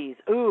 dramedies,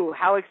 ooh,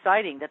 how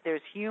exciting that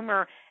there's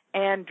humor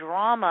and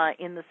drama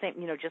in the same,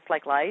 just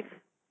like life.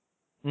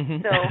 So,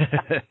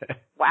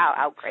 wow,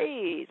 how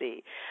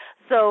crazy.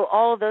 So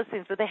all of those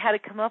things, but they had to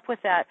come up with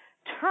that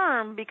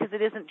term because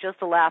it isn't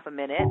just a laugh a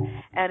minute,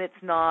 and it's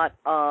not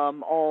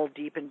all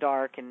deep and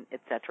dark and et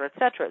cetera, et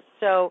cetera.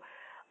 So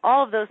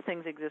all of those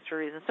things exist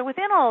for a reason. So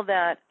within all of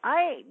that,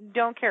 I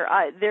don't care.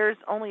 There's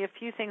only a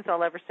few things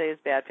I'll ever say is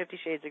bad. 50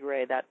 Shades of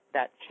Grey, that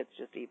shit's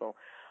just evil.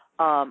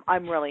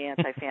 I'm really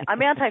anti-fan.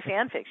 I'm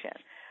anti-fan fiction.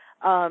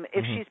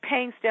 If she's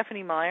paying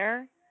Stephanie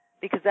Meyer,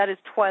 because that is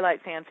Twilight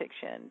fan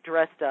fiction,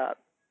 dressed up.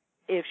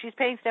 If she's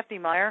paying Stephanie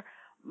Meyer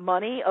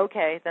money,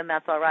 okay, then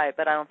that's all right,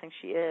 but I don't think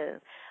she is.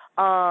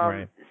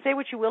 Say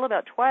what you will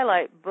about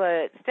Twilight,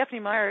 but Stephanie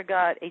Meyer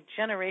got a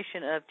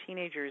generation of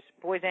teenagers,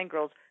 boys and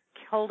girls,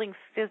 holding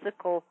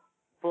physical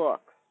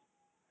books.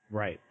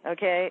 Right.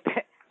 Okay?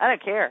 I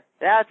don't care.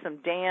 That's some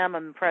damn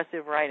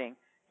impressive writing.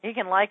 You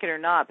can like it or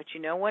not, but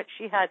you know what?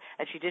 She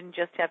didn't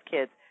just have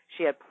kids.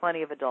 She had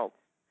plenty of adults.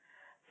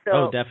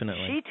 So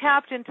definitely. She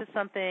tapped into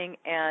something,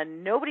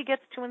 and nobody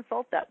gets to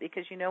insult that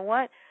because you know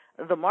what?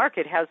 The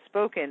market has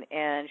spoken,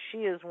 and she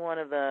is one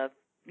of the,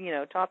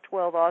 top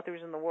 12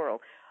 authors in the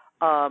world.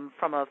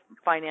 From a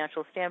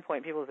financial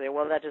standpoint, people say,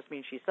 well, that just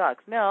means she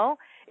sucks. No,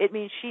 it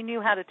means she knew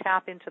how to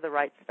tap into the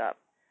right stuff,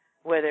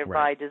 whether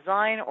by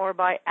design or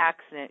by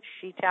accident.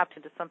 She tapped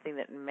into something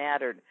that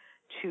mattered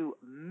to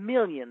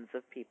millions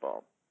of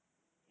people.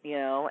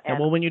 And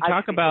well, when you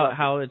talk about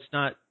how it's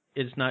not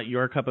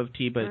your cup of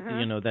tea, but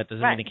that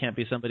doesn't mean it can't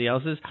be somebody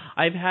else's.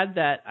 I've had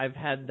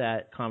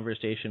that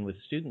conversation with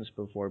students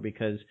before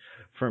because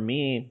for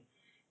me,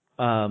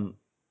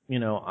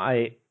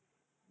 I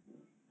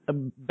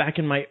back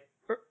in my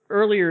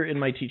earlier in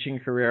my teaching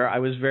career, I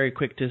was very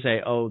quick to say,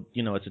 oh,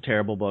 it's a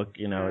terrible book,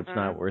 it's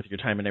not worth your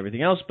time and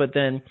everything else. But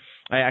then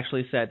I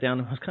actually sat down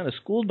and was kind of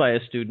schooled by a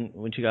student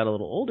when she got a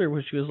little older,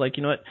 where she was like,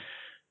 you know what?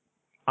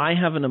 I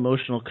have an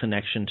emotional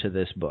connection to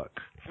this book.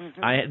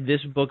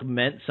 This book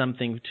meant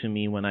something to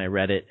me when I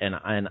read it,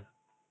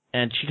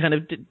 and she kind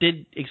of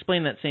did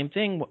explain that same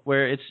thing,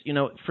 where it's,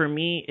 for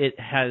me it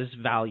has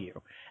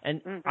value,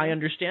 and I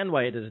understand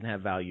why it doesn't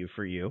have value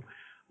for you,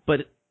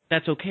 but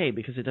that's okay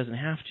because it doesn't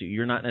have to.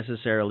 You're not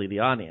necessarily the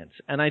audience,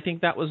 and I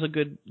think that was a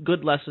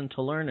good lesson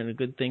to learn and a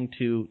good thing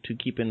to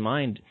keep in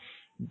mind,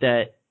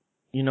 that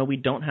we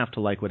don't have to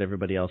like what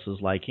everybody else is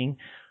liking.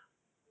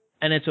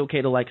 And it's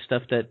okay to like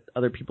stuff that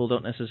other people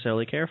don't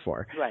necessarily care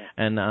for. Right.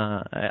 And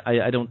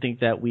I don't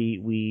think that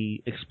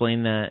we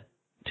explain that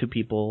to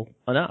people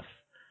enough.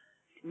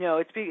 No,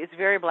 it's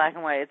very black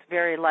and white. It's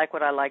very like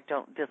what I like,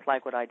 don't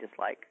dislike what I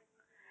dislike.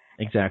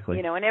 Exactly.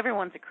 And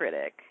everyone's a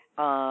critic.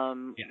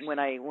 Yes. When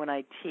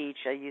I teach,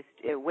 I used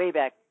way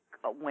back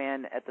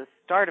when at the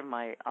start of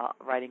my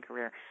writing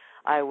career,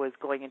 I was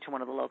going into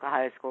one of the local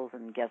high schools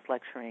and guest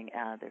lecturing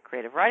at their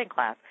creative writing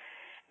class.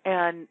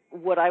 And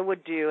what I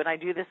would do, and I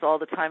do this all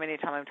the time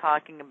anytime I'm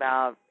talking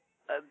about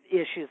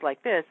issues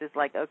like this, is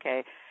like,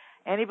 okay,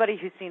 Anybody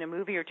who's seen a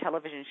movie or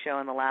television show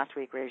in the last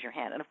week, raise your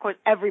hand. And, of course,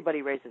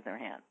 everybody raises their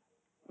hand,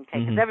 okay,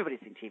 because everybody's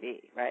seen TV,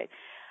 right?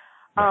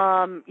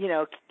 You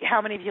know, how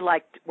many of you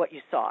liked what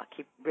you saw?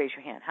 Raise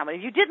your hand. How many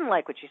of you didn't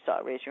like what you saw?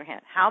 Raise your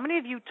hand. How many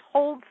of you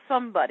told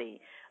somebody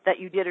that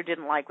you did or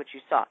didn't like what you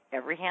saw?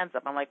 Every hand's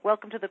up. I'm like,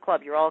 welcome to the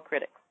club. You're all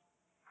critics.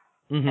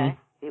 Okay?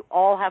 You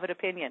all have an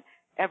opinion.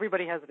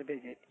 Everybody has an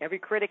opinion. Every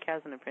critic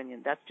has an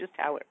opinion. That's just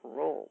how it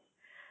rolls.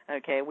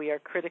 Okay? We are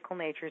critical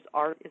natures.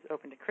 Art is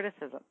open to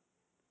criticism.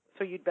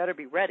 So you'd better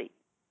be ready,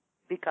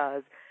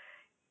 because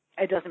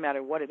it doesn't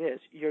matter what it is,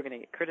 you're going to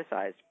get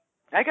criticized.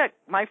 I got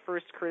my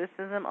first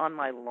criticism on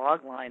my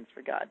log lines,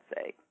 for God's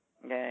sake.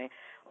 Okay,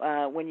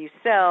 when you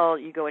sell,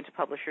 you go into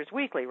Publishers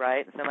Weekly,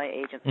 right? So my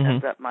agent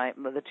sends up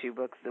the 2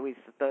 books that we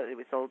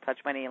sold, Touch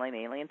My Alien,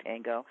 Alien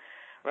Tango,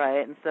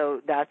 right? And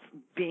so that's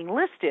being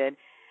listed.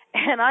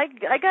 And I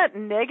got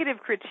negative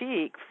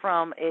critique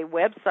from a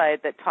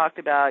website that talked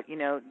about, you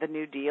know, the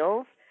new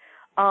deals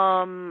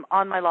on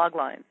my log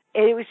lines.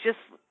 It was just,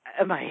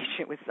 my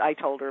agent was, I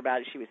told her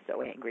about it. She was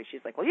so angry.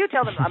 She's like, well, you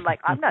tell them. I'm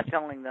like, I'm not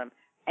telling them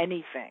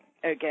anything,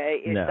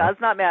 okay? It does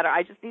not matter.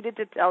 I just needed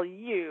to tell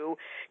you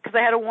because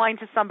I had to whine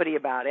to somebody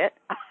about it.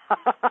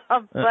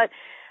 But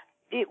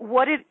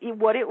what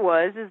it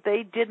was is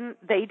they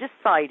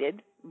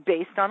decided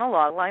based on a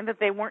log line that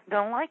they weren't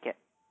going to like it.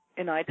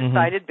 And I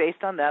decided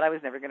based on that I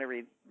was never going to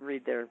read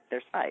their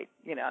site.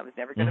 You know, I was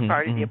never going to be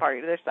a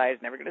party to their site. I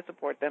was never going to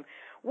support them,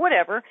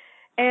 whatever.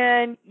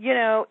 And, you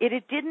know,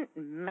 it didn't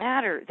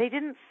matter. They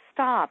didn't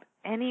stop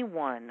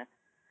anyone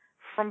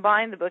from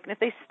buying the book. And if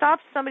they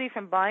stopped somebody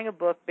from buying a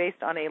book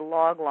based on a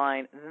log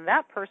line, then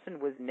that person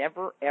was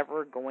never,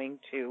 ever going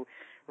to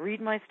read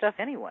my stuff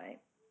anyway.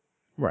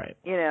 Right.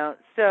 You know,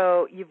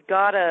 so you've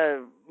got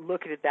to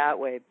look at it that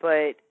way.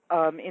 But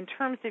in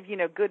terms of, you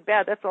know, good,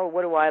 bad, that's all,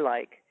 what do I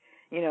like?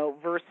 You know,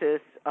 versus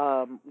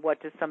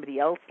what does somebody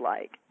else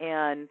like?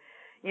 And,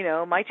 you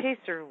know, my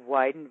tastes are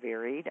wide and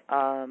varied.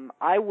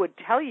 I would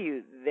tell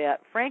you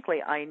that,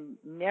 frankly, I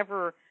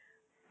never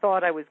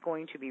thought I was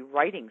going to be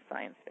writing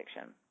science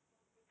fiction.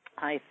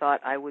 I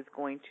thought I was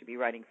going to be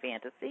writing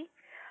fantasy,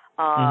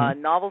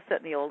 novels set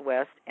in the Old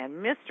West,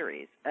 and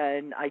mysteries.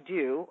 And I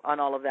do on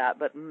all of that,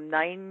 but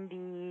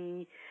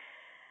probably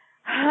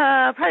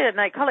at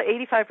night, call it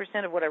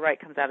 85% of what I write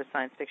comes out of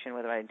science fiction,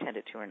 whether I intend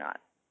it to or not.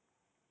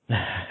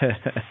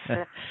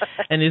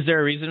 And is there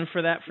a reason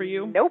for that for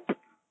you? Nope.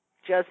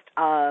 Just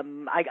I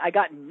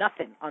got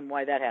nothing on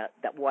why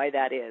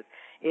that is.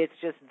 It's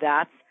just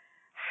that's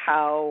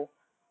how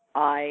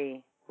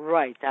I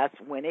write. That's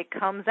when it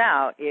comes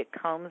out. It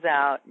comes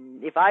out.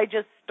 If I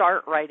just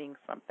start writing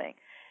something,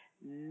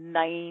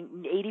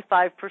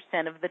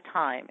 85% of the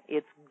time,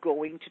 it's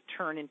going to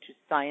turn into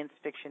science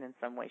fiction in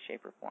some way,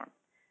 shape, or form,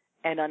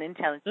 and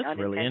That's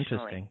really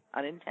interesting.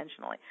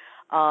 Unintentionally,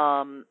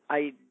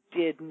 I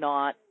did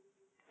not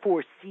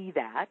foresee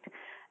that.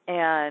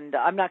 And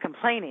I'm not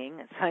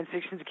complaining. Science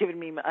fiction's given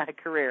me a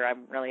career.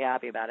 I'm really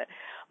happy about it.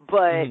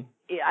 But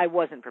I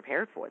wasn't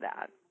prepared for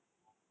that.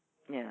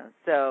 You know,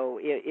 so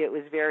it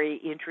was very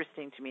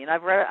interesting to me. And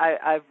I've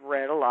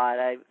read a lot.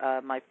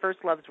 My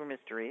first loves were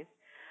mysteries.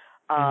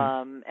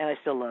 And I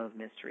still love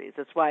mysteries.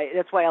 That's why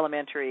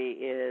Elementary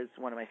is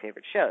one of my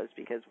favorite shows,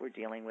 because we're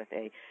dealing with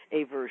a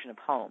version of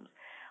Holmes.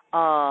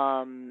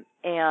 And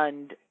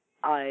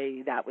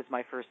that was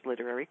my first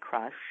literary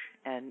crush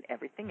and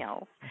everything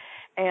else.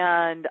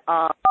 And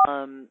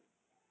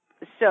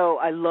so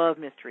I love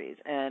mysteries,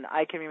 and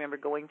I can remember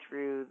going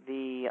through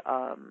the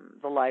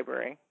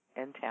library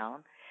in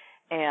town.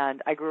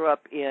 And I grew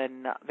up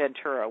in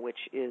Ventura,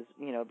 which is,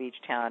 you know, a beach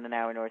town an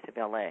hour north of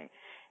L.A.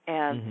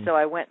 And so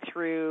I went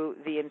through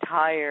the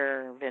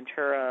entire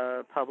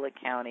Ventura Public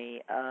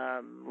County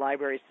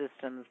library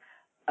system's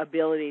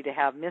ability to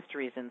have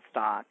mysteries in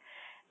stock.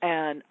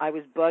 And I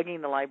was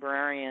bugging the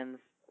librarians,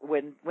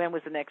 when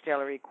was the next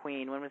Ellery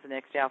Queen? When was the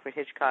next Alfred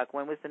Hitchcock?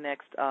 When was the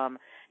next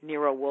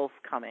Nero Wolfe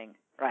coming?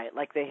 Right,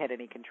 like they had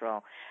any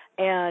control.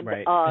 And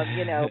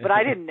you know, but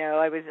I didn't know.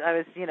 I was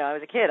a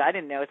kid. I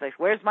didn't know. It's like,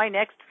 where's my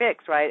next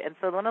fix, right? And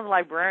so one of the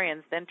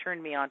librarians then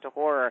turned me on to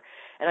horror,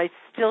 and I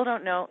still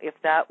don't know if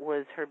that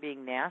was her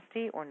being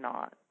nasty or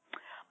not.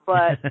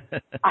 But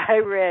I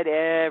read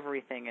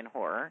everything in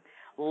horror,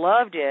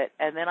 loved it,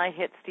 and then I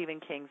hit Stephen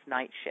King's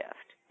Night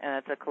Shift, and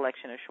it's a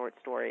collection of short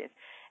stories.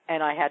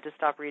 And I had to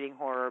stop reading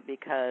horror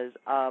because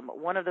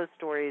one of those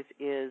stories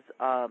is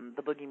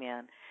The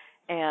Boogeyman.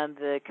 And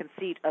the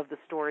conceit of the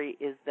story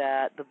is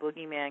that the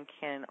boogeyman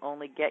can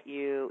only get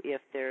you if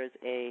there's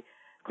a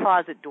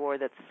closet door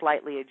that's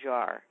slightly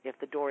ajar. If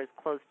the door is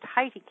closed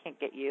tight, he can't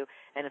get you.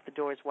 And if the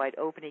door is wide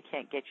open, he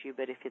can't get you.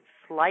 But if it's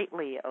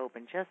slightly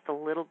open, just a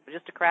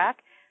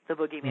crack, the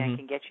boogeyman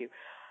can get you.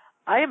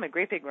 I am a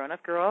great big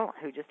grown-up girl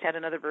who just had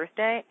another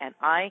birthday, and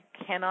I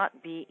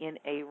cannot be in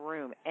any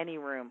room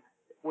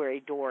where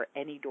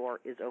any door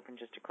is open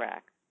just a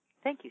crack.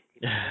 Thank you,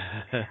 Steve.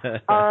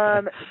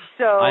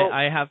 So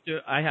I have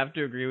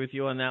to agree with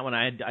you on that one.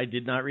 I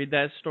did not read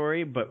that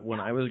story, but when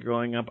I was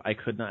growing up, I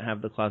could not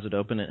have the closet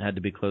open. It had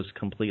to be closed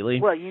completely.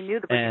 Well, you knew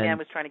the boogeyman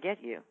was trying to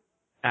get you.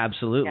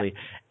 Absolutely.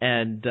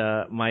 Yeah. And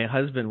my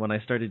husband, when I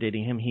started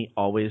dating him, he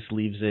always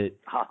leaves it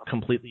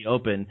completely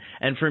open.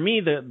 And for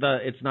me, the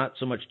it's not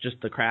so much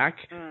just the crack;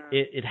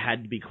 it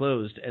had to be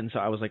closed. And so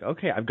I was like,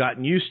 okay, I've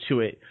gotten used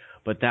to it.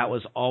 But that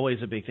was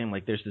always a big thing.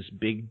 Like, there's this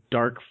big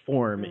dark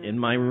form in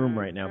my room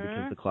right now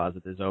because the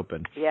closet is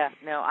open. Yeah,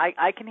 no,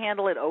 I can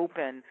handle it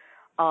open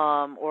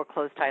or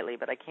closed tightly,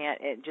 but I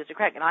can't just a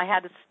crack. And I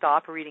had to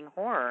stop reading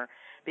horror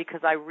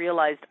because I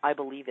realized I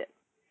believe it.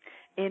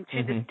 And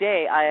to this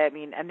day, I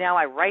mean, and now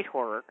I write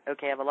horror.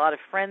 Okay, I have a lot of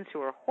friends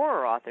who are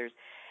horror authors,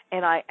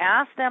 and I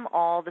ask them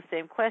all the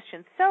same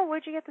question. So,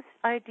 where'd you get this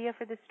idea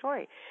for this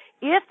story?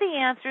 If the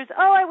answer is,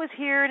 oh, I was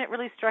here, and it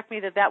really struck me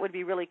that that would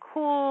be really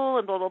cool,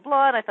 and blah, blah,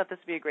 blah, and I thought this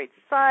would be a great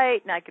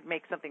site, and I could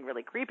make something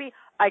really creepy,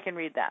 I can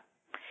read that.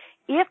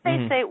 If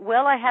they say,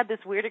 well, I had this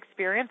weird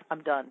experience,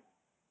 I'm done.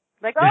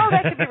 Like, oh,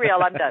 that could be real.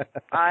 I'm done.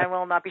 I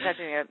will not be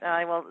touching it.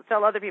 I will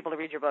tell other people to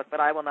read your book, but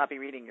I will not be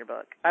reading your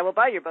book. I will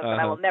buy your book, but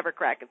I will never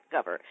crack its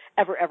cover,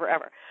 ever, ever,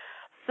 ever.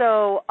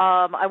 So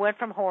I went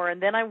from horror,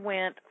 and then I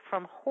went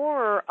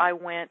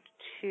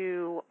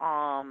to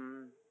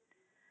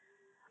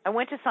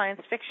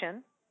science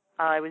fiction.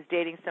 I was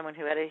dating someone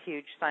who had a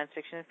huge science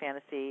fiction and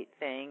fantasy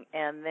thing,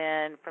 and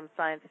then from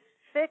science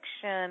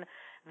fiction,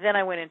 then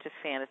I went into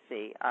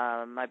fantasy.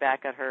 My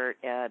back got hurt,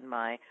 and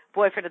my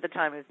boyfriend at the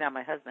time, who's now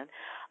my husband,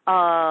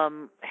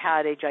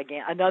 had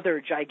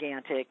another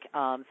gigantic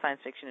science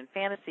fiction and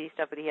fantasy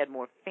stuff, but he had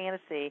more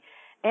fantasy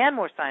and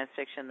more science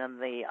fiction than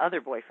the other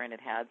boyfriend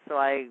had. So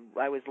I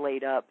was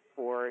laid up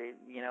for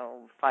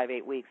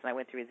 5-8 weeks, and I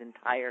went through his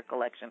entire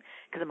collection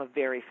because I'm a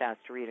very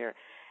fast reader.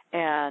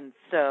 And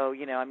so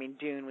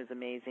Dune was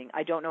amazing.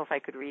 I don't know if I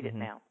could read it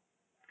now.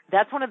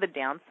 That's one of the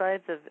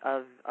downsides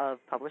of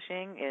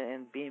publishing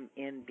and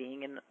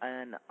being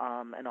an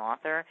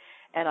author.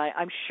 And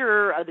I'm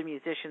sure other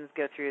musicians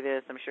go through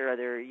this. I'm sure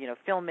other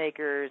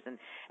filmmakers and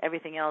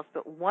everything else.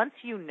 But once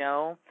you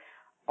know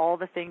all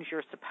the things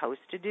you're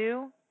supposed to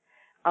do,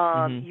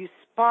 you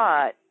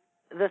spot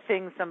the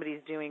things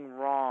somebody's doing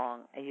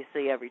wrong, and you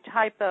see every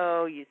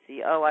typo. You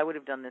see, oh, I would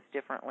have done this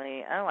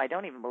differently. Oh, I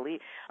don't even believe.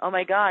 Oh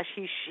my gosh,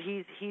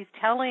 he's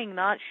telling,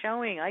 not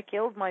showing. I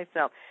killed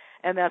myself.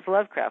 And that's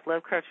Lovecraft.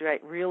 Lovecraft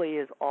really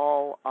is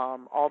all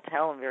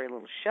tell and very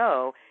little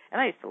show. And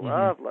I used to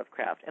love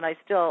Lovecraft, and I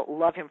still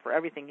love him for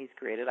everything he's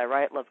created. I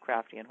write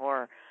Lovecraftian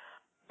horror,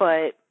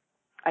 but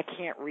I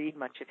can't read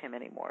much of him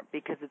anymore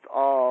because it's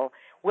all,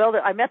 well,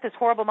 I met this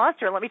horrible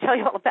monster, and let me tell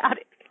you all about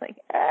it. It's like,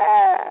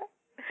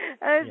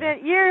 I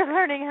spent years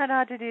learning how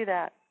not to do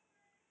that.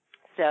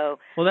 So,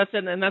 well,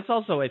 that's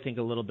also, I think,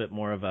 a little bit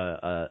more of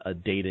a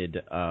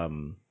dated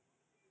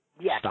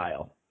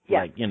style.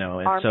 Yes. And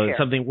armchair. So it's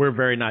something we're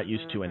very not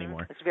used to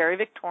anymore. It's very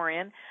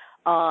Victorian.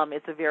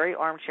 It's a very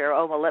armchair.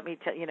 Oh, well, let me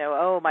tell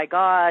oh, my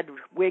God,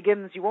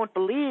 Wiggins, you won't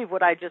believe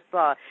what I just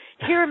saw.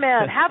 Here,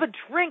 man, have a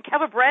drink,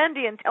 have a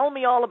brandy, and tell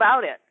me all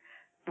about it.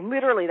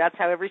 Literally, that's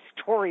how every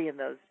story in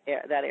that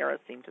era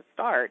seemed to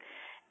start.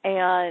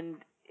 And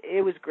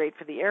it was great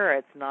for the era.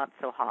 It's not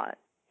so hot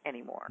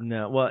anymore.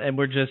 No, well, and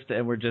we're just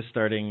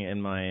starting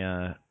in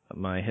my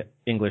my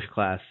English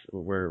class.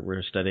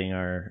 We're studying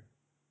our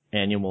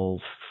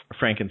annual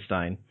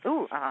Frankenstein.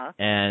 Ooh,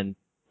 And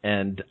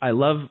I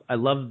love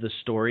the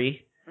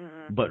story,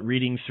 but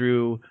reading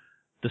through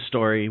the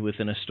story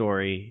within a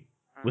story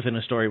within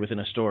a story within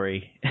a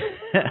story,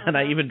 and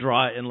I even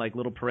draw it in like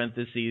little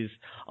parentheses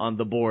on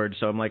the board.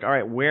 So I'm like, all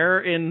right, where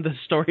in the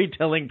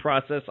storytelling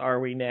process are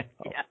we now?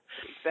 Yeah,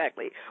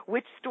 exactly.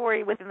 Which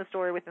story within the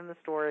story within the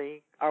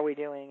story are we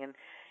doing? And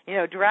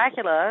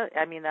Dracula,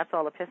 I mean, that's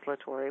all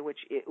epistolatory, which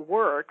it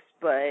works,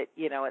 but at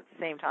the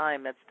same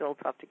time, that's still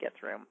tough to get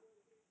through.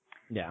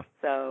 Yeah.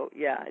 So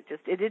yeah,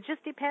 it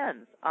just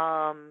depends.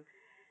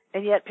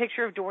 And yet,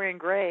 Picture of Dorian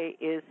Gray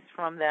is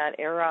from that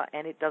era,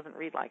 and it doesn't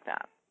read like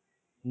that.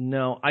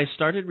 No, I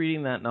started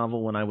reading that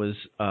novel when I was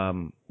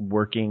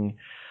working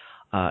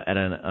at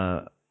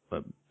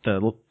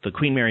the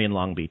Queen Mary in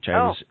Long Beach. I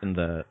was in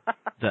the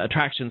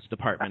attractions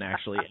department,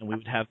 actually, and we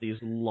would have these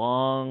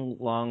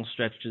long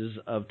stretches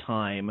of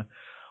time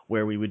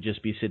where we would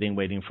just be sitting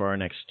waiting for our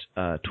next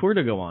tour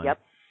to go on. Yep.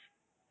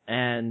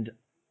 And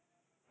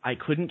I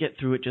couldn't get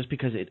through it just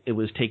because it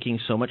was taking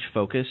so much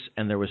focus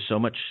and there was so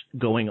much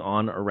going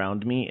on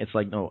around me. It's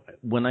like, no,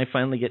 when I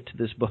finally get to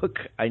this book,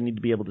 I need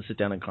to be able to sit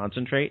down and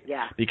concentrate.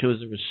 Yeah.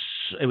 Because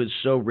it was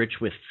so rich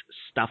with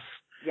stuff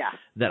yeah.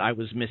 that I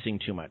was missing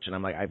too much. And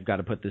I'm like, I've got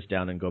to put this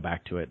down and go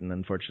back to it. And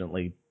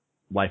unfortunately,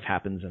 life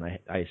happens and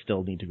I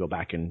still need to go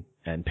back and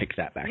pick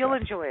that back up. You'll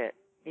enjoy it.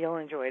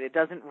 It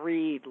doesn't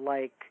read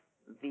like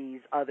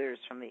these others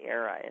from the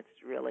era. It's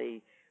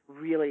really,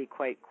 really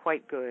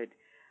quite good.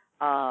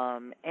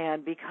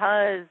 And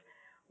because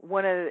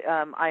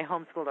I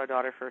homeschooled our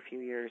daughter for a few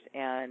years,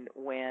 and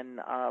when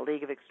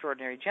League of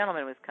Extraordinary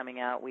Gentlemen was coming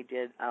out, we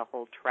did a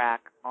whole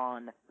track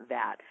on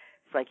that.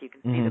 It's like you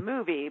can see the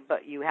movie,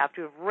 but you have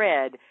to have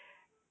read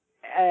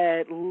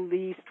at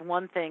least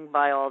one thing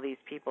by all these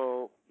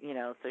people,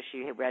 so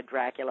she had read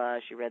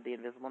Dracula, she read The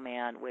Invisible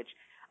Man, which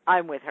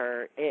I'm with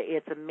her.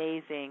 It's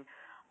amazing.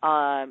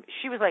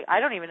 she was like, I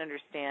don't even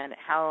understand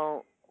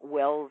how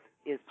Wells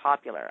is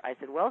popular. I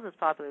said, Wells is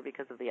popular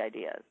because of the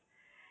ideas.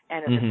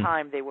 And at the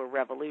time, they were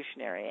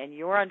revolutionary. And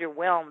you're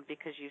underwhelmed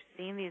because you've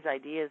seen these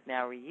ideas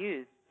now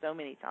reused so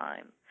many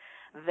times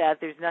that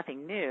there's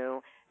nothing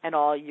new, and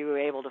all you're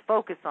able to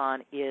focus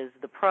on is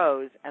the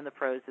prose, and the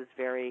prose is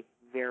very,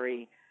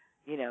 very,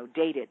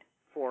 dated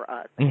for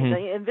us. I mean,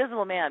 the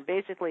Invisible Man,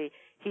 basically,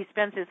 he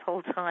spends his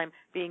whole time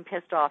being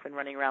pissed off and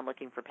running around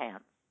looking for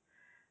pants.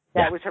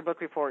 That was her book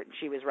report, and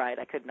she was right.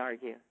 I couldn't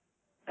argue.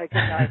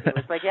 It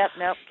was like, yep,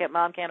 nope,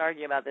 Mom can't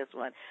argue about this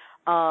one.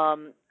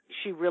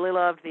 She really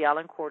loved the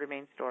Alan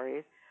Quartermain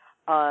stories.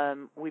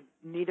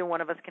 Neither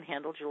one of us can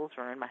handle Jules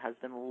Verne. My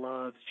husband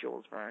loves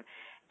Jules Verne.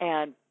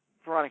 And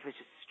Veronica was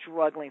just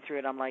struggling through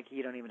it. I'm like,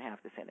 you don't even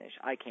have to finish.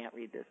 I can't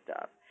read this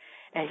stuff.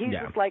 And he's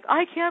just like,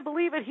 I can't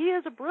believe it. He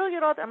is a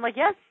brilliant author. I'm like,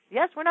 yes,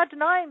 we're not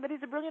denying that he's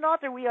a brilliant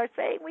author. We are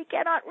saying we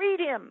cannot read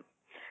him.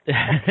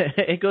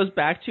 It goes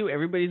back to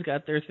everybody's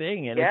got their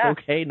thing, and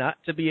it's okay not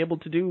to be able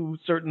to do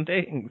certain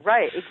things.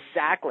 Right,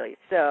 exactly.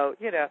 So,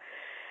 so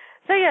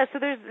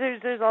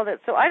there's all that.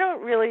 So I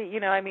don't really,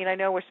 I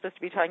know we're supposed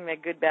to be talking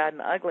about good, bad,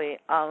 and ugly.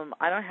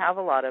 I don't have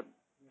a lot of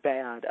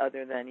bad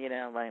other than,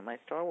 my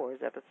Star Wars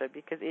episode,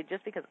 because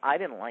I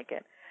didn't like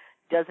it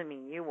doesn't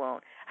mean you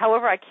won't.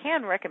 However, I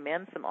can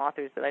recommend some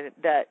authors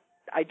that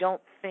I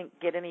don't think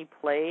get any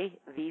play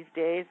these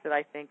days that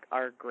I think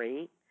are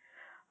great.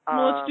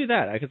 Well, let's do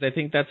that, because I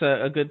think that's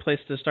a good place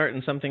to start,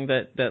 and something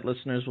that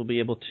listeners will be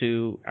able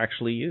to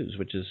actually use,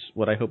 which is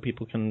what I hope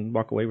people can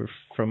walk away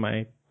from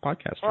my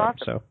podcast from.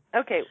 Awesome. So.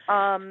 Okay.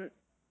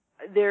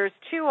 There's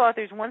two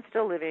authors, one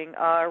still living,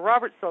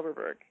 Robert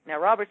Silverberg.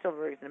 Now, Robert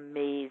Silverberg is an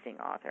amazing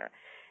author,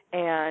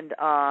 and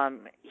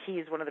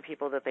he's one of the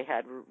people that they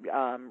had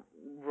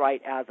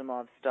write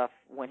Asimov stuff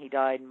when he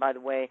died. And by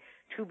the way,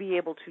 to be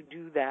able to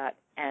do that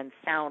and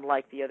sound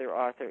like the other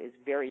author is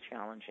very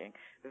challenging,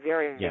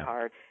 very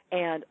hard.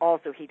 And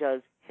also he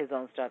does his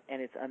own stuff,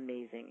 and it's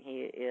amazing.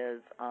 He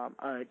is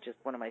just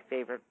one of my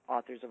favorite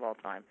authors of all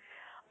time.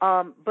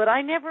 But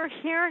I never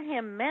hear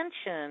him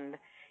mentioned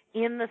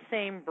in the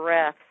same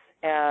breath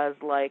as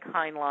like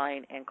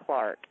Heinlein and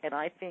Clark, and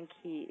I think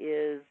he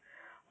is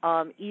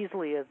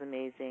easily as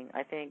amazing.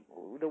 I think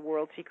the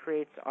worlds he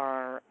creates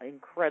are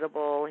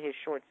incredible. His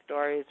short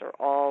stories are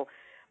all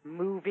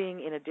moving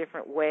in a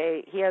different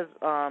way. He has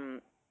I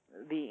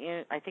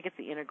think it's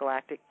the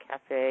Intergalactic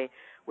Cafe,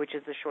 which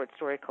is a short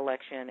story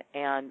collection,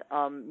 and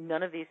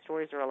none of these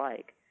stories are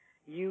alike.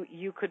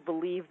 You could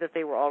believe that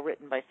they were all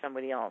written by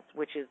somebody else,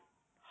 which is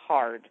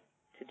hard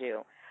to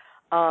do.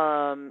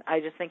 I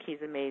just think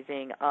he's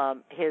amazing.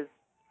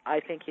 I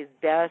think his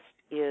best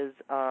is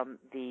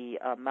the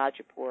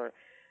Majapur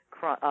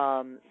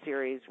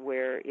series,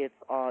 where it's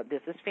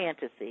this is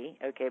fantasy,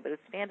 okay, but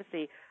it's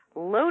fantasy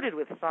loaded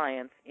with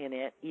science in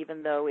it,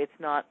 even though it's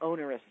not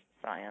onerous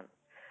science.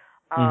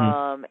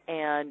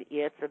 And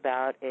it's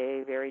about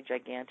a very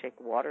gigantic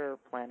water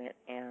planet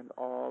and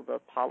all the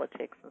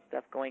politics and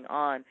stuff going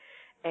on.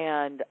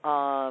 And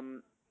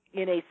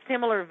in a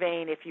similar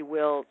vein, if you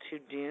will, to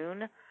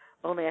Dune,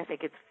 only I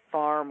think it's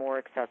far more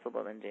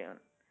accessible than Dune.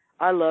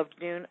 I loved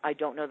Dune. I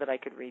don't know that I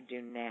could read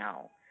Dune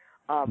now.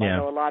 I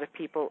know a lot of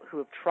people who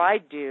have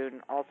tried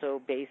Dune, also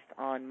based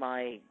on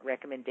my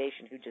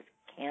recommendation, who just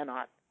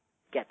cannot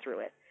get through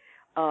it.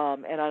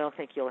 And I don't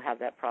think you'll have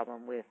that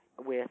problem with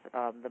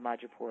the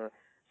Majapur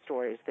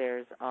stories.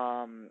 There's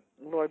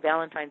Lord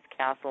Valentine's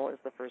Castle is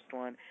the first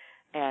one,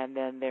 and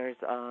then there's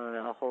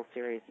a whole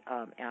series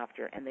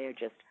after, and they are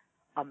just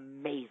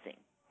amazing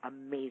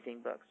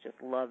books.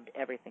 Just loved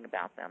everything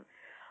about them.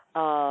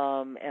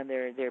 And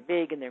they're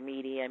big and they're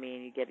meaty. I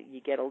mean,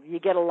 you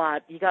got a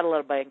lot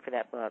of bang for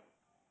that book.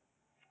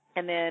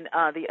 And then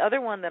the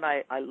other one that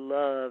I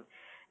love.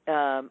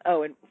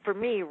 And for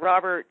me,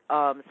 Robert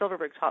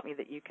Silverberg taught me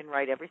that you can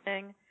write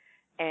everything,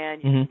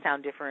 and you can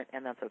sound different,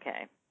 and that's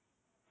okay.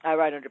 I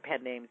write under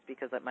pen names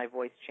because my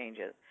voice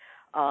changes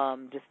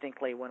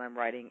distinctly when I'm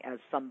writing as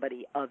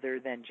somebody other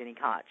than Gini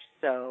Koch.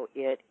 So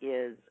it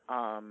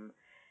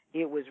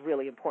was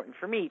really important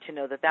for me to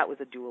know that was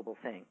a doable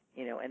thing,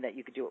 and that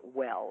you could do it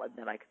well, and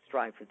that I could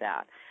strive for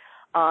that.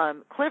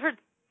 Clifford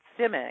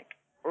Simic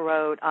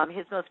wrote,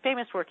 his most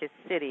famous work is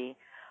City,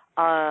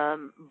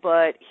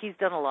 but he's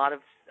done a lot of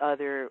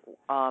other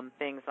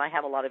things. I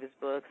have a lot of his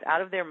books.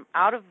 Out of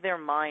Their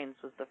Minds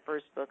was the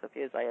first book of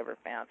his I ever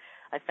found.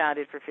 I found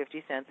it for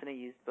 50 cents in a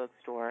used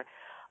bookstore.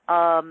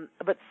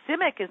 But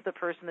Simic is the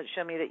person that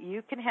showed me that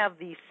you can have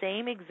the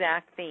same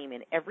exact theme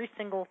in every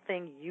single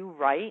thing you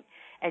write,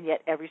 and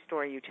yet every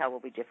story you tell will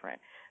be different.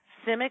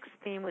 Simic's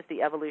theme was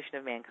the evolution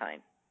of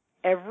mankind.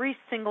 Every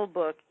single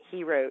book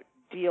he wrote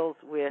deals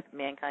with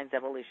mankind's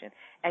evolution,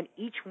 and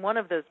each one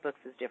of those books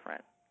is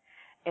different.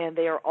 And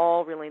they are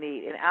all really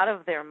neat. And Out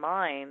of Their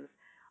Minds,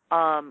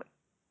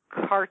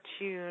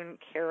 cartoon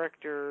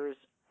characters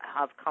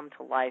have come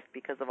to life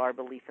because of our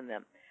belief in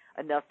them.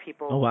 Enough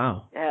people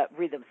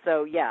read them.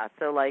 So,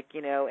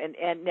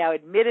 and now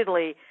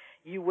admittedly,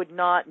 you would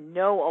not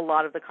know a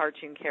lot of the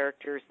cartoon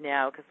characters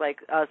now, because like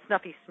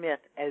Snuffy Smith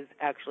is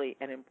actually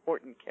an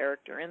important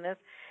character in this,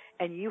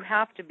 and you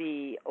have to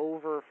be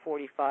over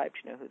 45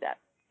 to know who that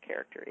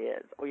character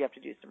is, or you have to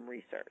do some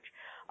research,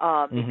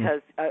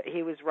 because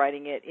he was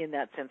writing it in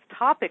that sense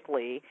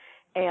topically,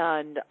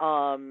 and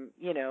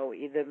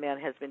the man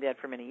has been dead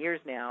for many years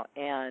now,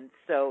 and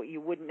so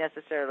you wouldn't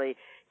necessarily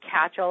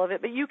catch all of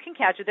it, but you can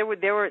catch it.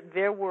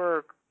 There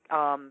were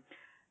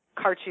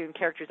cartoon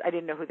characters. I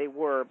didn't know who they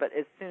were, but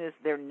as soon as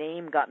their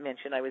name got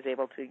mentioned, I was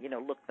able to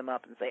look them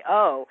up and say,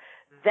 oh,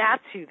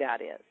 that's who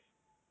that is.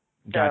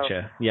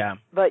 Gotcha. Yeah.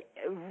 But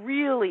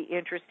really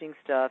interesting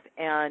stuff,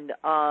 and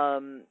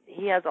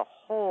he has a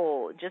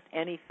whole, just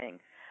anything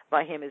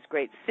by him is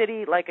great.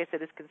 City, like I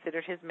said, is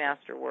considered his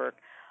masterwork,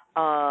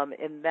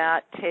 and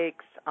that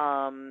takes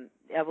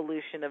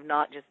evolution of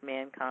not just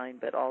mankind,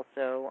 but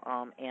also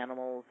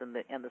animals and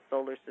the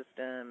solar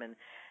system,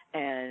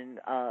 and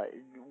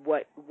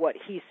what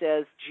he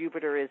says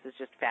Jupiter is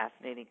just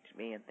fascinating to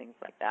me, and things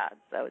like that.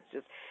 So it's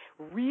just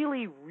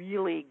really,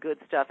 really good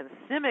stuff. And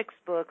Simic's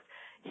books,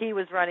 he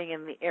was running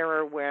in the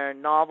era where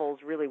novels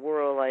really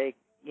were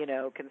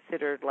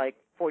considered like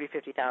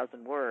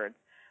 50,000 words,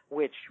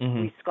 which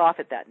we scoff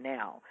at that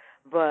now.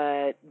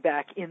 But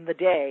back in the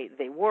day,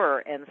 they were,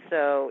 and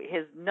so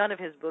none of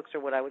his books are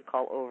what I would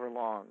call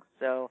overlong.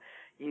 So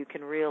you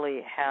can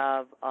really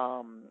have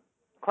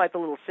quite the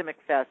little Simic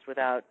fest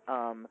without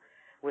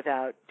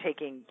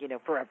taking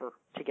forever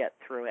to get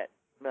through it.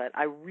 But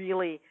I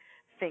really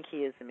think he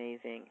is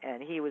amazing,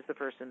 and he was the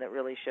person that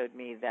really showed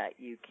me that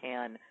you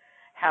can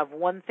have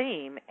one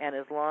theme, and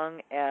as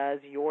long as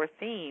your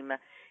theme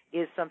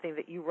is something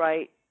that you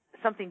write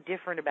something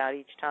different about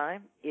each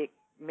time, it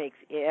makes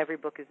every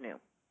book is new.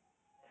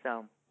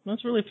 So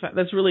that's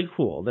really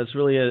cool. That's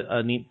really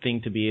a neat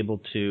thing to be able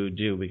to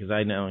do, because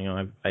I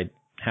know I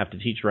have to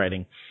teach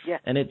writing,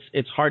 and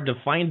it's hard to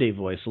find a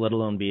voice, let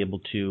alone be able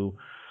to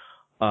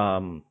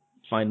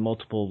find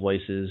multiple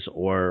voices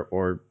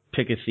or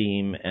pick a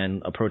theme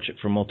and approach it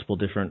from multiple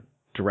different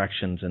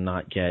directions and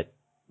not get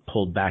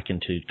pulled back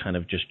into kind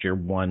of just your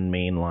one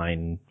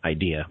mainline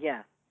idea.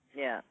 Yeah.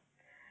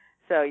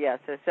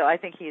 So I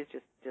think he's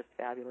just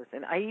fabulous,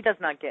 and he does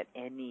not get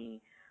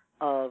any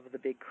of the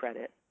big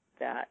credit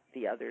that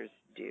the others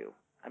do.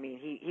 I mean,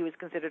 he was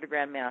considered a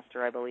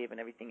grandmaster, I believe, and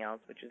everything else,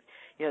 which is,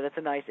 that's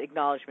a nice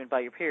acknowledgement by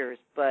your peers,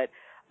 but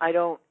I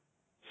don't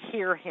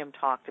hear him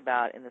talked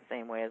about in the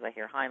same way as I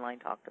hear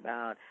Heinlein talked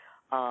about,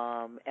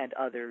 and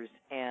others,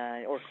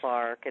 or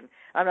Clark. And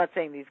I'm not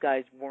saying these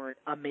guys weren't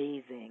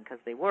amazing, because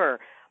they were,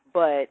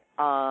 but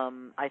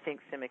I think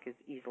Simic is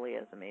easily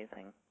as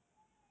amazing,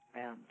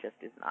 and just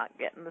is not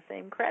getting the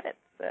same credit.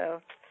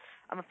 So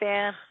I'm a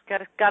fan.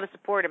 Got to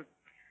support him.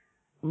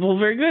 Well,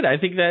 very good. I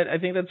think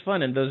that's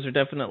fun, and those are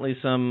definitely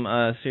some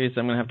series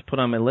I'm going to have to put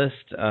on my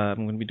list. I'm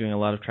going to be doing a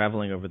lot of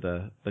traveling over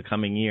the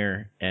coming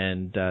year,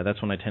 and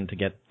that's when I tend to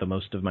get the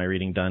most of my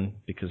reading done,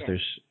 because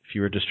there's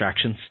fewer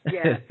distractions.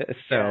 Yeah.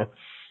 So. Yeah.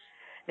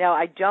 Now,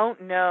 I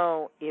don't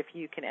know if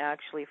you can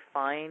actually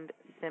find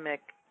Simic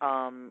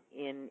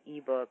in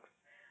ebooks.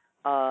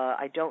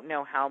 I don't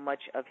know how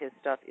much of his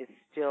stuff is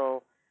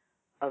still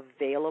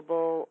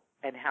available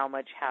and how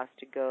much has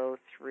to go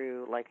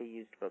through like a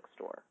used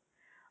bookstore.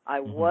 I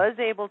was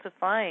able to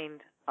find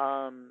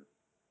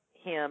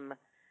him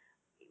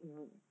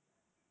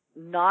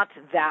not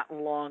that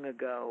long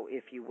ago,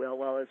 if you will.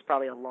 Well, it's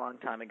probably a long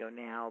time ago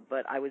now,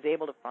 but I was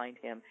able to find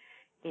him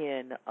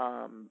in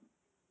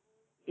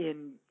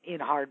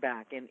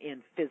hardback,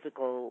 in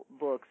physical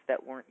books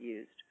that weren't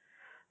used.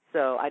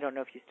 So I don't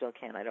know if you still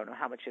can. I don't know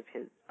how much of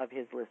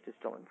his list is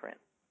still in print.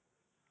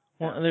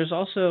 Well, and there's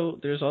also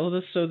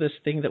this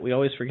thing that we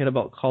always forget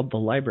about called the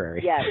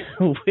library,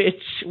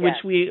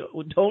 which we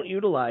don't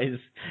utilize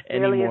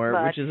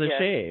anymore, which is a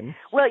shame.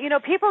 Well,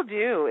 people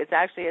do. It's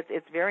actually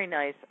it's very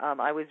nice.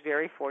 I was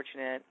very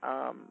fortunate.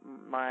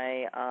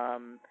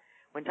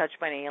 When Touched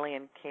by an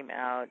Alien came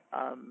out,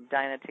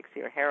 Diana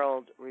Tixier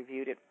Herald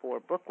reviewed it for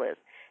Booklist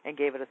and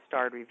gave it a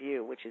starred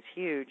review, which is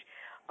huge.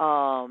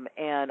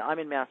 And I'm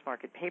in mass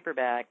market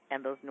paperback,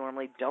 and those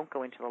normally don't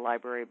go into the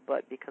library,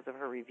 but because of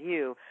her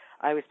review,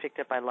 I was picked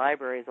up by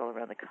libraries all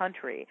around the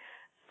country.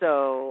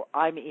 So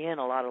I'm in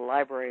a lot of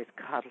libraries.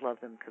 God love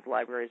them, because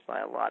libraries buy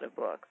a lot of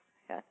books.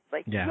 Yeah, it's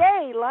like,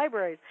 yay,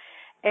 libraries.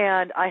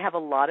 And I have a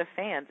lot of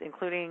fans,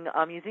 including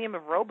Museum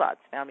of Robots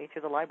found me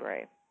through the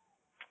library.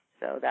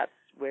 So that's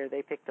where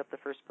they picked up the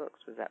first books,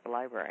 was at the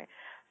library.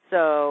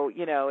 So,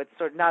 it's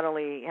sort of not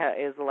only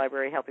is the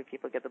library helping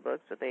people get the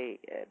books, but they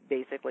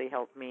basically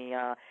help me,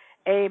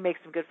 make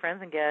some good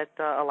friends and get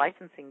a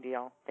licensing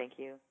deal. Thank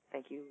you,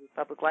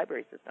 public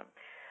library system.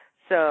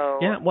 So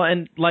yeah, well,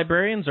 and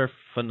librarians are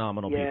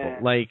phenomenal people.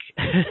 Like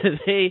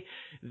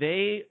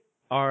they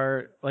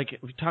are, like,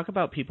 we talk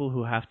about people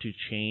who have to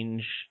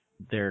change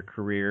their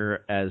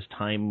career as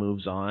time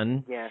moves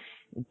on. Yes.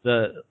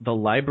 The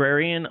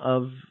librarian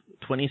of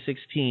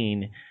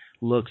 2016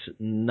 looks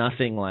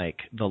nothing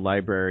like the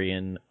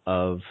librarian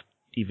of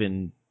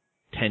even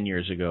 10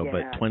 years ago,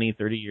 but 20,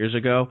 30 years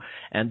ago.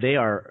 And they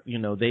are,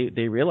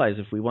 they realize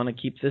if we want to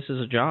keep this as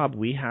a job,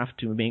 we have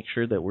to make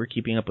sure that we're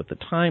keeping up with the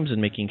times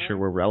and making sure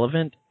we're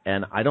relevant.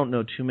 And I don't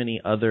know too many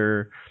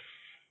other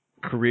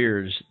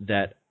careers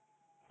that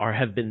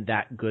have been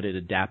that good at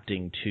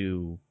adapting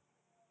to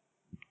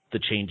the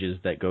changes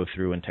that go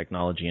through in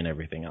technology and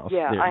everything else.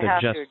 Yeah, they're I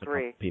have just to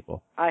agree.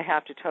 People. I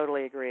have to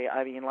totally agree.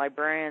 I mean,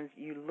 librarians,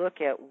 you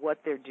look at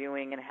what they're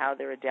doing and how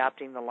they're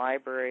adapting the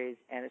libraries,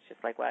 and it's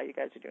just like, wow, you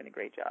guys are doing a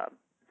great job.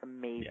 It's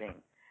amazing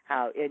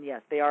and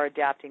yes, they are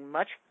adapting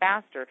much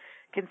faster,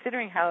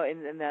 considering how,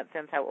 in that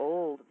sense, how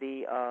old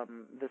the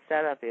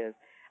setup is.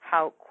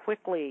 How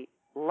quickly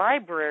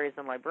libraries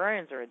and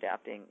librarians are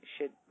adapting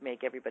should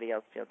make everybody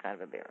else feel kind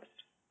of embarrassed.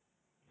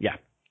 Yeah.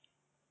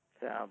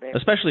 So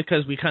especially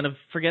because we kind of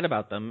forget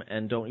about them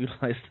and don't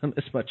utilize them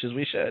as much as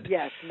we should.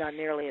 Yes, not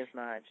nearly as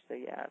much.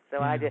 So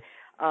I did.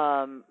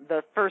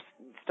 The first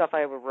stuff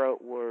I ever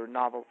wrote were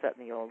novels set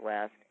in the Old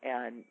West,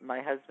 and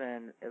my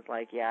husband is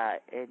like, yeah,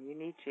 and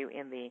you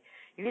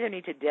either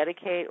need to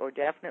dedicate or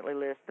definitely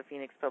list the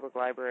Phoenix Public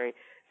Library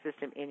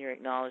system in your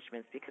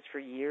acknowledgments, because for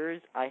years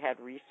I had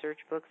research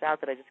books out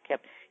that I just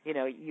kept,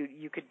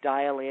 you could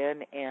dial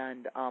in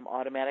and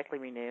automatically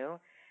renew.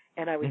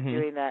 And I was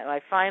doing that, and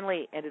I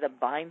finally ended up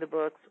buying the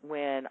books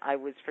when I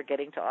was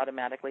forgetting to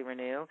automatically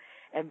renew,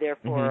 and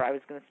therefore I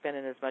was going to spend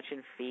as much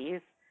in fees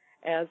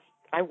as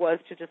I was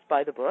to just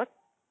buy the book.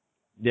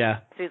 Yeah.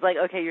 So he's like,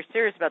 okay, you're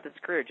serious about this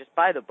career, just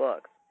buy the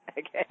books.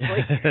 Okay,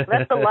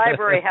 let the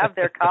library have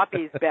their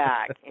copies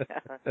back.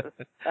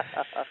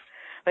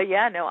 But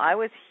yeah, no, I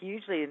was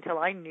hugely, until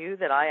I knew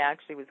that I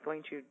actually was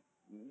going to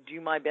do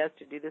my best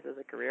to do this as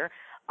a career,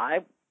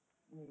 I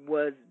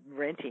was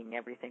renting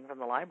everything from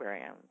the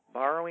library. I'm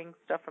borrowing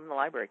stuff from the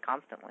library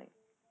constantly.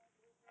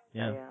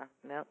 Yeah.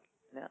 So no,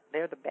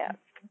 they're the best.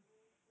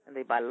 And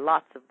they buy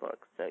lots of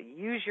books. So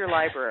use your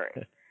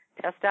library.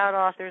 Test out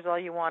authors all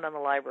you want on the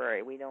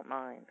library. We don't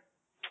mind.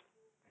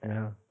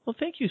 Yeah. Well,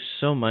 thank you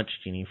so much,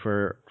 Gini,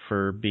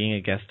 for being a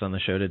guest on the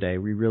show today.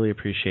 We really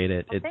appreciate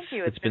it. Well, thank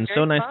you. It's been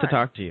so nice to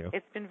talk to you.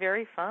 It's been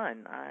very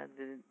fun.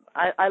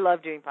 I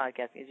love doing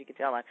podcasting. As you can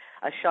tell, I'm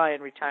shy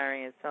and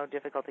retiring. It's so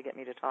difficult to get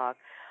me to talk.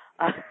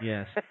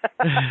 Yes.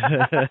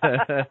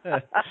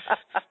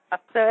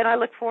 So, and I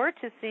look forward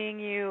to seeing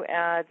you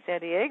at San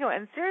Diego.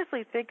 And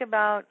seriously, think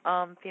about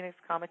Phoenix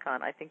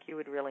Comic-Con. I think you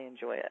would really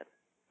enjoy it.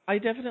 I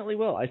definitely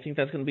will. I think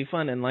that's going to be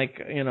fun. And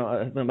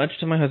much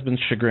to my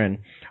husband's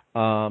chagrin,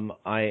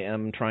 I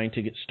am trying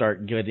to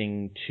start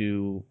getting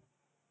to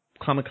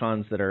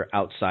Comic-Cons that are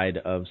outside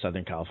of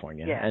Southern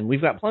California. Yeah. And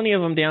we've got plenty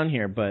of them down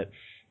here, but,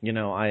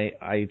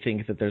 I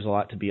think that there's a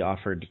lot to be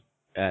offered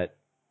at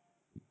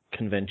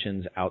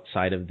conventions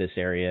outside of this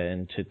area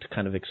and to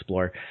kind of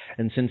explore.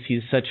 And since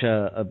he's such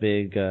a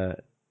big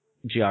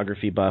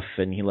geography buff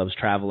and he loves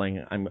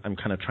traveling, I'm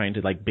kind of trying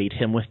to bait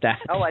him with that.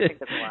 Oh, I think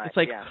that's wise. It's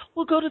like,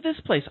 we'll go to this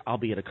place. I'll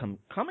be at a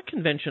comic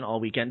convention all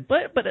weekend,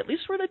 but at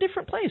least we're at a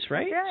different place,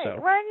 right? Right. So.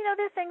 Well,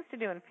 there's things to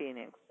do in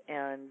Phoenix,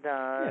 and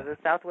the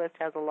Southwest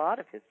has a lot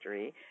of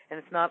history, and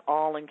it's not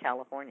all in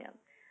California.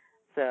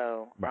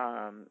 So,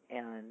 I'm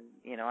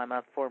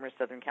a former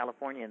Southern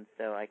Californian,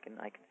 so I can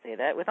say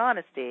that with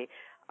honesty.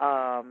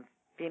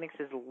 Phoenix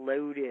is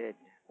loaded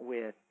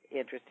with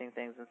interesting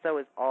things, and so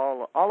is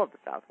all of the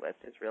Southwest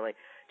is really.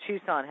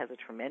 Tucson has a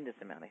tremendous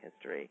amount of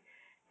history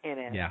in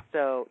it. Yeah.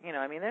 So,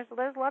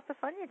 there's lots of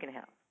fun you can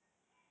have.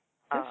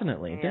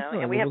 Definitely.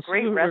 And we have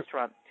great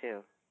restaurants, too.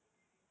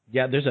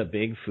 Yeah, there's a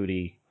big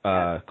foodie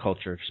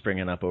culture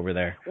springing up over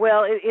there.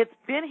 Well, it's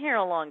been here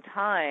a long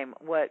time.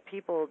 What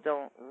people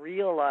don't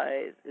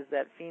realize is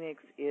that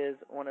Phoenix is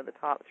one of the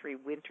top 3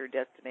 winter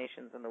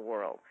destinations in the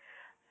world.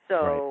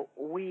 So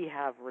we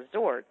have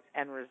resorts,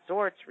 and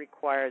resorts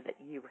require that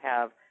you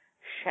have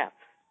chefs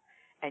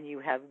and you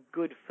have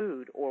good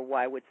food, or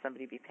why would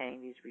somebody be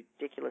paying these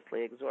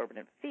ridiculously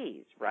exorbitant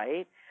fees,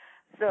 right?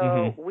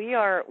 So we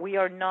are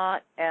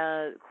not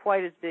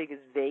quite as big as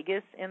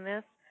Vegas in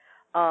this,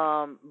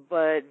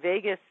 but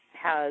Vegas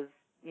has,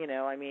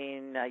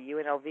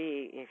 UNLV,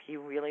 if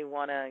you really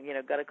want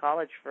to, go to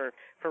college for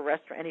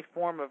restaurant, any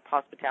form of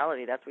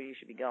hospitality, that's where you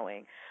should be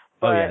going.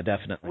 But yeah,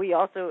 definitely. We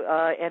also,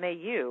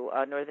 NAU,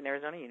 Northern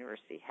Arizona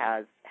University,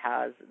 has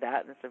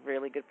that, and it's a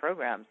really good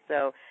program.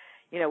 So,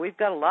 we've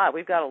got a lot.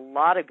 We've got a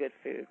lot of good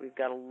food. We've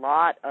got a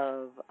lot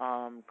of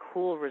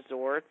cool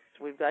resorts.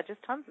 We've got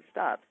just tons of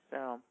stuff.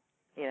 So,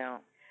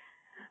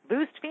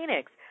 boost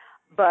Phoenix.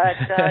 But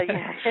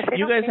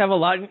you guys have a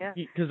lot,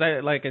 because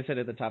like I said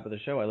at the top of the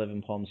show, I live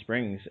in Palm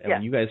Springs,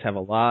 and you guys have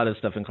a lot of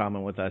stuff in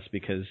common with us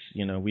because,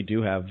 we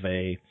do have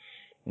a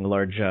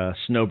large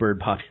snowbird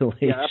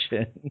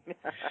population. Yep.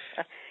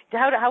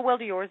 How well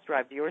do yours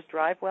drive? Do yours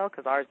drive well?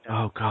 Because ours don't.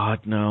 Oh, God,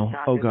 no.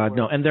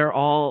 No. And they're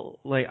all,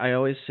 I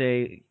always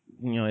say,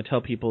 I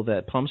tell people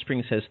that Palm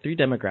Springs has 3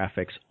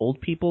 demographics: old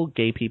people,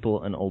 gay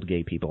people, and old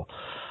gay people.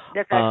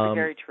 That's actually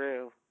very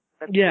true.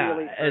 That's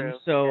really true. And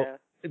so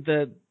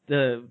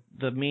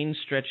the main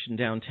stretch in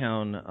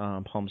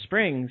downtown Palm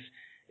Springs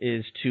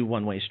is 2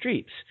 one-way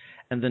streets.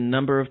 And the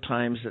number of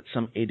times that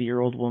some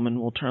 80-year-old woman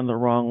will turn the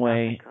wrong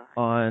way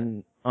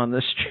on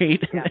the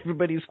street, and Yeah.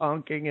 everybody's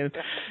honking, and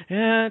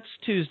yeah, it's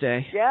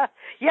Tuesday. Yeah,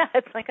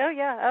 it's like, oh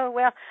yeah, oh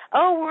well,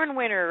 oh we're in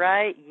winter,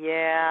 right?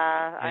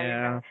 Yeah, I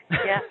remember.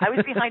 Yeah, I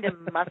was behind a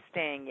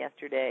Mustang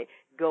yesterday,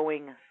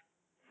 going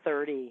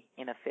 30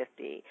 in a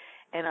 50,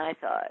 and I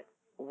thought,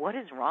 what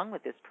is wrong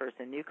with this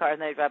person? New car,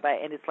 and then I drive by,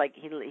 and it's like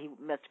he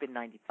must have been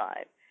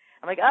 95.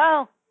 I'm like,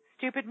 oh,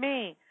 stupid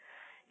me.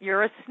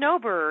 You're a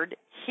snowbird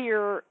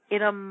here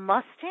in a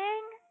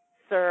Mustang,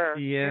 sir.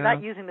 Yeah. You're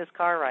not using this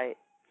car right.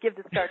 Give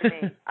this car to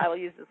me. I will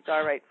use this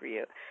car right for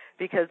you.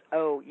 Because,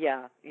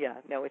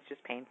 no, it's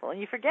just painful.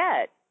 And you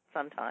forget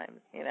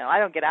sometimes. I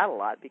don't get out a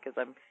lot because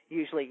I'm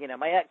usually,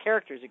 my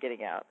characters are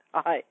getting out.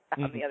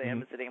 On the other hand,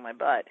 I'm sitting in my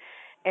butt.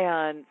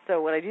 And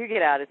so when I do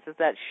get out, it's just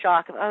that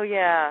shock of, oh,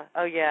 yeah,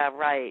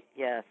 right,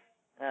 yes.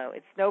 Oh,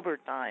 it's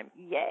snowbird time.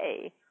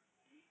 Yay.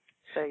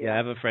 So, yeah, I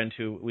have a friend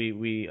who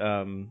we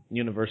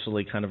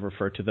universally kind of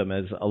refer to them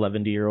as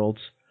 11-year-olds.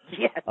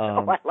 Yes,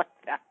 I like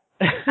that.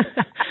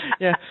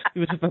 Yeah, he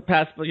was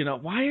past,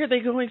 why are they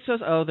going so?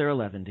 Oh, they're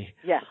 11.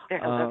 Yes,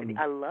 they're 11.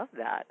 I love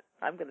that.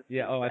 I'm going to.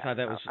 Yeah. Oh, I thought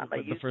that was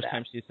the first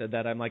time she said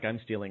that. I'm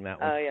stiling that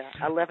one. Oh yeah,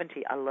 11.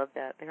 I love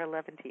that. They're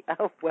 11.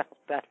 Oh well,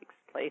 that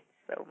explains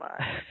so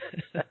much.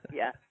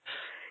 Yeah.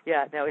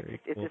 No,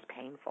 it's just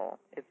painful.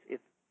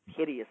 It's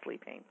hideously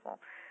painful.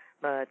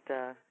 But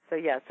so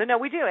no,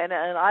 we do, and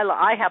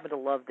I happen to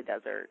love the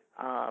desert,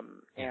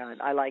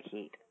 and I like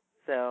heat.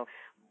 So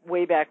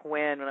way back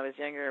when I was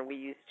younger, we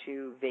used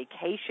to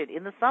vacation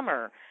in the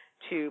summer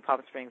to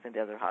Palm Springs and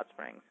Desert Hot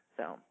Springs.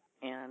 So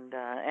and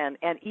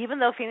even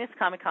though Phoenix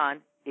Comic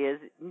Con is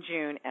in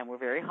June and we're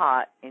very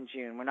hot in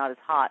June, we're not as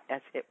hot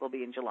as it will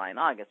be in July and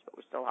August, but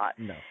we're still hot.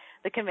 No.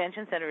 The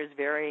convention center is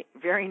very,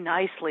 very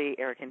nicely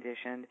air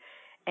conditioned,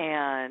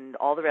 and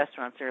all the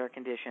restaurants are air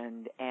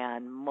conditioned,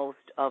 and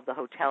most of the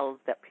hotels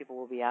that people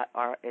will be at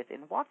are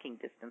within walking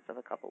distance of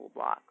a couple of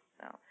blocks.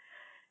 So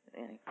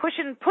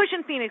pushing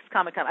Phoenix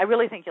Comic Con. I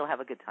really think you'll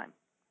have a good time.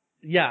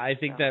 Yeah, I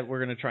think that we're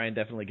going to try and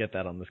definitely get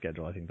that on the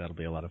schedule. I think that'll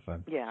be a lot of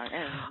fun. Yeah,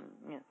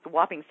 and it's a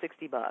whopping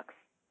 $60.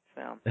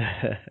 So.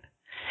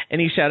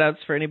 Any shout-outs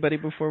for anybody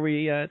before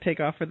we take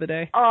off for the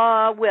day?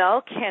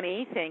 Well,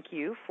 Kenny, thank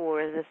you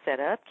for the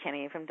setup.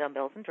 Kenny from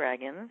Dumbbells and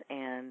Dragons,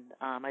 and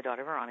my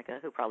daughter Veronica,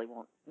 who probably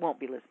won't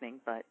be listening,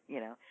 but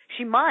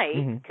she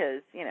might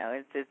because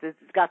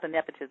it's got the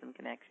nepotism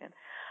connection.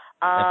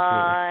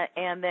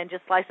 And then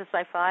just Slice of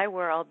Sci-Fi,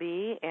 where I'll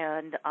be,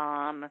 and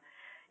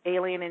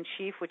Alien in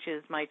Chief, which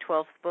is my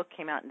 12th book,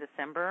 came out in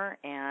December.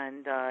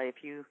 And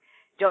if you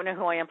don't know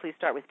who I am, please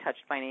start with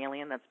Touched by an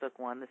Alien. That's book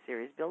 1. The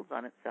series builds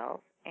on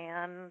itself. And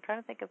I'm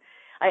trying to think of,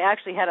 I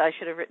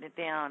should have written it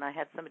down. I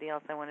had somebody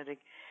else I wanted to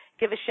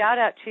give a shout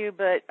out to,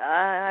 but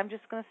I'm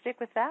just going to stick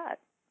with that.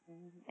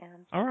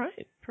 And all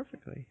right,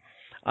 perfectly.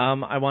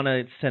 I want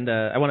to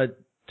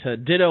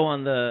ditto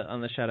on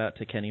the shout out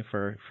to Kenny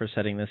for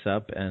setting this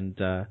up and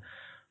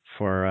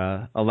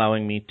for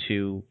allowing me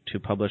to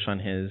publish on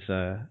his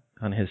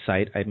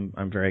site.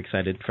 I'm very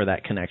excited for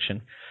that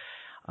connection.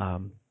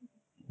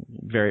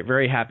 Very,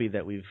 very happy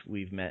that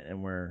we've met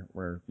and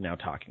we're now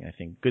talking. I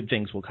think good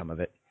things will come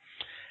of it.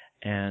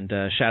 And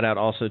shout out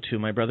also to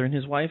my brother and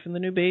his wife and the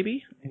new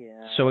baby.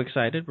 Yeah. So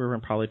excited. We're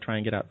going to probably try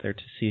and get out there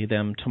to see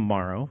them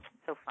tomorrow.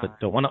 So fun. But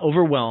don't want to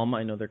overwhelm.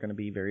 I know they're going to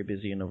be very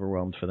busy and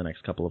overwhelmed for the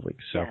next couple of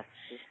weeks. So. Yes,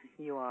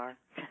 you are.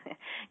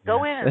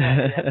 Go in.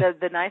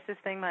 The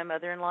nicest thing my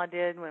mother-in-law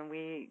did when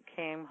we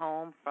came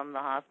home from the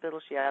hospital,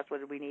 she asked,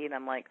 what do we need?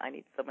 I'm like, I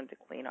need someone to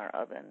clean our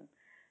oven.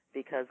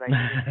 Because I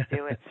needed to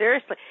do it.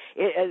 Seriously,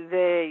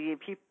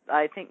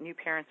 I think new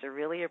parents are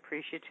really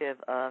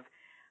appreciative of,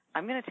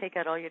 I'm going to take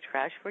out all your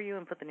trash for you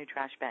and put the new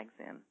trash bags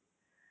in.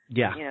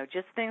 Yeah.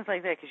 Just things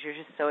like that because you're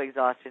just so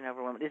exhausted and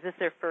overwhelmed. Is this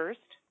their first?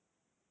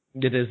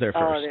 It is their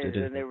first.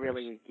 They're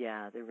really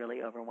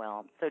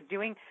overwhelmed. So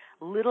doing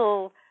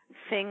little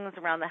things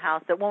around the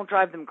house that won't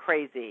drive them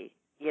crazy,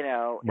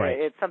 right.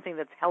 It's something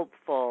that's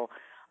helpful.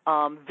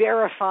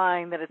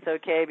 Verifying that it's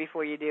okay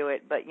before you do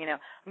it. But, I'm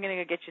going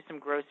to go get you some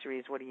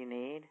groceries. What do you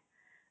need?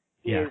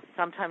 Yeah. Is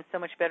sometimes so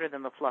much better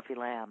than the fluffy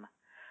lamb.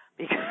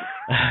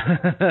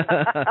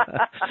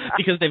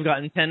 Because they've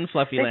gotten 10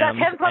 fluffy lambs.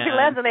 They've got 10 fluffy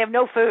lambs and they have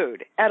no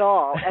food at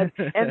all.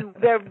 And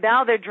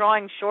they're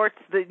drawing shorts.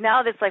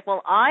 Now it's like,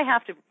 well, I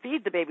have to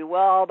feed the baby.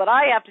 Well, but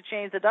I have to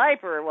change the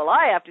diaper. Well,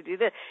 I have to do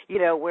this.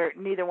 Where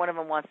neither one of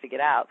them wants to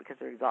get out because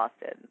they're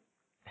exhausted.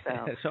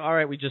 So all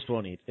right, we just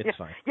won't eat. It's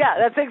fine. Yeah,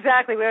 that's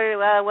exactly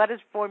what does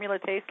formula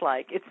taste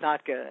like? It's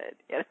not good.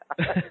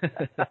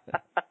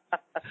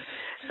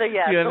 So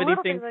yeah,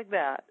 little things like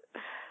that.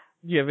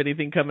 Do you have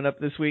anything coming up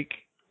this week?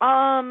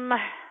 I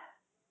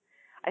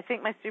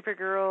think my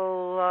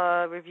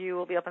Supergirl review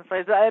will be up on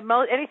Slice.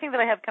 Anything that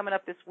I have coming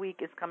up this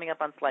week is coming up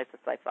on Slice of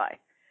Sci-Fi.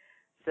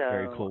 So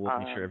very cool. We'll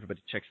make sure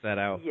everybody checks that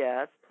out.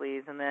 Yes,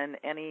 please. And then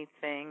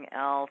anything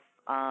else?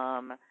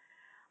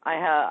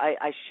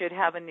 I should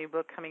have a new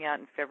book coming out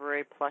in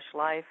February, Plush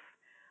Life,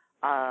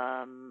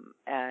 and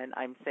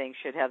I'm saying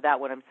should have that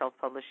one. I'm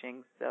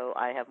self-publishing, so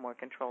I have more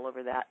control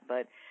over that,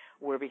 but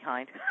we're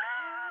behind.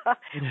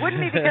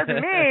 Wouldn't be because of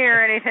me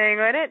or anything,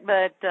 would it?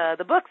 But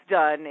the book's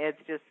done.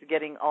 It's just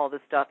getting all the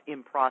stuff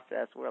in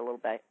process. We're a little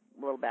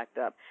backed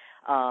up.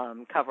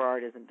 Cover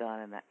art isn't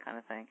done and that kind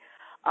of thing.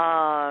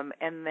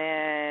 And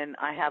then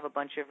I have a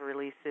bunch of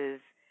releases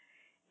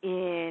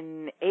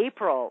in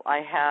April.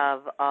 I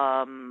have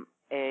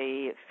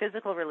a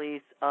physical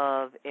release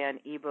of an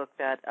ebook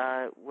that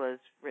was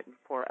written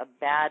for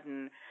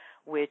Abaddon,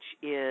 which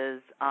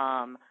is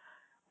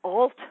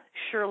Alt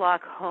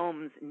Sherlock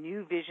Holmes: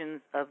 New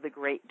Visions of the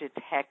Great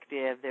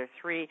Detective. There are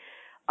three.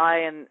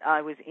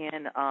 I was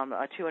in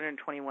a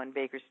 221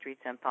 Baker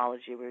Street's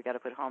anthology where we got to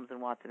put Holmes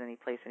and Watson any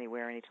place,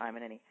 anywhere, anytime,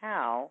 and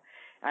anyhow.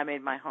 I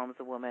made my Holmes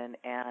a woman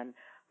and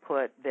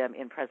put them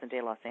in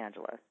present-day Los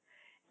Angeles.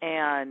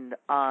 And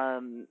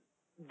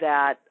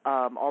that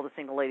all the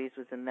single ladies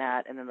was in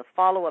that. And then the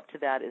follow-up to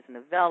that is a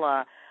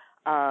novella,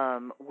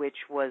 which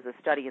was a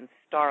study in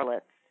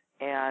starlets.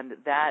 And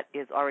that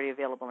is already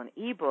available in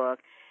ebook.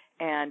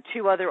 And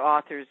two other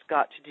authors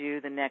got to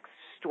do the next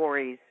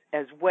stories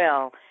as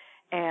well.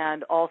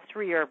 And all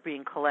three are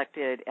being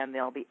collected, and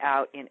they'll be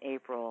out in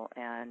April.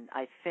 And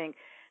I think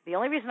the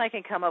only reason I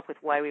can come up with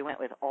why we went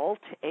with Alt,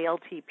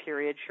 A-L-T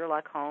period,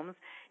 Sherlock Holmes,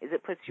 is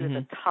it puts you at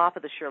the top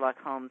of the Sherlock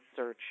Holmes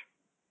search.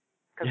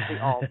 Because the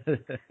Alt.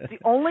 It's the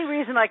only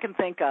reason I can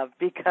think of,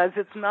 because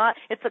it's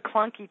a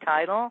clunky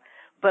title,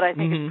 but I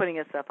think it's putting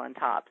us up on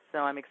top. So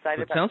I'm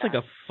excited about that. It sounds like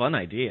a fun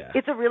idea.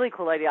 It's a really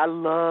cool idea. I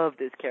love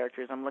these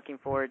characters. I'm looking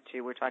forward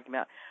to, we're talking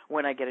about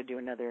when I get to do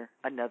another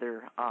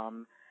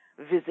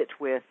visit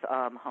with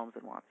Holmes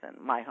and Watson,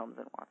 my Holmes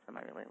and Watson.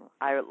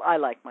 I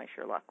like my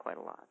Sherlock quite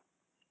a lot.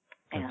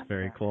 That's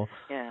very cool.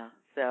 Yeah.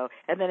 So,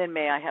 and then in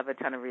May I have a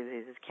ton of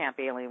releases. Camp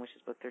Alien, which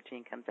is book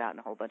 13, comes out, and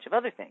a whole bunch of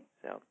other things.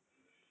 So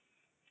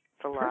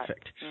it's a lot.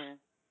 Perfect.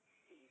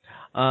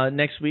 Yeah.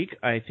 Next week,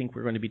 I think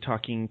we're going to be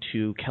talking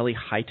to Kelly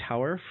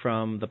Hightower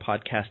from the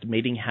podcast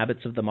Mating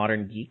Habits of the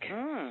Modern Geek.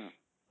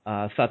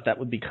 Thought that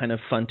would be kind of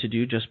fun to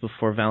do just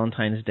before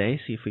Valentine's Day.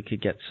 See if we could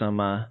get some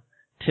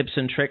tips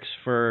and tricks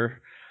for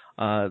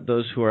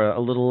those who are a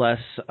little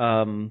less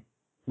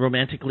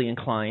romantically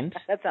inclined.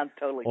 That sounds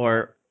totally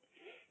or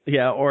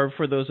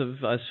for those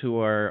of us who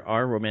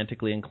are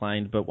romantically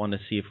inclined but want to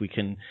see if we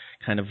can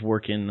kind of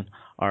work in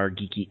our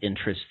geeky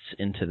interests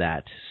into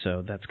that.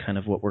 So that's kind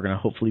of what we're going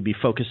to hopefully be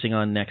focusing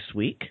on next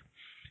week.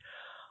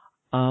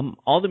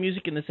 All the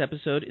music in this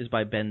episode is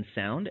by Ben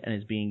Sound and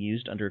is being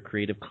used under a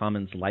Creative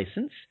Commons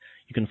license.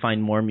 You can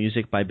find more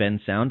music by Ben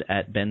Sound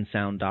at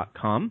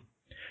bensound.com.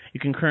 You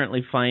can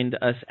currently find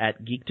us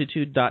at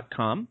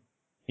geektitude.com.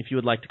 If you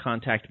would like to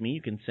contact me,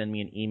 you can send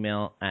me an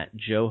email at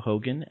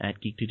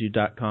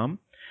joehogan@geektitude.com.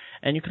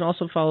 And you can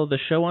also follow the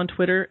show on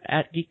Twitter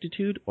at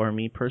Geektitude or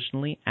me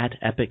personally at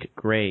Epic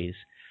Grays.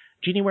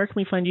 Gini, where can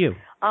we find you?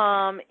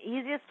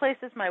 Easiest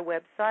place is my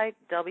website,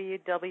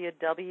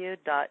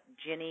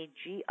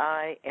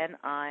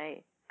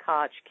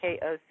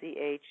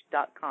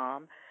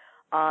 www.ginikoch.com.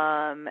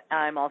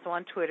 I'm also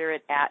on Twitter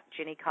at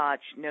Gini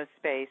Koch, no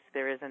space.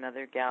 There is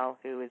another gal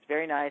who is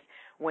very nice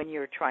when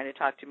you're trying to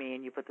talk to me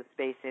and you put the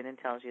space in and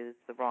tells you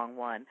it's the wrong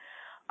one.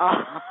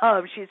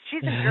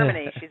 She's in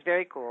Germany. She's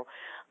very cool.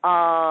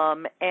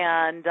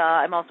 And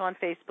I'm also on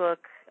Facebook,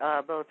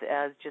 both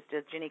as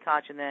Gini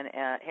Koch and then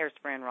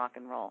Hairspray and Rock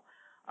and Roll,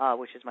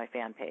 which is my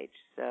fan page.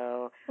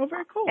 So,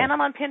 very cool. And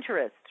I'm on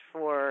Pinterest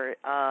for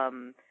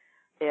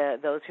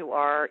those who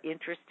are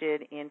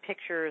interested in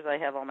pictures. I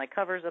have all my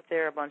covers up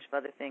there, a bunch of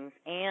other things,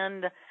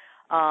 and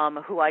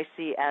who I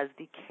see as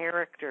the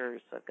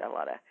characters. So I've got a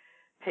lot of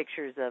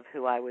pictures of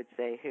who I would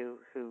say who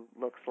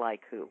looks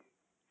like who.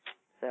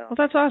 So, well,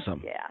 that's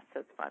awesome. Yeah, so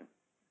it's fun.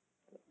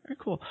 Very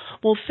cool.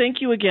 Well,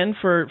 thank you again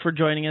for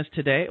joining us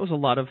today. It was a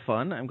lot of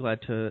fun. I'm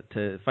glad to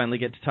finally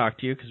get to talk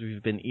to you because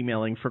we've been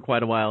emailing for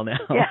quite a while now.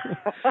 Yeah.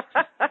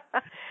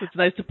 It's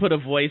nice to put a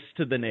voice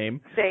to the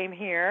name. Same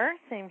here.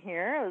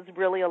 It was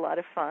really a lot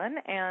of fun,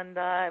 and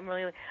I'm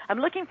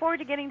looking forward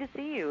to getting to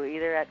see you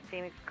either at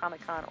Phoenix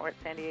Comic Con or at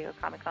San Diego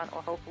Comic Con,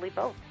 or hopefully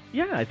both.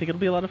 Yeah, I think it'll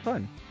be a lot of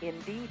fun.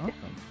 Indeed.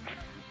 Awesome.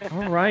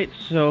 All right,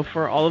 so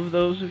for all of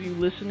those of you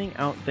listening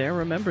out there,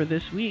 remember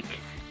this week,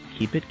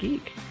 keep it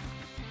geek.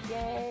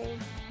 Yay.